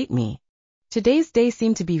 Do you hate me? Today's day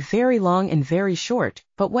seemed to be very long and very short,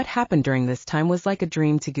 but what happened during this time was like a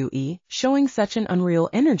dream to Gui, showing such an unreal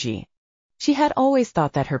energy. She had always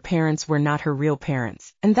thought that her parents were not her real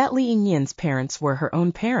parents, and that Li Yingyan's parents were her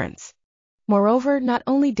own parents. Moreover, not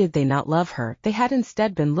only did they not love her, they had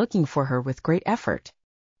instead been looking for her with great effort.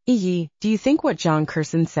 Yi, do you think what Zhang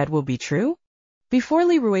Kursen said will be true? Before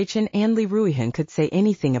Li Ruihan and Li Ruihan could say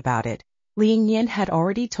anything about it, Li Yingyan had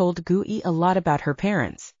already told Gui a lot about her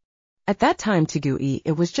parents. At that time to Gui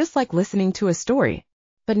it was just like listening to a story.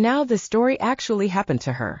 But now the story actually happened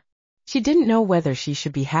to her. She didn't know whether she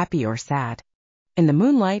should be happy or sad. In the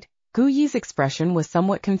moonlight, Gui's expression was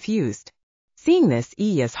somewhat confused. Seeing this,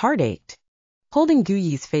 Iya's heart ached. Holding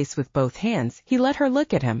Gui's face with both hands, he let her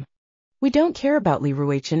look at him. We don't care about Li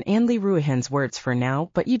Ruihan and Li Ruihan's words for now,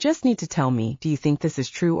 but you just need to tell me, do you think this is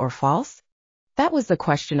true or false? That was the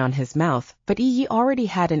question on his mouth, but Yi already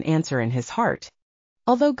had an answer in his heart.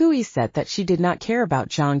 Although Gui said that she did not care about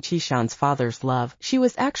Zhang Qishan's father's love, she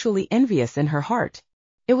was actually envious in her heart.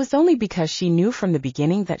 It was only because she knew from the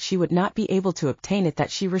beginning that she would not be able to obtain it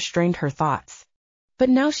that she restrained her thoughts. But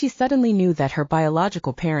now she suddenly knew that her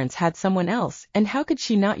biological parents had someone else, and how could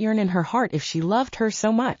she not yearn in her heart if she loved her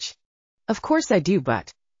so much? Of course I do,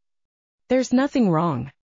 but there's nothing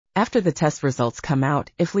wrong. After the test results come out,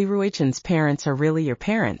 if Li Ruichen's parents are really your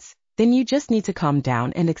parents, then you just need to calm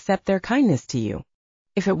down and accept their kindness to you.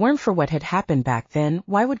 If it weren't for what had happened back then,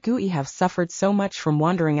 why would Gui have suffered so much from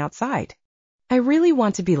wandering outside? I really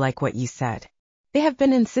want to be like what you said. They have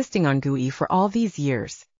been insisting on Gui for all these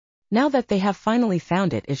years. Now that they have finally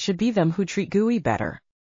found it, it should be them who treat Gui better.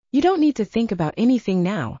 You don't need to think about anything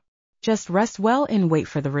now. Just rest well and wait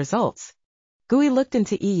for the results. Gui looked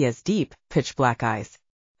into Iya's deep, pitch-black eyes.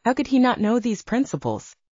 How could he not know these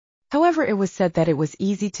principles? However, it was said that it was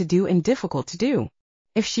easy to do and difficult to do.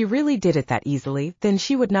 If she really did it that easily, then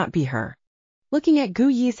she would not be her. Looking at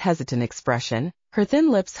Guyi's hesitant expression, her thin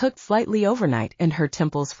lips hooked slightly overnight and her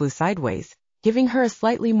temples flew sideways, giving her a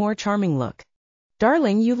slightly more charming look.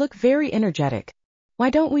 Darling, you look very energetic. Why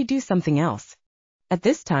don't we do something else? At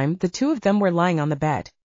this time, the two of them were lying on the bed.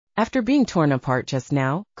 After being torn apart just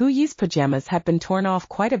now, Guyi's pajamas had been torn off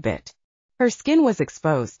quite a bit. Her skin was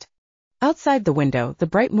exposed. Outside the window, the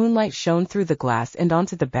bright moonlight shone through the glass and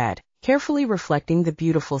onto the bed, carefully reflecting the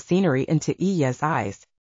beautiful scenery into Iya's eyes.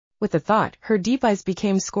 With a thought, her deep eyes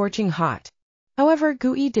became scorching hot. However,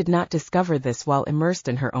 Gui did not discover this while immersed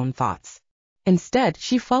in her own thoughts. Instead,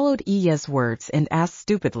 she followed Iya's words and asked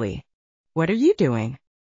stupidly, "What are you doing?"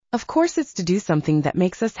 "Of course it's to do something that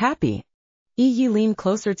makes us happy." Iyi leaned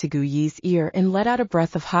closer to Guyi's ear and let out a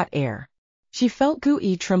breath of hot air. She felt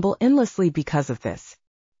Gui tremble endlessly because of this.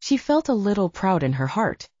 She felt a little proud in her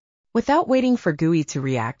heart. Without waiting for Gui to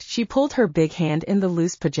react, she pulled her big hand and the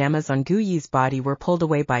loose pajamas on Guyi's body were pulled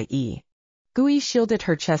away by Yi. Gui shielded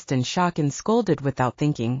her chest in shock and scolded without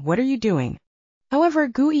thinking, "What are you doing?" However,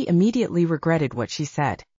 Gui immediately regretted what she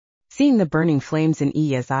said. Seeing the burning flames in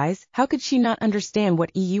Iya's eyes, how could she not understand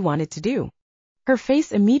what Iyi wanted to do? Her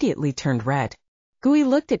face immediately turned red. Gui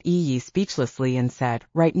looked at Iyi speechlessly and said,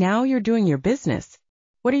 "Right now you're doing your business.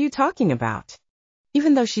 What are you talking about?"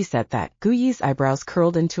 Even though she said that, Guyi's eyebrows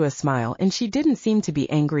curled into a smile and she didn't seem to be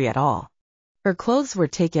angry at all. Her clothes were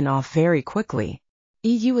taken off very quickly.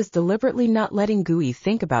 Iyi was deliberately not letting Gui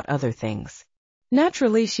think about other things.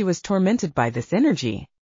 Naturally, she was tormented by this energy.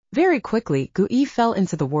 Very quickly, Gui fell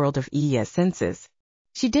into the world of Iya's senses.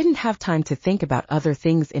 She didn't have time to think about other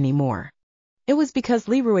things anymore. It was because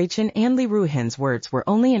Li Ruichen and Li Ruihen's words were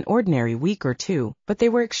only an ordinary week or two, but they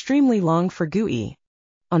were extremely long for Gui.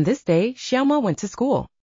 On this day, Xiaoma went to school.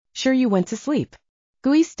 "Sure you went to sleep?"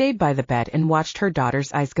 Gui stayed by the bed and watched her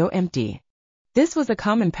daughter's eyes go empty. This was a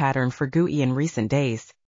common pattern for Gui in recent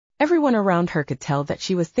days. Everyone around her could tell that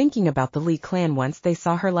she was thinking about the Li clan once they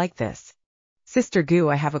saw her like this. "Sister Gu,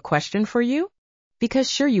 I have a question for you?" Because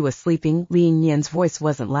sure you was sleeping, Li Yinyan's voice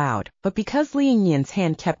wasn't loud, but because Li Yinyan's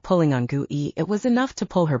hand kept pulling on Gui, it was enough to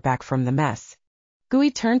pull her back from the mess.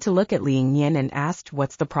 Gui turned to look at Li Yinyan and asked,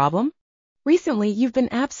 "What's the problem?" "Recently, you've been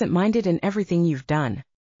absent-minded in everything you've done.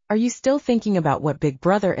 Are you still thinking about what Big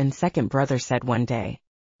Brother and Second Brother said one day?"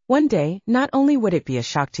 One day, not only would it be a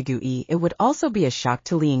shock to Gui, it would also be a shock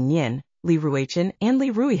to Li Yinyan, Li Ruichen, and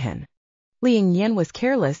Li Ruihen. Li Yinyan was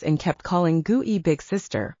careless and kept calling Gui big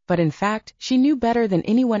sister, but in fact, she knew better than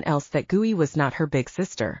anyone else that Gui was not her big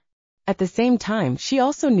sister. At the same time, she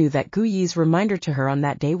also knew that Gui's reminder to her on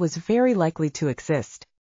that day was very likely to exist.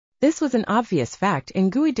 This was an obvious fact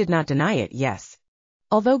and Gui did not deny it, yes.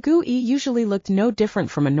 Although Gui usually looked no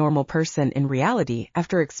different from a normal person in reality,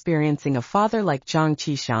 after experiencing a father like Zhang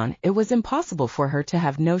Qishan, it was impossible for her to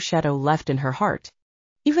have no shadow left in her heart.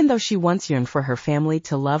 Even though she once yearned for her family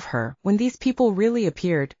to love her, when these people really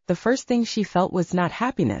appeared, the first thing she felt was not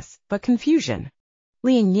happiness, but confusion.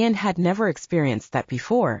 Li Yinyan had never experienced that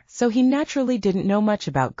before, so he naturally didn't know much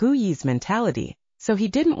about Guyi's mentality, so he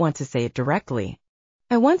didn't want to say it directly.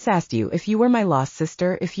 "I once asked you if you were my lost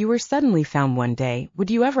sister, if you were suddenly found one day,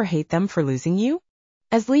 would you ever hate them for losing you?"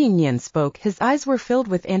 As Li Yinyan spoke, his eyes were filled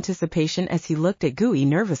with anticipation as he looked at Gui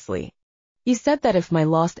nervously. "You said that if my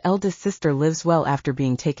lost eldest sister lives well after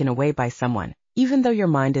being taken away by someone, even though your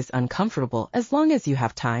mind is uncomfortable, as long as you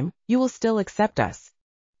have time, you will still accept us.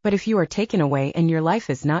 But if you are taken away and your life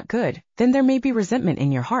is not good, then there may be resentment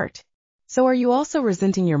in your heart. So are you also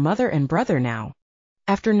resenting your mother and brother now?"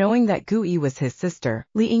 After knowing that Gui was his sister,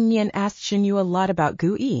 Li Yinyan asked Xinyu a lot about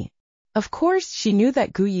Gui. Of course, she knew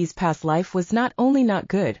that Guyi's past life was not only not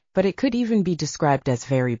good, but it could even be described as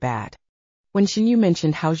very bad. When Xinyu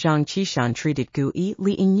mentioned how Zhang Qishan treated Gui,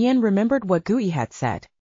 Li Yinyan remembered what Gui had said.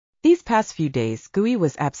 These past few days, Gui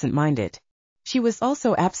was absent-minded. She was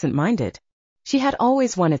also absent-minded. She had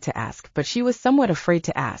always wanted to ask, but she was somewhat afraid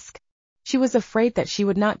to ask. She was afraid that she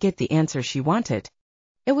would not get the answer she wanted.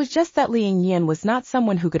 It was just that Li Yingyan was not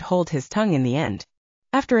someone who could hold his tongue in the end.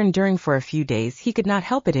 After enduring for a few days, he could not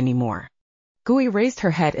help it anymore. Gui raised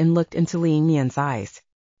her head and looked into Li Yingyan's eyes.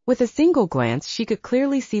 With a single glance, she could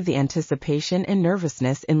clearly see the anticipation and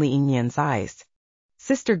nervousness in Li Yingyan's eyes.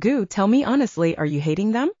 Sister Gu, tell me honestly, are you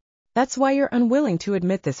hating them? That's why you're unwilling to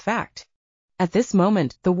admit this fact. At this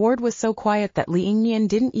moment, the ward was so quiet that Li Yingyan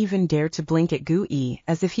didn't even dare to blink at Gu Yi,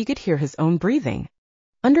 as if he could hear his own breathing.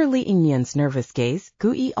 Under Li Yingyan's nervous gaze,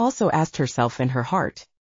 Gu Yi also asked herself in her heart.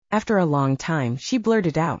 After a long time, she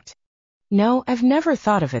blurted out. No, I've never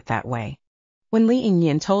thought of it that way. When Li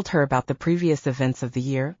Yingyan told her about the previous events of the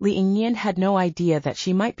year, Li Yingyan had no idea that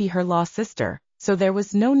she might be her lost sister, so there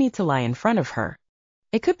was no need to lie in front of her.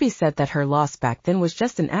 It could be said that her loss back then was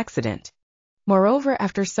just an accident. Moreover,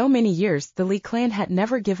 after so many years, the Li clan had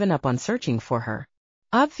never given up on searching for her.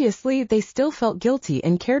 Obviously, they still felt guilty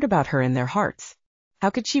and cared about her in their hearts. How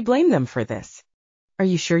could she blame them for this? Are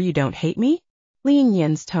you sure you don't hate me? Li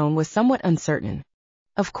Yingyan's tone was somewhat uncertain.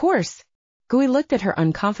 Of course. Gui looked at her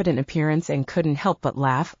unconfident appearance and couldn't help but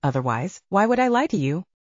laugh, otherwise, why would I lie to you?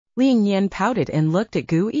 Li Yingyan pouted and looked at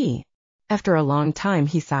Gu Yi. After a long time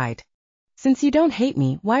he sighed. Since you don't hate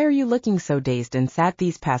me, why are you looking so dazed and sad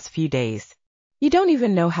these past few days? You don't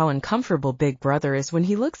even know how uncomfortable Big Brother is when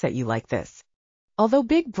he looks at you like this. Although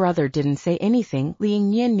Big Brother didn't say anything, Li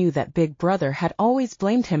Yingyan knew that Big Brother had always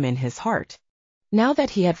blamed him in his heart. Now that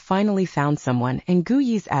he had finally found someone and Gu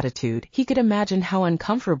Yi's attitude, he could imagine how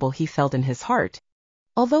uncomfortable he felt in his heart.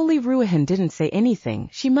 Although Li Ruohan didn't say anything,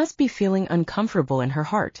 she must be feeling uncomfortable in her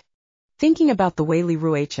heart. Thinking about the way Li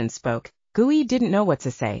Ruohan spoke, Gu Yi didn't know what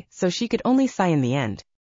to say, so she could only sigh in the end.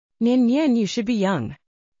 Nian Yan, you should be young.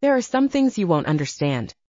 There are some things you won't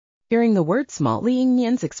understand. Hearing the word small, Li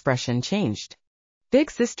Yingyan's expression changed.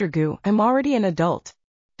 Big Sister Gu, I'm already an adult.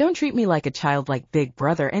 Don't treat me like a child like Big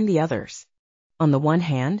Brother and the others. On the one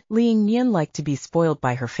hand, Li Yingyan liked to be spoiled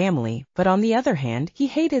by her family, but on the other hand, he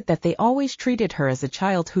hated that they always treated her as a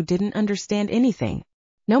child who didn't understand anything.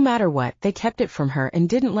 No matter what, they kept it from her and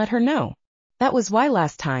didn't let her know. That was why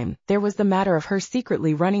last time, there was the matter of her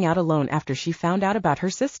secretly running out alone after she found out about her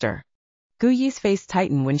sister. Gu Yi's face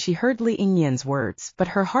tightened when she heard Li Yingyan's words, but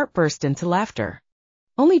her heart burst into laughter.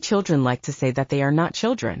 Only children like to say that they are not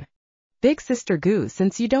children. Big Sister Gu,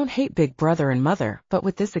 since you don't hate Big Brother and Mother, but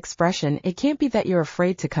with this expression, it can't be that you're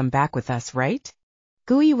afraid to come back with us, right?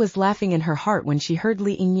 Gu Yi was laughing in her heart when she heard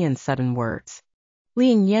Li Yingyan's sudden words.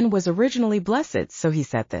 Li Yingyan was originally blessed, so he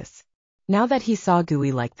said this. Now that he saw Gu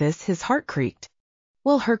Yi like this, his heart creaked.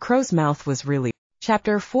 Well, her crow's mouth was really...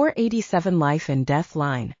 Chapter 487 Life and Death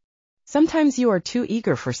Line. Sometimes you are too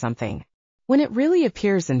eager for something. When it really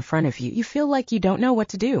appears in front of you, you feel like you don't know what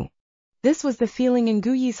to do. This was the feeling in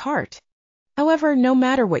Gu Yi's heart. However, no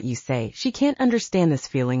matter what you say, she can't understand this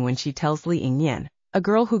feeling when she tells Li Yingyan, a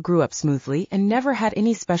girl who grew up smoothly and never had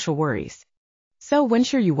any special worries. So when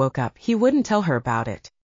Shiryu woke up, he wouldn't tell her about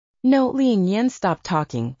it. No, Li Yingyan stopped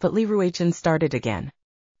talking, but Li Ruohan started again.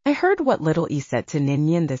 I heard what little Yi said to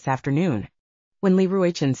Ningyan this afternoon. When Li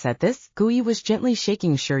Ruohan said this, Gu Yi was gently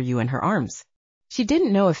shaking Shiryu in her arms. She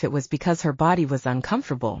didn't know if it was because her body was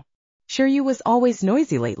uncomfortable. Shiryu was always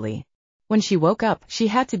noisy lately. When she woke up, she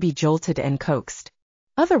had to be jolted and coaxed.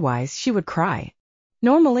 Otherwise, she would cry.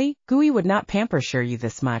 Normally, Gu Yi would not pamper Shiryu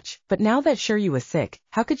this much, but now that Shiryu was sick,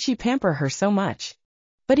 how could she pamper her so much?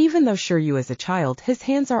 But even though Shiryu is a child, his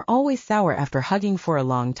hands are always sour after hugging for a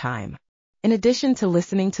long time. In addition to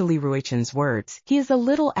listening to Li Ruohan's words, he is a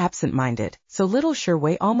little absent-minded, so little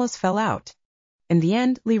Shirwei almost fell out. In the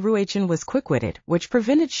end, Li Ruohan was quick-witted, which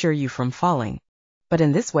prevented Shiryu from falling. But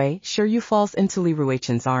in this way, Shiryu falls into Li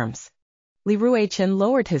Ruohan's arms. Li Ruohan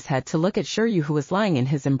lowered his head to look at Shiryu, who was lying in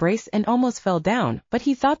his embrace, and almost fell down, but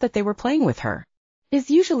he thought that they were playing with her. His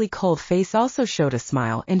usually cold face also showed a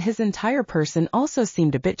smile, and his entire person also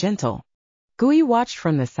seemed a bit gentle. Gu Yi watched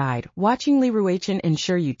from the side, watching Li Ruohan and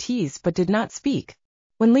Shiryu tease but did not speak.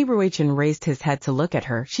 When Li Ruohan raised his head to look at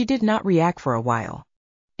her, she did not react for a while.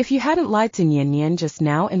 If you hadn't lied to Nian Nian just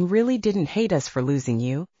now and really didn't hate us for losing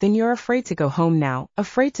you, then you're afraid to go home now,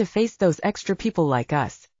 afraid to face those extra people like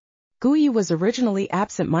us. Gu Yi was originally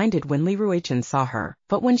absent-minded when Li Ruohan saw her,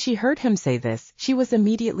 but when she heard him say this, she was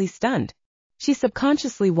immediately stunned. She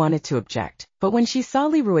subconsciously wanted to object, but when she saw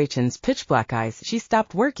Li Ruohan's pitch-black eyes, she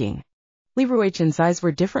stopped working. Li Ruohan's eyes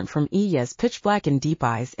were different from Yi's pitch-black and deep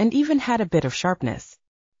eyes and even had a bit of sharpness.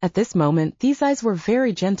 At this moment, these eyes were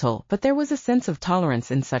very gentle, but there was a sense of tolerance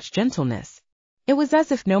in such gentleness. It was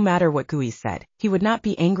as if no matter what Gu Yi said, he would not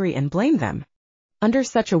be angry and blame them. Under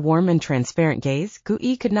such a warm and transparent gaze, Gu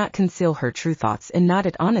Yi could not conceal her true thoughts and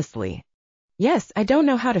nodded honestly. Yes, I don't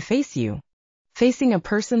know how to face you. Facing a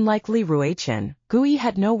person like Li Ruichen, Gu Yi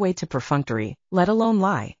had no way to perfunctory, let alone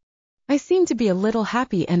lie. I seem to be a little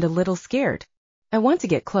happy and a little scared. I want to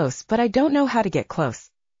get close, but I don't know how to get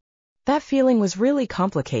close. That feeling was really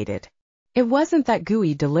complicated. It wasn't that Gu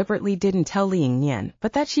Yi deliberately didn't tell Li Yingnian,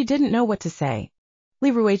 but that she didn't know what to say.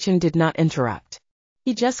 Li Ruichen did not interrupt.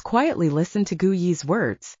 He just quietly listened to Gu Yi's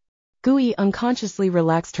words. Gu Yi unconsciously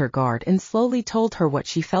relaxed her guard and slowly told her what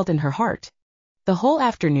she felt in her heart. The whole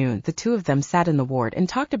afternoon, the two of them sat in the ward and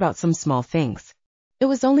talked about some small things. It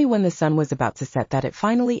was only when the sun was about to set that it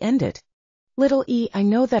finally ended. Little E, I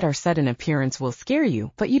know that our sudden appearance will scare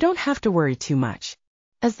you, but you don't have to worry too much.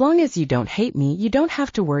 As long as you don't hate me, you don't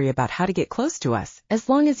have to worry about how to get close to us, as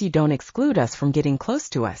long as you don't exclude us from getting close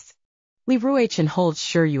to us. Li Ruichen holds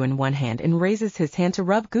Shiryu in one hand and raises his hand to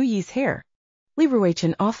rub Gu Yi's hair. Li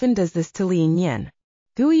Ruichen often does this to Li Yingnian.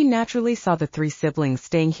 Gu Yi naturally saw the three siblings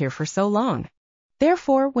staying here for so long.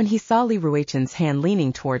 Therefore, when he saw Li Ruichen's hand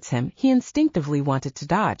leaning towards him, he instinctively wanted to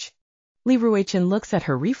dodge. Li Ruichen looks at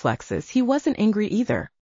her reflexes. He wasn't angry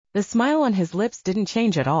either. The smile on his lips didn't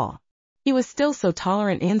change at all. He was still so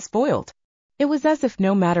tolerant and spoiled. It was as if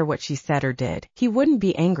no matter what she said or did, he wouldn't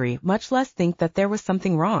be angry, much less think that there was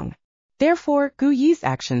something wrong. Therefore, Gu Yi's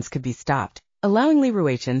actions could be stopped, allowing Li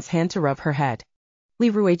Ruichen's hand to rub her head.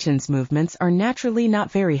 Li Ruichen's movements are naturally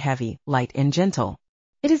not very heavy, light and gentle.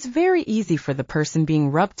 It is very easy for the person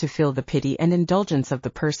being rubbed to feel the pity and indulgence of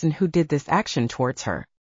the person who did this action towards her.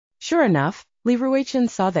 Sure enough, Li Ruichen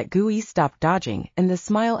saw that Gu Yi stopped dodging, and the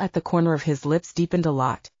smile at the corner of his lips deepened a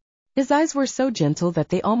lot. His eyes were so gentle that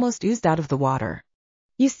they almost oozed out of the water.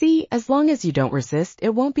 You see, as long as you don't resist,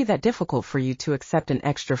 it won't be that difficult for you to accept an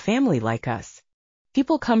extra family like us.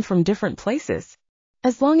 People come from different places.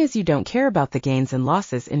 As long as you don't care about the gains and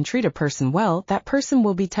losses and treat a person well, that person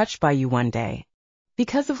will be touched by you one day.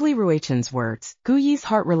 Because of Li Ruichen's words, Gu Yi's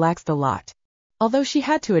heart relaxed a lot. Although she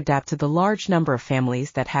had to adapt to the large number of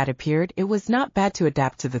families that had appeared, it was not bad to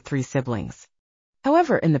adapt to the three siblings.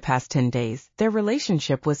 However, in the past 10 days, their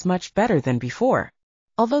relationship was much better than before.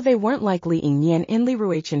 Although they weren't like Li Yingnian and Li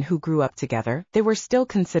Ruichen who grew up together, they were still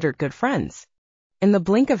considered good friends. In the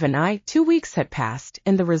blink of an eye, 2 weeks had passed,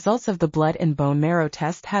 and the results of the blood and bone marrow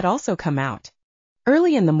test had also come out.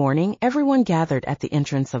 Early in the morning, everyone gathered at the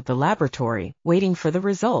entrance of the laboratory, waiting for the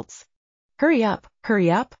results. Hurry up,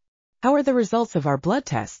 hurry up! How are the results of our blood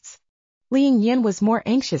tests? Li Yingnian was more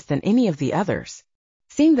anxious than any of the others.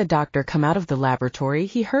 Seeing the doctor come out of the laboratory,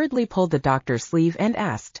 he hurriedly pulled the doctor's sleeve and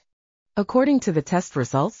asked. According to the test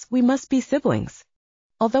results, we must be siblings.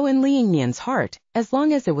 Although in Li Yingnian's heart, as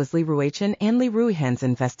long as it was Li Ruichen and Li Ruihan's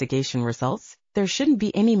investigation results, there shouldn't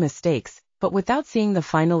be any mistakes, but without seeing the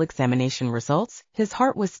final examination results, his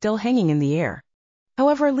heart was still hanging in the air.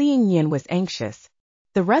 However, Li Yingnian was anxious.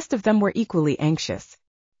 The rest of them were equally anxious.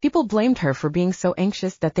 People blamed her for being so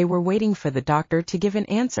anxious that they were waiting for the doctor to give an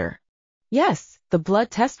answer. Yes, the blood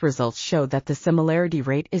test results showed that the similarity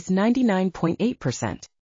rate is 99.8%.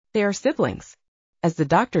 They are siblings. As the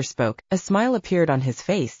doctor spoke, a smile appeared on his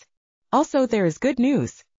face. Also, there is good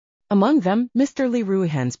news. Among them, Mr. Li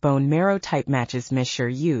Ruihan's bone marrow type matches Miss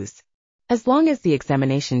Shiryu's. As long as the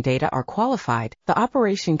examination data are qualified, the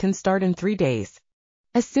operation can start in 3 days.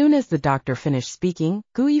 As soon as the doctor finished speaking,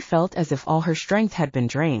 Gu Yi felt as if all her strength had been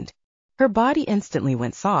drained. Her body instantly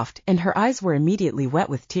went soft, and her eyes were immediately wet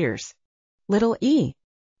with tears. Little E!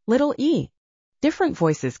 Little E! Different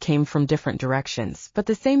voices came from different directions, but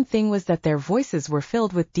the same thing was that their voices were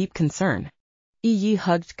filled with deep concern. Yi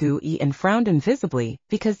hugged Gu Yi and frowned invisibly,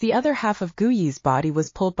 because the other half of Gu Yi's body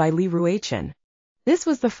was pulled by Li Ruichen. This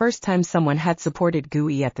was the first time someone had supported Gu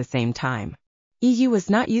Yi at the same time. Yi was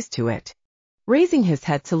not used to it. Raising his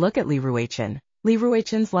head to look at Li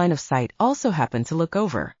Ruichen's line of sight also happened to look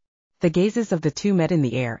over. The gazes of the two met in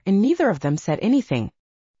the air, and neither of them said anything.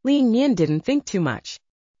 Li Yingnian didn't think too much.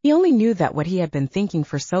 He only knew that what he had been thinking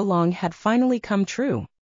for so long had finally come true.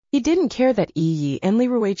 He didn't care that Yi and Li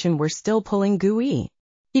Ruichen were still pulling Gu Yi.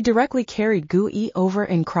 He directly carried Gu Yi over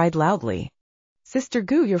and cried loudly. Sister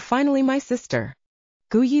Gu, you're finally my sister.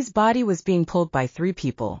 Gu Yi's body was being pulled by 3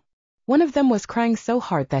 people. One of them was crying so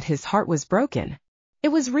hard that his heart was broken. It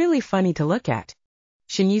was really funny to look at.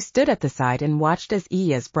 Shinyu stood at the side and watched as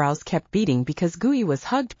Yi's brows kept beating because Gu Yi was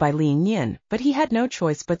hugged by Li Yingnian, but he had no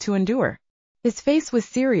choice but to endure. His face was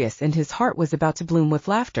serious and his heart was about to bloom with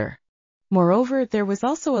laughter. Moreover, there was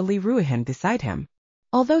also a Li Ruihan beside him.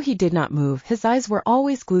 Although he did not move, his eyes were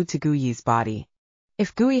always glued to Gu Yi's body.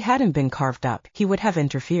 If Gu Yi hadn't been carved up, he would have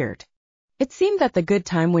interfered. It seemed that the good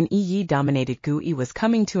time when Yi dominated Gu Yi was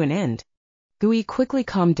coming to an end. Gui quickly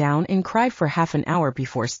calmed down and cried for half an hour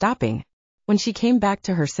before stopping. When she came back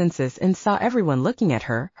to her senses and saw everyone looking at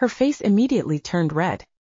her, her face immediately turned red.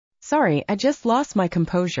 Sorry, I just lost my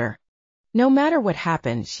composure. No matter what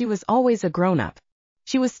happened, she was always a grown-up.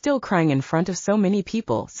 She was still crying in front of so many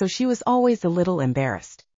people, so she was always a little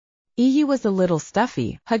embarrassed. Yi was a little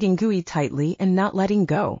stuffy, hugging Gui tightly and not letting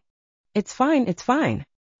go. It's fine.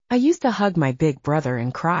 I used to hug my big brother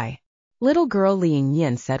and cry. Little girl Li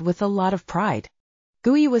Yingyan said with a lot of pride.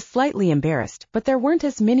 Gui was slightly embarrassed, but there weren't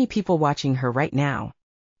as many people watching her right now.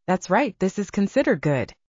 That's right, this is considered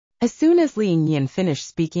good. As soon as Li Yingyan finished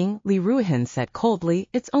speaking, Li Ruihan said coldly,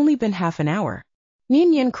 it's only been half an hour.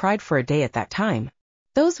 Yingyan cried for a day at that time.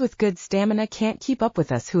 Those with good stamina can't keep up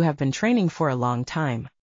with us who have been training for a long time.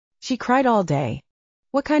 She cried all day.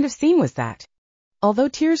 What kind of scene was that? Although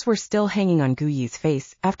tears were still hanging on Guyi's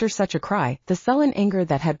face, after such a cry, the sullen anger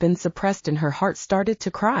that had been suppressed in her heart started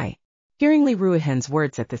to cry. Hearing Li Ruihan's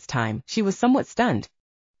words at this time, she was somewhat stunned.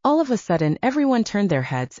 All of a sudden, everyone turned their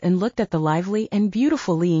heads and looked at the lively and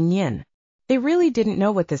beautiful Li Yingyan. They really didn't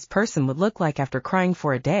know what this person would look like after crying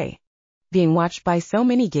for a day. Being watched by so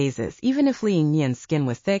many gazes, even if Li Yingyan's skin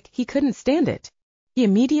was thick, he couldn't stand it. He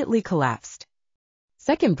immediately collapsed.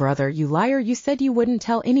 Second brother, you liar, you said you wouldn't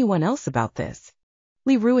tell anyone else about this.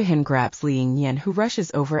 Li Ruihan grabs Li Yingyan, who rushes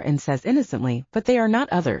over and says innocently, but they are not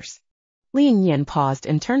others. Li Yingyan paused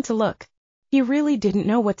and turned to look. He really didn't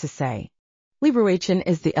know what to say. Li Ruichen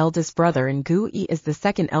is the eldest brother and Gu Yi is the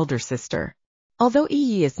second elder sister. Although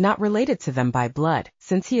Yi is not related to them by blood,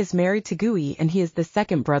 since he is married to Gu Yi and he is the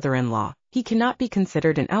second brother-in-law, he cannot be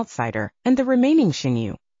considered an outsider, and the remaining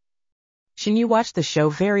Xinyu. Xinyu watched the show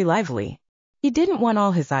very lively. He didn't want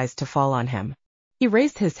all his eyes to fall on him. He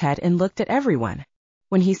raised his head and looked at everyone.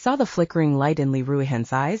 When he saw the flickering light in Li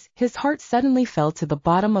Ruihan's eyes, his heart suddenly fell to the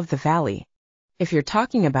bottom of the valley. If you're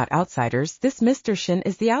talking about outsiders, this Mr. Shin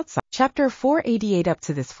is the outsider. Chapter 488. Up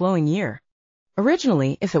to this flowing year.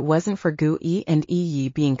 Originally, if it wasn't for Gu Yi and Yi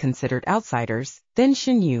being considered outsiders, then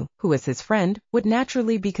Xinyu, who was his friend, would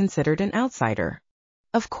naturally be considered an outsider.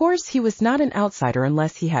 Of course, he was not an outsider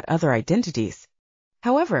unless he had other identities.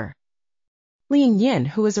 However, Li Yingyan,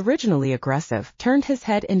 who was originally aggressive, turned his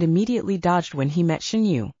head and immediately dodged when he met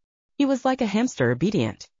Xinyu. He was like a hamster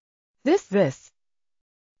obedient. This.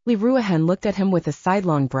 Li Ruihan looked at him with a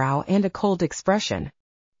sidelong brow and a cold expression.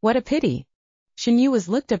 What a pity. Xinyu was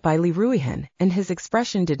looked at by Li Ruihan, and his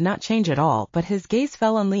expression did not change at all, but his gaze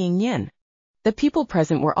fell on Li Yingyan. The people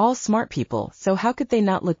present were all smart people, so how could they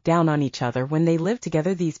not look down on each other when they lived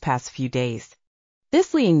together these past few days?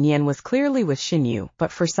 This Li Yingyan was clearly with Xinyu,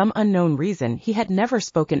 but for some unknown reason he had never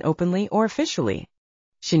spoken openly or officially.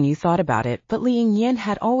 Xinyu thought about it, but Li Yingyan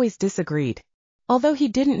had always disagreed. Although he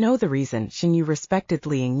didn't know the reason, Xinyu respected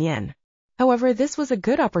Li Yingyan. However, this was a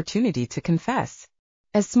good opportunity to confess.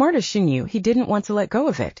 As smart as Xinyu, he didn't want to let go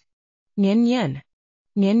of it. Nian.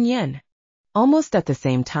 Almost at the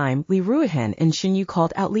same time, Li Ruihan and Xinyu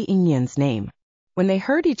called out Li Yingyan's name. When they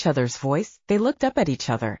heard each other's voice, they looked up at each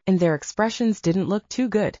other, and their expressions didn't look too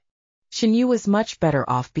good. Xinyu was much better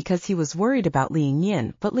off because he was worried about Li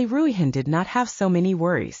Yingyan, but Li Ruihan did not have so many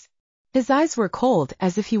worries. His eyes were cold,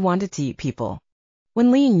 as if he wanted to eat people.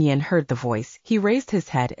 When Li Yingyan heard the voice, he raised his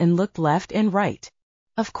head and looked left and right.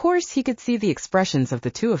 Of course, he could see the expressions of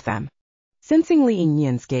the two of them. Sensing Li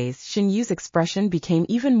Yingyan's gaze, Xinyu's expression became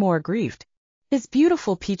even more aggrieved. His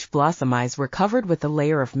beautiful peach blossom eyes were covered with a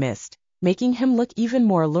layer of mist, making him look even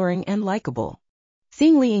more alluring and likable.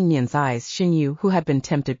 Seeing Li Yingyan's eyes, Xinyu, who had been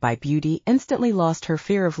tempted by beauty, instantly lost her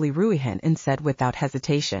fear of Li Ruihan and said without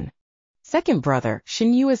hesitation, "Second brother,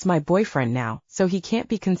 Xinyu is my boyfriend now, so he can't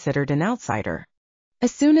be considered an outsider."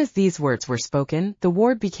 As soon as these words were spoken, the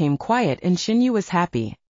ward became quiet and Xinyu was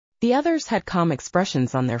happy. The others had calm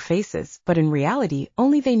expressions on their faces, but in reality,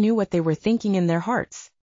 only they knew what they were thinking in their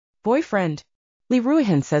hearts. "Boyfriend," Li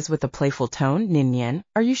Ruihan says with a playful tone, "Ninian,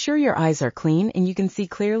 are you sure your eyes are clean and you can see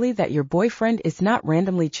clearly that your boyfriend is not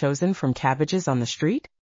randomly chosen from cabbages on the street?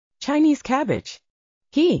 Chinese cabbage."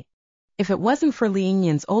 If it wasn't for Li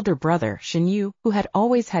Yingyan's older brother, Xinyu, who had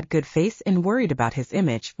always had good face and worried about his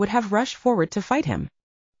image, would have rushed forward to fight him.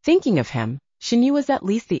 Thinking of him, Xinyu was at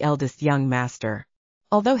least the eldest young master.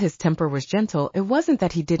 Although his temper was gentle, it wasn't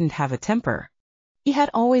that he didn't have a temper. He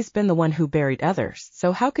had always been the one who buried others,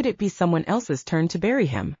 so how could it be someone else's turn to bury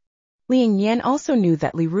him? Li Yingyan also knew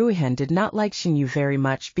that Li Ruihan did not like Xinyu very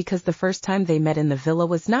much because the first time they met in the villa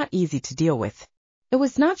was not easy to deal with. It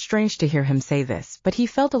was not strange to hear him say this, but he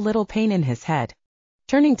felt a little pain in his head.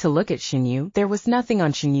 Turning to look at Xinyu, there was nothing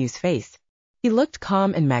on Xinyu's face. He looked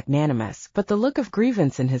calm and magnanimous, but the look of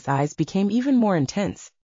grievance in his eyes became even more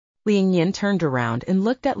intense. Li Yingyan turned around and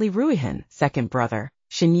looked at Li Ruihan, second brother.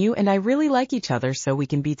 Shin Yu and I really like each other, so we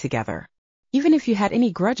can be together. Even if you had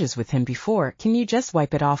any grudges with him before, can you just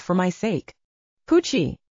wipe it off for my sake?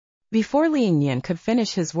 Poochie! Before Li Yingyan could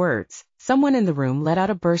finish his words, someone in the room let out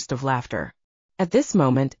a burst of laughter. At this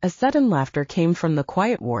moment, a sudden laughter came from the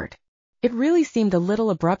quiet ward. It really seemed a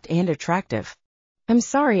little abrupt and attractive. I'm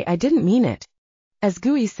sorry, I didn't mean it. As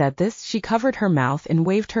Gui said this, she covered her mouth and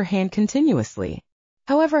waved her hand continuously.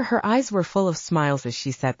 However, her eyes were full of smiles as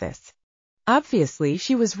she said this. Obviously,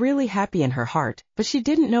 she was really happy in her heart, but she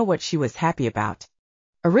didn't know what she was happy about.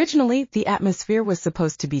 Originally, the atmosphere was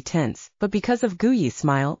supposed to be tense, but because of Guyi's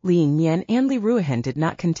smile, Li Yingyan and Li Ruihan did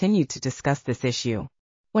not continue to discuss this issue.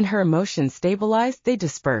 When her emotions stabilized, they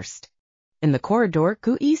dispersed. In the corridor,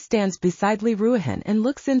 Guyi stands beside Li Ruihan and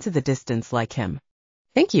looks into the distance like him.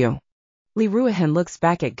 Thank you. Li Ruihan looks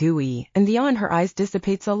back at Guyi, and the awe in her eyes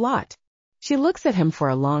dissipates a lot. She looks at him for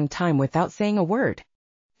a long time without saying a word.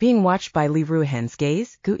 Being watched by Li Ruihan's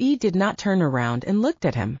gaze, Guyi did not turn around and looked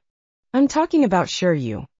at him. I'm talking about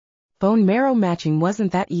Shiryu. Bone marrow matching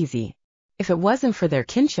wasn't that easy. If it wasn't for their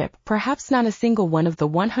kinship, perhaps not a single one of the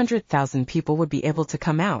 100,000 people would be able to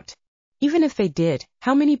come out. Even if they did,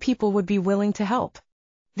 how many people would be willing to help?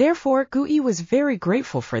 Therefore, Guyi was very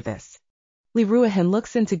grateful for this. Li Ruihan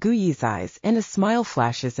looks into Guyi's eyes and a smile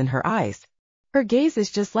flashes in her eyes. Her gaze is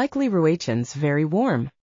just like Li Ruichan's, very warm.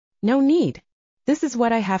 No need. This is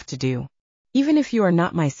what I have to do. Even if you are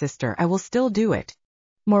not my sister, I will still do it.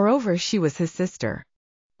 Moreover, she was his sister.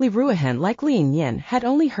 Li Ruihan, like Li Yingyan, had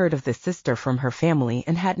only heard of this sister from her family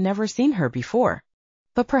and had never seen her before.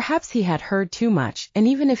 But perhaps he had heard too much, and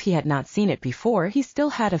even if he had not seen it before, he still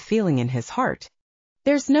had a feeling in his heart.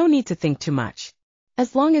 There's no need to think too much.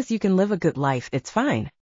 As long as you can live a good life, it's fine.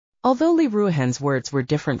 Although Li Ruihan's words were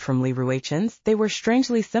different from Li Ruichan's, they were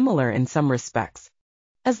strangely similar in some respects.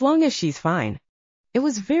 As long as she's fine. It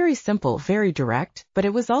was very simple, very direct, but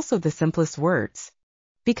it was also the simplest words.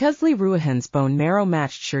 Because Li Ruihan's bone marrow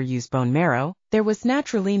matched Shiryu's bone marrow, there was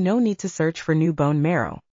naturally no need to search for new bone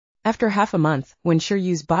marrow. After half a month, when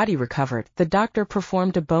Shiryu's body recovered, the doctor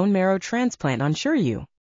performed a bone marrow transplant on Shiryu.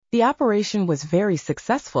 The operation was very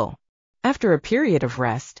successful. After a period of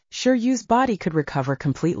rest, Shiryu's body could recover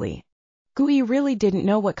completely. Guyi really didn't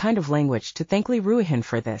know what kind of language to thank Li Ruihan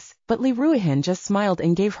for this, but Li Ruihan just smiled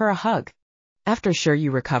and gave her a hug. After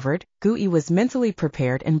Shiryu recovered, Guyi was mentally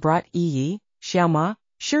prepared and brought Yi, Xiaoma,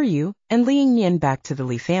 Shiryu, and Li Yingyan back to the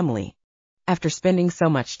Li family. After spending so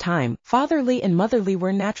much time, Father Li and Mother Li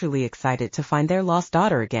were naturally excited to find their lost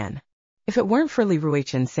daughter again. If it weren't for Li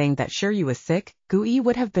Ruichan saying that Shiryu was sick, Guyi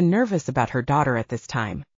would have been nervous about her daughter at this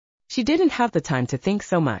time. She didn't have the time to think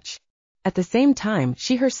so much. At the same time,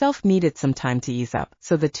 she herself needed some time to ease up,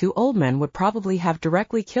 so the two old men would probably have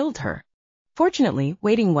directly killed her. Fortunately,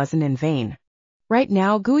 waiting wasn't in vain. Right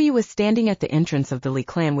now, Guyi was standing at the entrance of the Li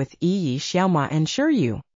clan with Yi, Xiaoma, and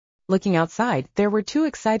Shiryu. Looking outside, there were two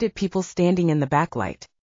excited people standing in the backlight.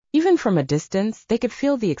 Even from a distance, they could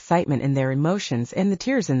feel the excitement in their emotions and the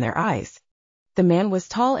tears in their eyes. The man was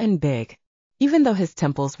tall and big. Even though his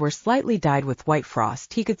temples were slightly dyed with white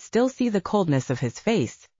frost, he could still see the coldness of his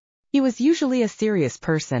face. He was usually a serious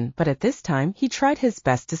person, but at this time, he tried his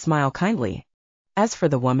best to smile kindly. As for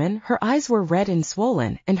the woman, her eyes were red and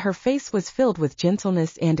swollen, and her face was filled with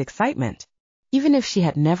gentleness and excitement. Even if she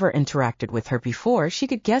had never interacted with her before, she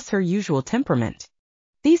could guess her usual temperament.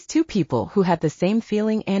 These two people, who had the same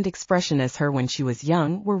feeling and expression as her when she was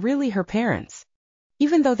young, were really her parents.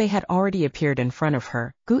 Even though they had already appeared in front of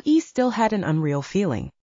her, Guyi still had an unreal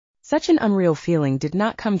feeling. Such an unreal feeling did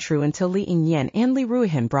not come true until Li Yingyan and Li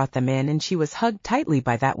Ruihan brought them in and she was hugged tightly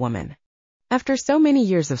by that woman. After so many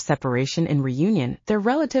years of separation and reunion, their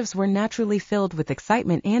relatives were naturally filled with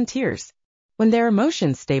excitement and tears. When their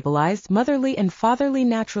emotions stabilized, Mother Li and Father Li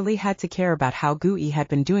naturally had to care about how Guyi had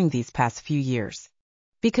been doing these past few years.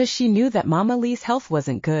 Because she knew that Mama Li's health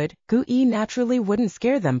wasn't good, Guyi naturally wouldn't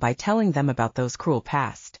scare them by telling them about those cruel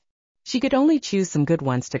past. She could only choose some good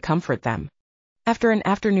ones to comfort them. After an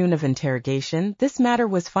afternoon of interrogation, this matter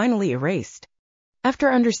was finally erased.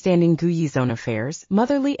 After understanding Guyi's own affairs,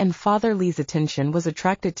 Mother Li and Father Li's attention was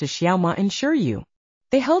attracted to Xiaoma and Shiryu.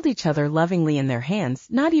 They held each other lovingly in their hands,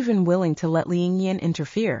 not even willing to let Li Yingyan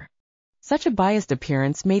interfere. Such a biased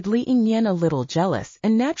appearance made Li Yingyan a little jealous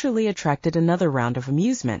and naturally attracted another round of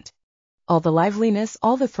amusement. All the liveliness,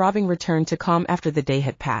 all the throbbing returned to calm after the day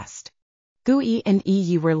had passed. Guyi and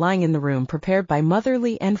Yi were lying in the room prepared by Mother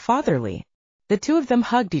Li and Father Li. The two of them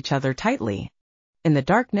hugged each other tightly. In the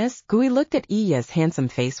darkness, Guyi looked at Iya's handsome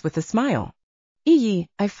face with a smile. Iyi,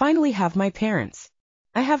 I finally have my parents.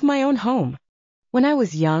 I have my own home. When I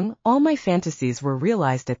was young, all my fantasies were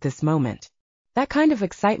realized at this moment. That kind of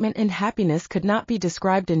excitement and happiness could not be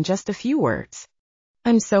described in just a few words.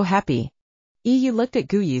 I'm so happy. Yi looked at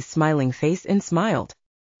Guyi's smiling face and smiled.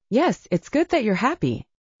 Yes, it's good that you're happy.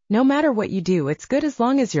 No matter what you do, it's good as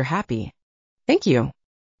long as you're happy. Thank you.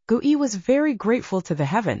 Guyi was very grateful to the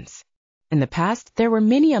heavens. In the past, there were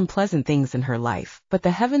many unpleasant things in her life, but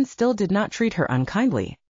the heavens still did not treat her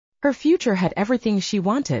unkindly. Her future had everything she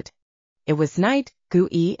wanted. It was night.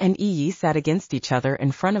 Guyi and Yi sat against each other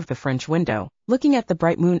in front of the French window, looking at the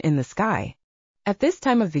bright moon in the sky. At this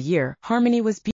time of the year, harmony was